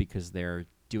someone just because they're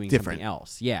doing Different. something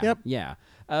else. Yeah. Yep. Yeah.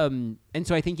 And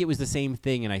so I think it was the same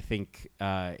thing, and I think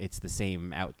it's the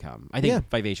same outcome. I think Yeah.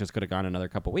 Vivacious could have gone another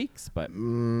couple weeks, but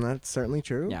That's certainly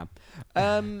true. yeah.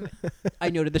 I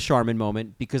noted the Charmin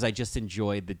moment because I just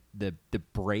enjoyed the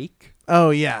break.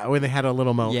 Oh yeah, when they had a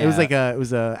little moment. It was Yeah. like it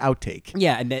was a outtake.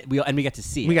 Yeah, and that we got to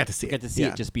see it. We got to see We got it, to see yeah.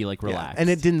 it just be like Yeah. relaxed. And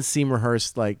it didn't seem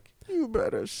rehearsed. Like you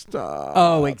better stop.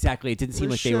 Oh, exactly. It didn't seem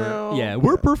like they were. Michelle. Yeah,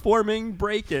 we're performing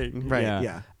breaking. Right,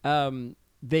 yeah.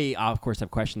 They of course have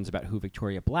questions about who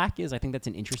Victoria Black is. I think that's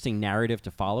an interesting narrative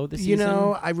to follow this You season.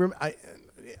 know,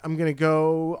 I'm gonna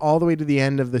go all the way to the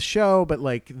end of the show, but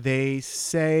like they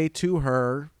say to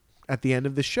her at the end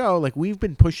of the show, like we've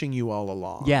been pushing you all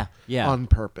along. Yeah, yeah. On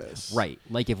purpose. Right.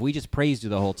 Like if we just praised you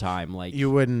the whole time, like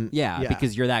You wouldn't. Yeah,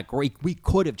 because you're that great. We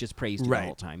could have just praised you Right, the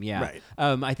whole time. Yeah. right.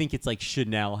 I think it's like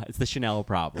Chanel. It's the Chanel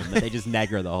problem that they just neg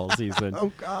her the whole season.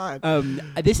 Oh God.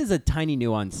 This is a tiny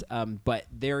nuance, but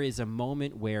there is a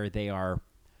moment where they are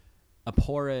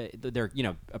they're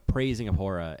appraising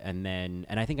Apora, and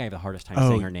I think I have the hardest time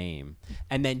saying her name,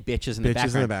 and then bitches in the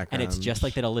background, and it's just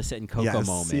like that Alyssa and Coco Yes,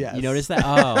 moment. yes. You notice that?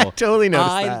 Oh, Totally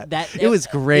noticed that. It was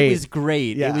great. It was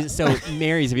great. Yeah. It was so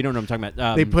Mary's. If you don't know what I'm talking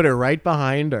about, they put her right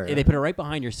behind her. They put her right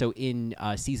behind her. So in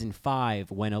season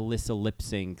 5, when Alyssa lip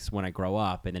syncs "When I Grow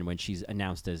Up," and then when she's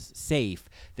announced as safe,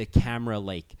 the camera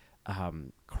like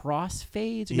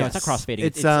crossfades. No, it's not crossfading.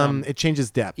 It's it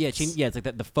changes depth. Yeah, it's like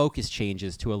that. The focus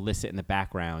changes to Alyssa in the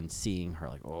background, seeing her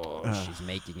like, she's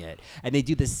making it, and they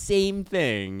do the same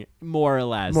thing more or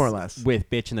less, with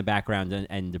bitch in the background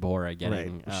and Deborah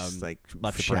getting She's like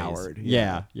lots of showered. praise.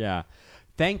 Yeah.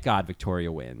 Thank God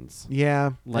Victoria wins.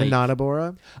 Yeah, Like- and not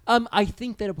Abora. I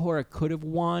think that Abora could have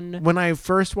won. When I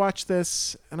first watched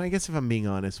this, and I guess if I'm being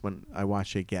honest, when I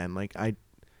watch it again, like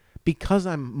because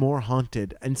I'm more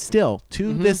haunted and still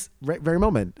to this very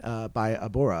moment by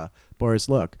Bora's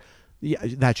look, Yeah,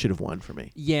 that should have won for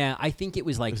me. Yeah, I think it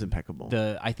was like It was impeccable.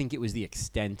 I think it was the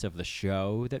extent of the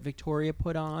show that Victoria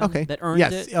put on Okay. that earned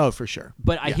yes. it. Oh, for sure.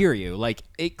 But I Yeah. hear you. Like,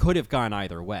 it could have gone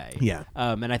either way. Yeah.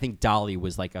 And I think Dolly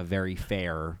was like a very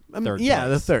fair third. Yeah,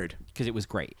 the third. because it was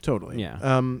great. Totally.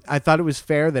 Yeah. I thought it was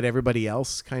fair that everybody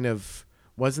else kind of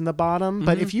was in the bottom.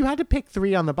 But if you had to pick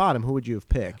 3 on the bottom, who would you have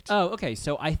picked? Oh, okay.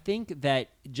 So I think that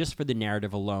just for the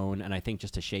narrative alone, and I think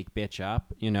just to shake bitch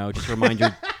up, just remind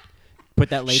your. Put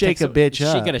that latex. Shake a bitch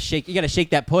up. You gotta shake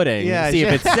that pudding. Yeah, See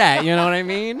if it's set. You know what I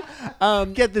mean?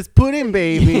 Get this pudding,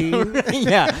 baby.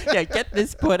 yeah. Get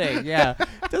this pudding. Yeah,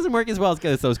 it doesn't work as well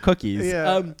as those cookies.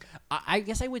 Yeah. I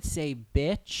guess I would say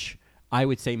bitch. I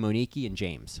would say Monique and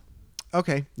James.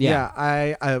 Okay. Yeah.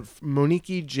 I have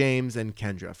Monique, James, and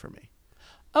Kendra for me.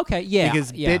 Okay. Yeah.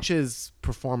 Because yeah. Bitch's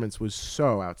performance was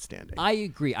so outstanding. I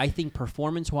agree. I think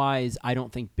performance-wise, I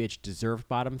don't think bitch deserved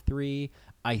bottom 3.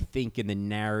 I think in the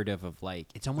narrative of like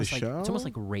it's almost show?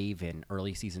 like Raven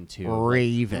early season 2.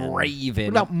 Raven. Like, Raven.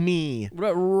 What about me?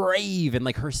 Raven,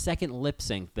 like her second lip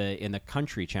sync in the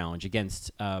country challenge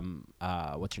against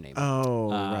what's her name? Oh,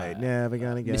 right. Never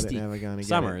gonna get Mystique it. Never gonna get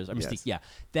Summers, it. or Mystique, Yes. yeah.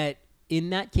 That in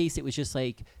that case, it was just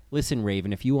like, listen,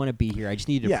 Raven, if you want to be here, I just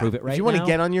need you to prove it right now. If you want to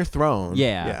get on your throne.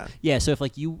 Yeah. So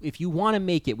if you want to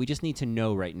make it, we just need to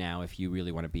know right now if you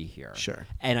really want to be here. Sure.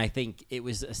 And I think it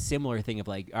was a similar thing of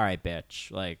like, all right,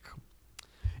 bitch, like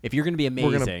if you're gonna be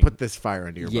amazing, We're gonna put this fire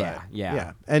under your butt.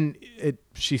 Yeah. And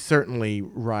she certainly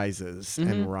rises Mm-hmm.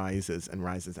 and rises and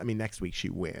rises. I mean, next week she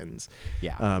wins.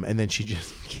 Yeah. And then she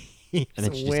just keeps and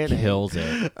then she winning. just kills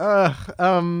it.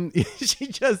 She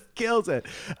just kills it.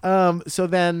 So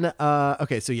then,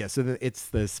 okay, so then it's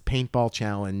this paintball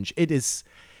challenge. It is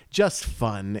just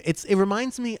fun. It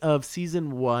reminds me of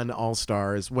season 1 All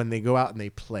Stars when they go out and they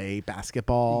play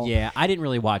basketball. Yeah, I didn't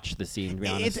really watch the scene, to be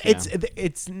honest.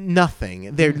 It's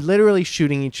nothing. They're literally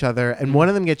shooting each other, and one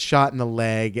of them gets shot in the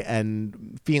leg,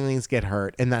 and feelings get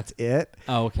hurt, and that's it.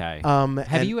 Oh, okay. Have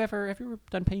have you ever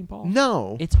done paintball?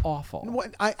 No. It's awful.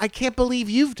 What? I can't believe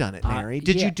you've done it, Mary.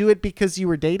 Did yeah. you do it because you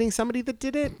were dating somebody that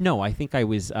did it? No, I think I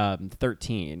was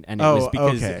 13, and it Oh, was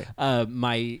because okay.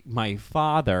 my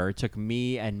father took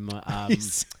me and my,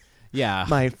 yeah,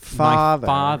 My father. My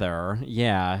father,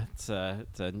 yeah, it's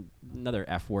another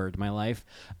F word in my life.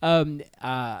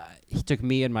 He took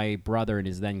me and my brother and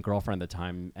his then girlfriend at the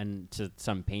time and to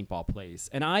some paintball place,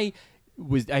 and I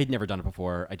had never done it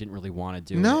before. I didn't really want to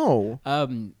do it. No.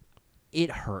 It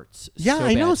hurts. Yeah, so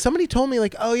I know. bad. Somebody told me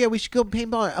like, "Oh yeah, we should go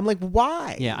paintball." I'm like,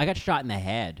 "Why?" Yeah, I got shot in the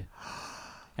head,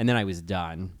 and then I was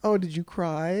done. Oh, did you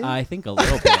cry? I think a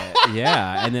little bit,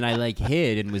 yeah. And then I like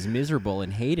hid and was miserable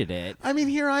and hated it. I mean,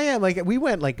 here I am. Like, we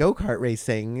went like go-kart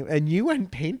racing, and you went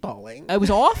paintballing. It was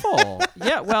awful.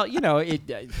 Yeah, well,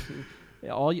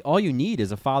 all you need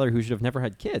is a father who should have never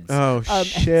had kids. Oh,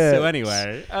 shit. So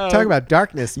anyway, Talk about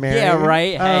darkness, Mary. yeah,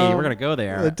 right. Hey, we're gonna go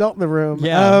there. Adult in the room.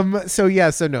 Yeah. So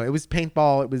no, it was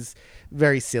paintball. It was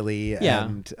very silly. Yeah.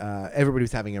 And everybody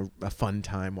was having a fun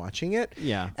time watching it.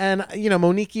 Yeah. And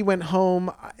Monique went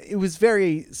home. It was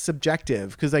very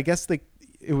subjective because I guess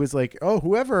it was like, oh,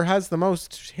 whoever has the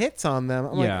most hits on them.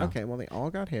 I'm Yeah. like, okay, well, they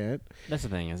all got hit. That's the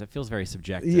thing, is it feels very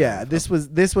subjective. Yeah, this was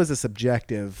a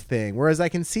subjective thing. Whereas I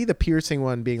can see the piercing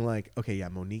one being like, okay, yeah,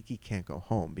 Monique can't go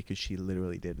home because she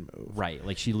literally did move. right.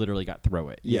 Like she literally got through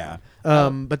it. Yeah.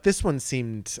 But this one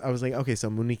seemed, I was like, okay, so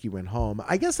Monique went home.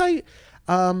 I guess I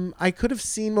could have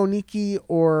seen Monique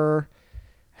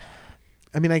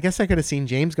I guess I could have seen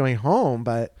James going home,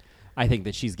 but I think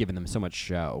that she's given them so much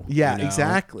show. Yeah,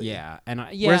 exactly. Yeah, and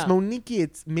whereas Monique,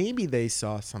 it's maybe they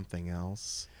saw something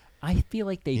else. I feel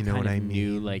like they You know kind what of I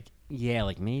knew, mean? like, yeah,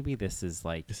 like maybe this is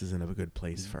like, This isn't a good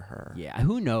place for her. yeah,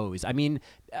 who knows? I mean,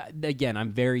 again,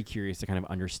 I'm very curious to kind of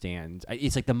understand.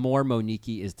 It's like the more Monique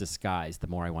is disguised, the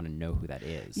more I want to know who that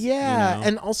is. Yeah, you know?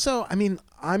 and also,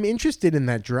 I'm interested in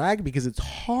that drag because it's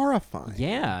horrifying.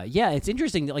 Yeah, it's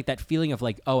interesting, like that feeling of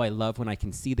like, oh, I love when I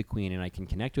can see the queen and I can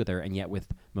connect with her, and yet with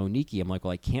Monique, I'm like,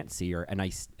 well, I can't see her, and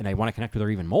I want to connect with her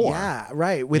even more. Yeah,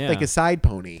 right. With Yeah. like a side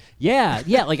pony. Yeah,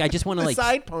 like I just want to The like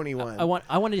side pony one.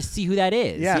 I wanted to see who that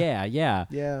is. Yeah. Yeah.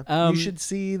 You should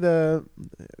see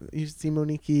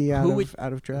Monique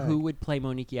out of drag. Who would play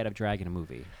Monique out of drag in a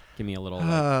movie? Give me a little.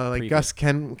 Like preview. Gus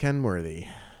Kenworthy.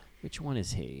 Which one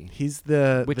is he? He's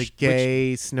the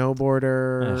gay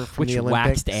snowboarder from Which the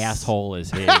Olympics. waxed asshole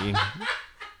is he?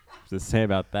 To say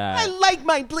about that? I like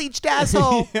my bleached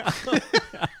asshole.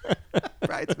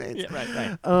 Bridesmaids.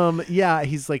 Yeah, right. Yeah,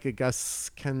 he's like a Gus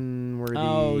Kenworthy.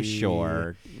 Oh,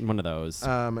 sure, one of those.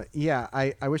 Yeah,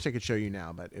 I wish I could show you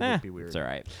now, but it would be weird. It's all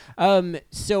right.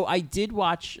 So I did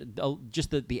watch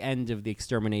just the end of the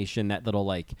extermination. That little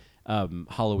like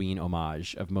Halloween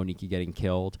homage of Monique getting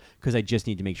killed because I just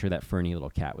need to make sure that Fernie little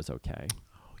cat was okay.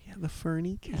 Yeah, the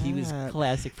Fernie cat. He was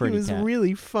classic Fernie He was cat.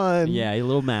 really fun. Yeah, a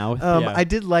little mouth. Yeah. I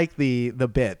did like the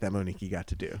bit that Monique got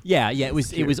to do. Yeah, it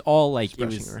was all like it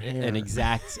brushing was her an hair.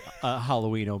 exact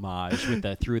Halloween homage with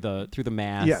the through the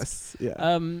mask. Yes.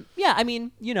 Yeah. Yeah, I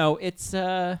mean, it's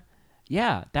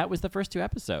yeah, that was the first 2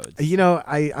 episodes.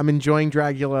 I'm enjoying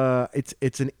Dragula.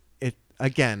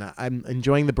 Again, I'm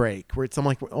enjoying the break where it's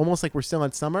almost like we're still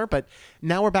in summer, but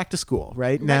now we're back to school,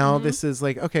 right? Now this is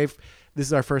like, okay, this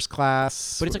is our first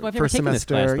class. But it's like, well, I've never first taken this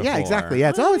semester. class Yeah, before. exactly. Yeah,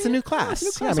 it's a new class.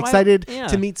 it's a new Yeah, class. I'm Why- excited yeah.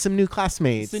 to meet some new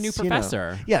classmates. It's a new you know.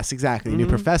 professor. Yes, exactly. New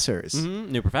professors.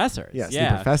 New professors. Yes, yeah.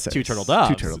 new professors. 2 turtle doves.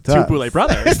 2 turtle 2 doves. Boulay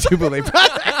brothers. 2 Boulay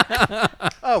brothers.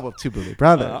 Oh, well, 2 Boulay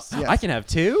brothers. Yes. I can have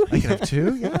 2. I can have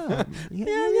 2. Yeah.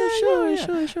 Sure.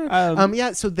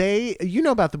 Yeah. So you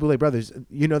know about the Boulay brothers.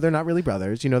 You know they're not really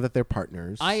brothers. You know that they're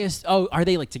partners. Are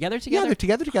they like together? Yeah, they're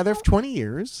together for 20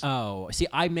 years. Oh, see,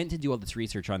 I meant to do all this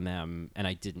research on them, and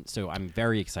I didn't. So I'm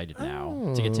very excited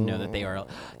now to get to know that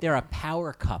they're a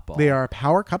power couple. They are a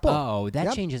power couple. Oh, that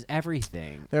Yep. changes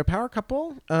everything. They're a power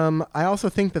couple. I also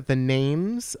think that the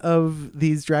names of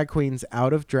these drag queens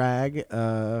out of drag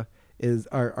are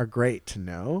great to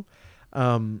know.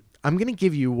 I'm gonna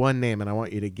give you one name, and I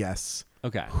want you to guess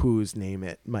Okay. whose name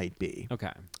it might be.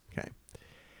 Okay. Okay,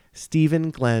 Stephen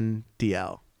Glenn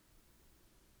DL.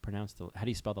 How do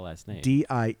you spell the last name?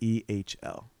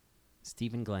 Diehl.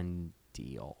 Stephen Glenn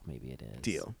Deal. Maybe it is.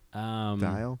 Deal. It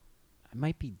Dial.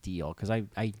 might be Deal because I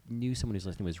knew someone whose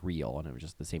last name was Real, and it was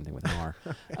just the same thing with an R.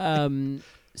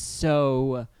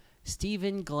 So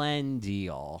Stephen Glenn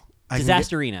Deal. I can get-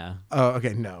 Disasterina. Oh,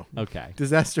 okay. No. Okay.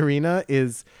 Disasterina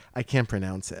is I can't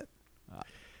pronounce it.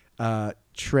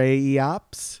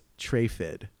 Treiops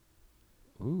Trefid.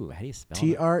 Ooh, how do you spell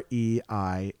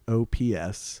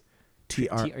Treiops.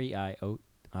 T-R-E-I-O.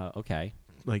 Okay.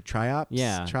 Like triops.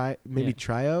 Yeah. Maybe Yeah.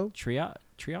 trio. Trio?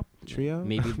 Trio.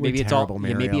 Maybe We're it's all terrible,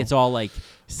 maybe Mariel. it's all like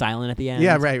silent at the end.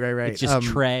 Yeah. Right. It's just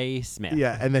Trey Smith.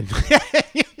 Yeah, and then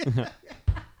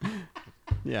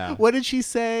Yeah. what did she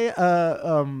say?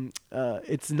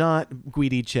 It's not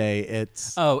Guidice.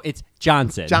 It's Oh, it's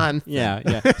Johnson. Johnson.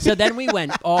 Yeah. So then we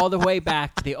went all the way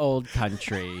back to the old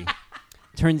country.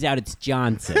 Turns out it's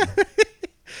Johnson.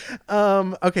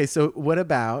 okay. So what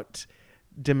about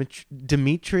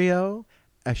Demetrio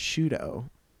Asciutto?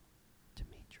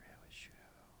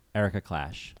 Erica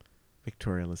Clash.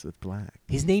 Victoria Elizabeth Black.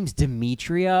 His name's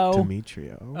Demetrio.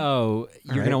 Demetrio. Oh,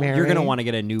 you're right, gonna Mary. want to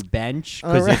get a new bench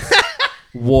All because right.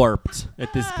 it's warped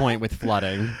at this point with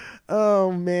flooding.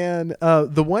 Oh man,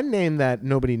 the one name that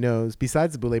nobody knows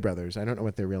besides the Boulay brothers, I don't know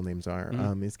what their real names are,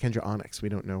 is Kendra Onyx. We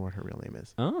don't know what her real name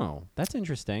is. Oh, that's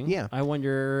interesting. Yeah. I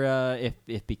wonder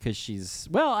if because she's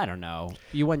I don't know.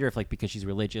 You wonder if because she's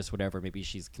religious, whatever. Maybe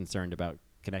she's concerned about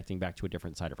connecting back to a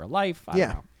different side of her life. I don't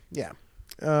know. Yeah.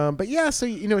 But yeah, so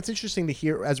it's interesting to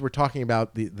hear as we're talking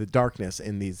about the darkness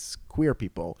in these queer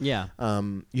people. Yeah.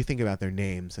 You think about their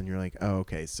names and you're like, oh,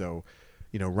 okay, so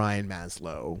Ryan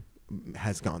Maslow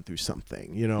has gone through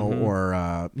something,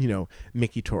 or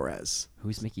Mickey Torres.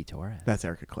 Who's Mickey Torres? That's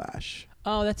Erica Clash.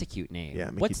 Oh, that's a cute name. Yeah,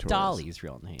 Mickey What's Torres. Dolly's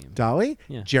real name? Dolly?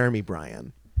 Yeah. Jeremy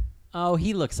Bryan. Oh,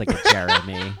 he looks like a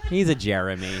Jeremy. He's a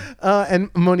Jeremy. And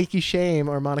Monica Shame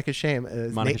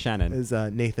is Monica Shannon. is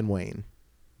Nathan Wayne.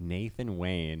 Nathan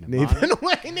Wayne. Nathan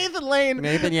Lane.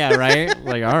 Nathan, yeah, right?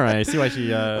 Like, all right. I see why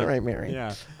she... All right, Mary.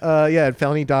 Yeah. And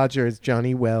Felony Dodger is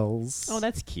Johnny Wells. Oh,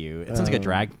 that's cute. It sounds like a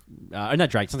drag...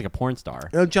 not drag. It sounds like a porn star.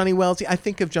 Oh, Johnny Wells. I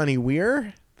think of Johnny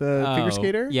Weir, the figure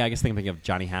skater. Yeah, I guess I'm thinking of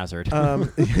Johnny Hazard.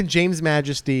 James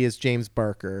Majesty is James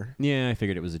Barker. yeah, I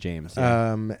figured it was a James.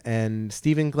 Yeah. And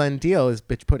Stephen Glenn Deal is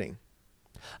Bitch Pudding.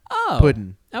 Oh.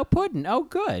 Puddin'. Oh, Puddin'. Oh,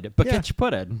 good. But Yeah. catch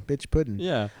Puddin'. Bitch Pudding.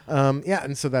 Yeah.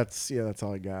 And so that's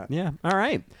all I got. Yeah. All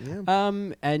right.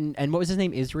 Yeah. And what was his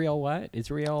name? Israel what?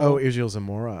 Israel? Oh, Israel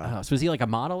Zamora. Oh, so was he like a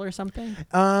model or something?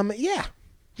 Yeah.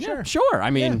 Sure. Yeah, sure. I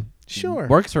mean, Yeah, sure.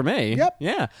 Works for me. Yep.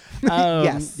 Yeah.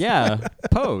 Yes. Yeah.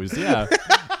 Pose. Yeah.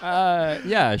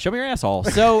 Yeah. Show me your asshole.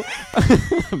 So,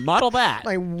 model that.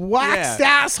 My waxed Yeah.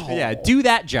 asshole. Yeah. Do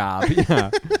that job. Yeah.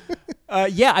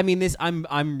 Yeah, I mean this. I'm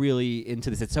really into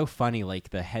this. It's so funny, like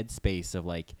the headspace of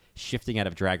shifting out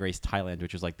of Drag Race Thailand,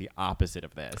 which was the opposite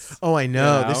of this. Oh, I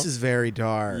know. You know? This is very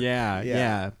dark.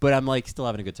 Yeah. But I'm still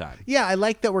having a good time. Yeah, I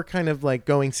like that we're kind of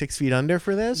going 6 feet under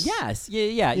for this. Yes.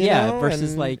 Yeah. You know,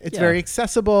 Versus and it's yeah. very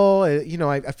accessible.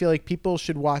 I feel like people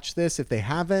should watch this if they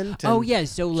haven't. Oh and yeah.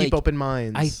 So keep open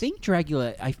minds. I think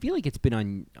Dragula. I feel like it's been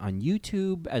on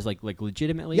YouTube as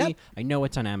legitimately. Yep. I know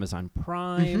it's on Amazon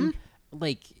Prime.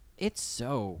 It's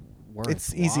so worth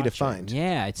It's easy to watching. find.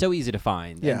 Yeah, it's so easy to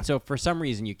find. Yeah. And so for some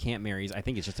reason you can't marry. I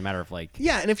think it's just a matter of like.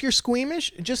 Yeah, and if you're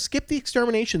squeamish, just skip the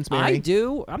exterminations, Mary. I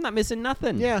do. I'm not missing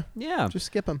nothing. Yeah. Yeah. Just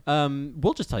skip them.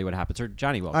 We'll just tell you what happens, or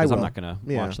Johnny will, I because I'm will. not gonna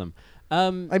Yeah. watch them.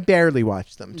 I barely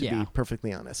watch them, to Yeah. be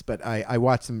perfectly honest, but I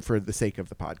watch them for the sake of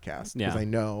the podcast because Yeah. I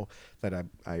know that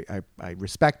I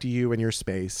respect you and your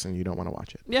space, and you don't want to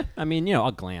watch it. Yeah, I mean,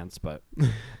 I'll glance, but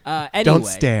anyway,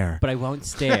 stare. But I won't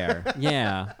stare.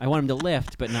 Yeah, I want him to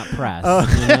lift, but not press.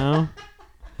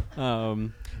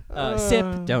 Sip,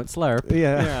 don't slurp.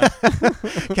 Yeah.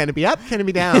 Can it be up? Can it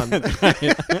be down?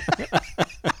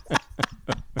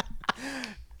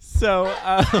 So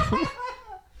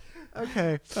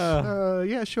Okay.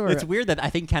 Yeah, sure. it's weird that I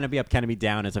think "Can It Be Up, Can It Be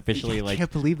Down" is officially I like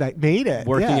can't believe that made it.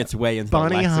 working Yeah. its way into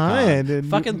Bonnie the lexicon. Hunt and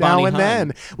Fucking Now Bonnie and Hunt.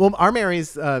 Then. Well, our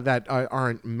Marys that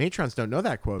aren't matrons don't know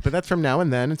that quote, but that's from Now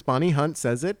and Then. It's Bonnie Hunt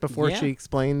says it before Yeah. she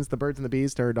explains the birds and the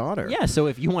bees to her daughter. Yeah, so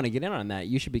if you want to get in on that,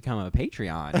 you should become a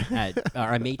Patreon at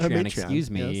or a Matreon, Matreon,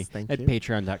 excuse me, yes, thank at you.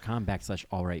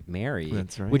 patreon.com/allrightmary.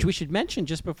 That's right. Which we should mention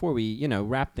just before we,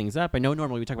 wrap things up. I know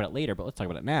normally we talk about it later, but let's talk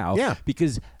about it now. Yeah.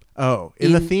 Because Oh,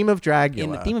 in the In- theme of Dragula.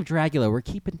 in the theme of Dragula, we're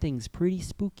keeping things pretty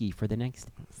spooky for the next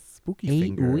Spooky 8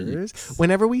 fingers. weeks.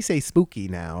 Whenever we say spooky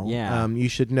now, Yeah. you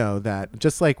should know that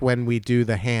just like when we do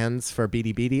the hands for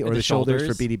Beady Beady or And the the shoulders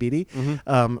for shoulders. Beady Beady,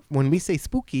 when we say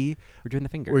spooky, We're doing the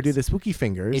fingers. we do the spooky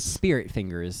fingers. It's spirit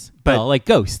fingers, But- well, like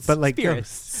ghosts, but like spirits.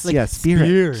 ghosts. Like Yeah, spirit.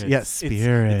 spirits. Yes, It's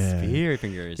spirit. spirit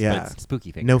fingers. Yeah. but it's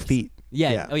spooky fingers. No feet.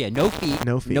 Yeah. Yeah. Oh yeah. No feet.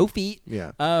 No feet. No feet.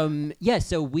 Yeah. Yeah.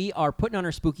 So we are putting on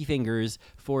our spooky fingers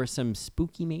for some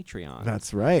spooky Matreon.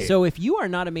 That's right. So if you are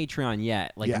not a Matreon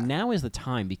yet, like Yeah. now is the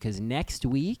time, because next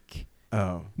week.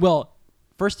 Oh. Well,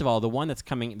 first of all, the one that's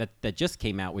coming that just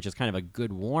came out, which is kind of a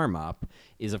good warm up,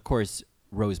 is of course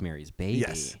Rosemary's Baby.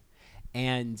 Yes.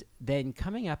 And then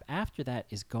coming up after that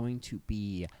is going to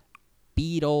be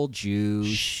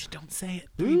Beetlejuice. Shh, don't say it.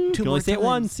 Ooh, Two can more only say it times.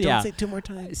 once, Don't yeah. say it 2 more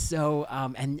times. So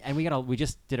and we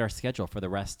just did our schedule for the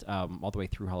rest all the way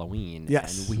through Halloween.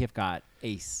 Yes. And we have got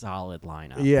a solid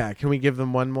lineup. Yeah, can we give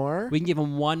them one more? We can give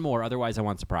them one more, otherwise I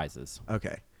want surprises.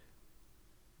 Okay.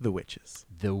 The Witches.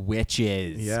 The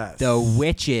Witches. Yes. The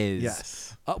Witches.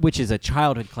 Yes. Which is a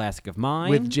childhood classic of mine.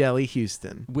 With Jelly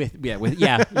Houston. with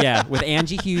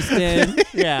Angie Houston.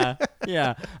 Yeah.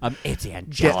 It's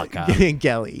Angelica.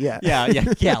 Gelly, yeah.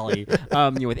 Yeah, Kelly.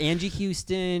 With Angie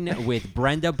Houston, with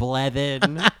Brenda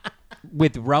Blevin,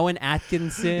 with Rowan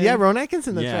Atkinson. Yeah, Rowan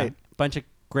Atkinson, that's Yeah. right. Bunch of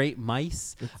great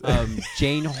mice.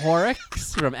 Jane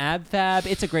Horrocks from AbFab.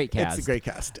 It's a great cast. It's a great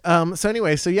cast. So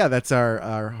anyway, yeah, that's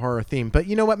our horror theme. But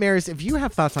you know what, Maris? If you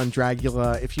have thoughts on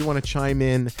Dragula, if you want to chime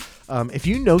in, if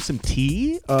you know some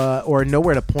tea or know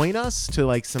where to point us to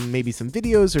like maybe some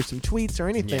videos or some tweets or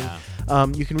anything,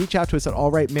 you can reach out to us at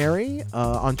All Right Mary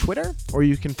on Twitter, or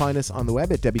you can find us on the web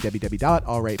at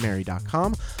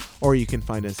www.allrightmary.com, or you can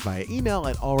find us via email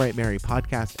at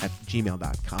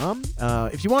allrightmarypodcast@gmail.com.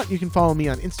 If you want, you can follow me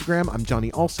on Instagram. I'm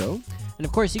Johnny Also. And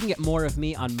of course, you can get more of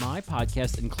me on my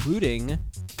podcast, including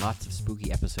lots of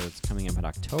spooky episodes coming up in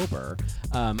October.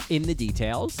 In the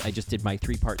details, I just did my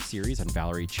 3-part series on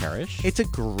Valerie Cherish. It's a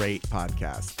great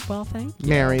podcast. Well, thank you.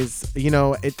 Mary's,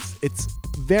 it's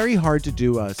very hard to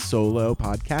do a solo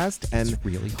podcast, and It's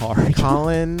really hard.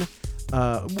 Colin,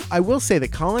 I will say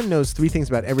that Colin knows 3 things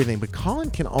about everything, but Colin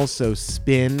can also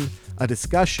spin a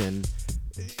discussion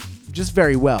just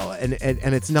very well, and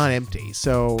it's not empty.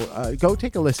 So go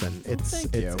take a listen.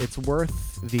 thank you. It's worth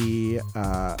the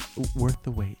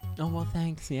wait. Oh, well,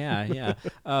 thanks. Yeah.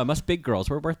 Us big girls,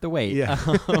 we're worth the wait. Yeah.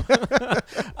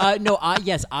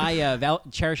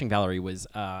 Cherishing Valerie was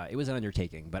it was an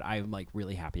undertaking, but I'm like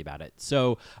really happy about it.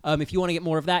 So if you want to get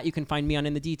more of that, you can find me on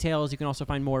In the Details. You can also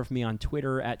find more of me on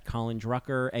Twitter at Colin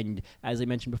Drucker. And as I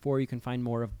mentioned before, you can find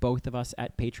more of both of us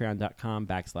at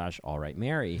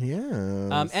patreon.com/allrightmary.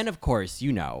 Yeah. And of course,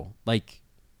 you know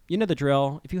the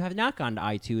drill. If you have not gone to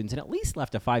iTunes and at least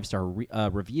left a 5-star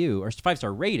review or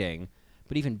 5-star rating,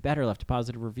 but even better, left a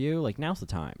positive review, like now's the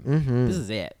time. Mm-hmm. This is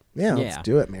it. Yeah, let's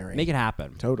do it, Mary. Make it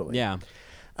happen. Totally. Yeah.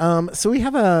 So we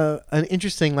have an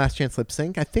interesting last chance lip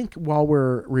sync. I think while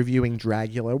we're reviewing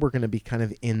Dragula, we're going to be kind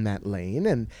of in that lane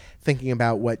and thinking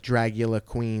about what Dragula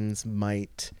queens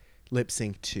might lip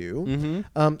sync to.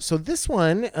 So this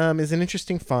one is an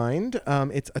interesting find.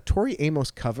 It's a Tori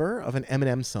Amos cover of an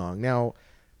Eminem song. Now,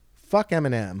 fuck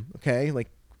Eminem, okay? Like,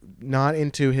 not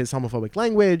into his homophobic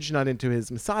language, not into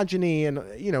his misogyny, and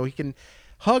he can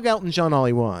hug Elton John all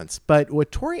he wants. But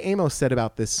what Tori Amos said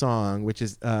about this song, which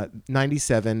is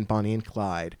 97 Bonnie and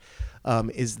Clyde,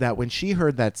 is that when she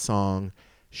heard that song,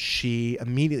 she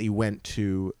immediately went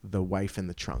to The Wife in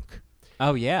the Trunk.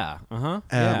 Oh yeah.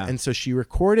 Yeah. And so she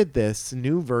recorded this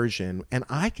new version, and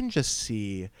I can just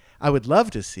see, I would love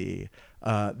to see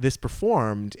this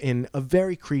performed in a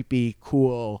very creepy,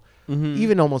 cool,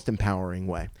 even almost empowering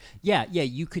way. Yeah,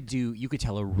 you could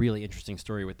tell a really interesting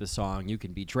story with this song. You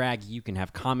can be draggy, you can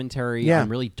have commentary on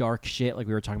really dark shit like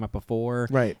we were talking about before.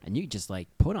 Right. And you just like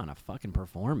put on a fucking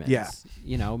performance. Yeah.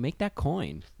 You know, make that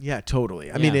coin. Yeah,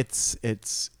 totally. I Yeah. mean, it's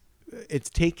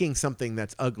taking something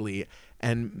that's ugly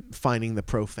and finding the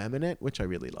pro-feminine, which I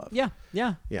really love. Yeah.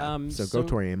 So go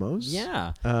Tori Amos.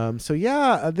 Yeah.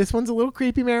 This one's a little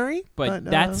creepy, Mary. But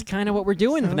that's kind of what we're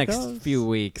doing how the it next goes. few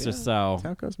weeks or so. That's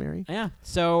how it goes, Mary. Yeah.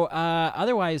 So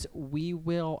otherwise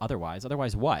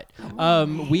what?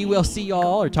 We will see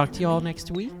y'all or talk to y'all next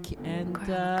week, and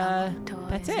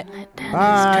that's it.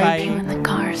 Bye. You in the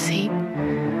car seat.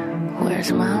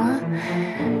 Where's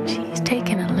Mama? She's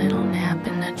taking a little nap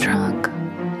in the trunk.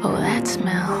 Oh, that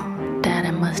smell.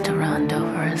 Daddy must have run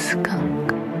over a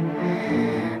skunk.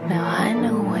 Now I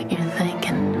know what you're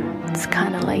thinking. It's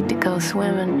kind of late to go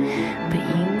swimming, but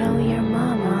you know your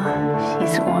mama.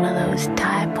 She's one of those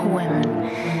type of women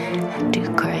that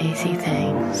do crazy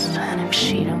things, and if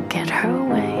she don't get her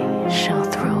way, she'll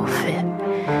throw a fit.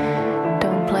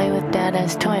 Don't play with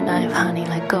Dada's toy knife, honey.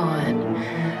 Let go of it.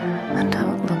 And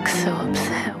don't look so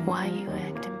upset. Why you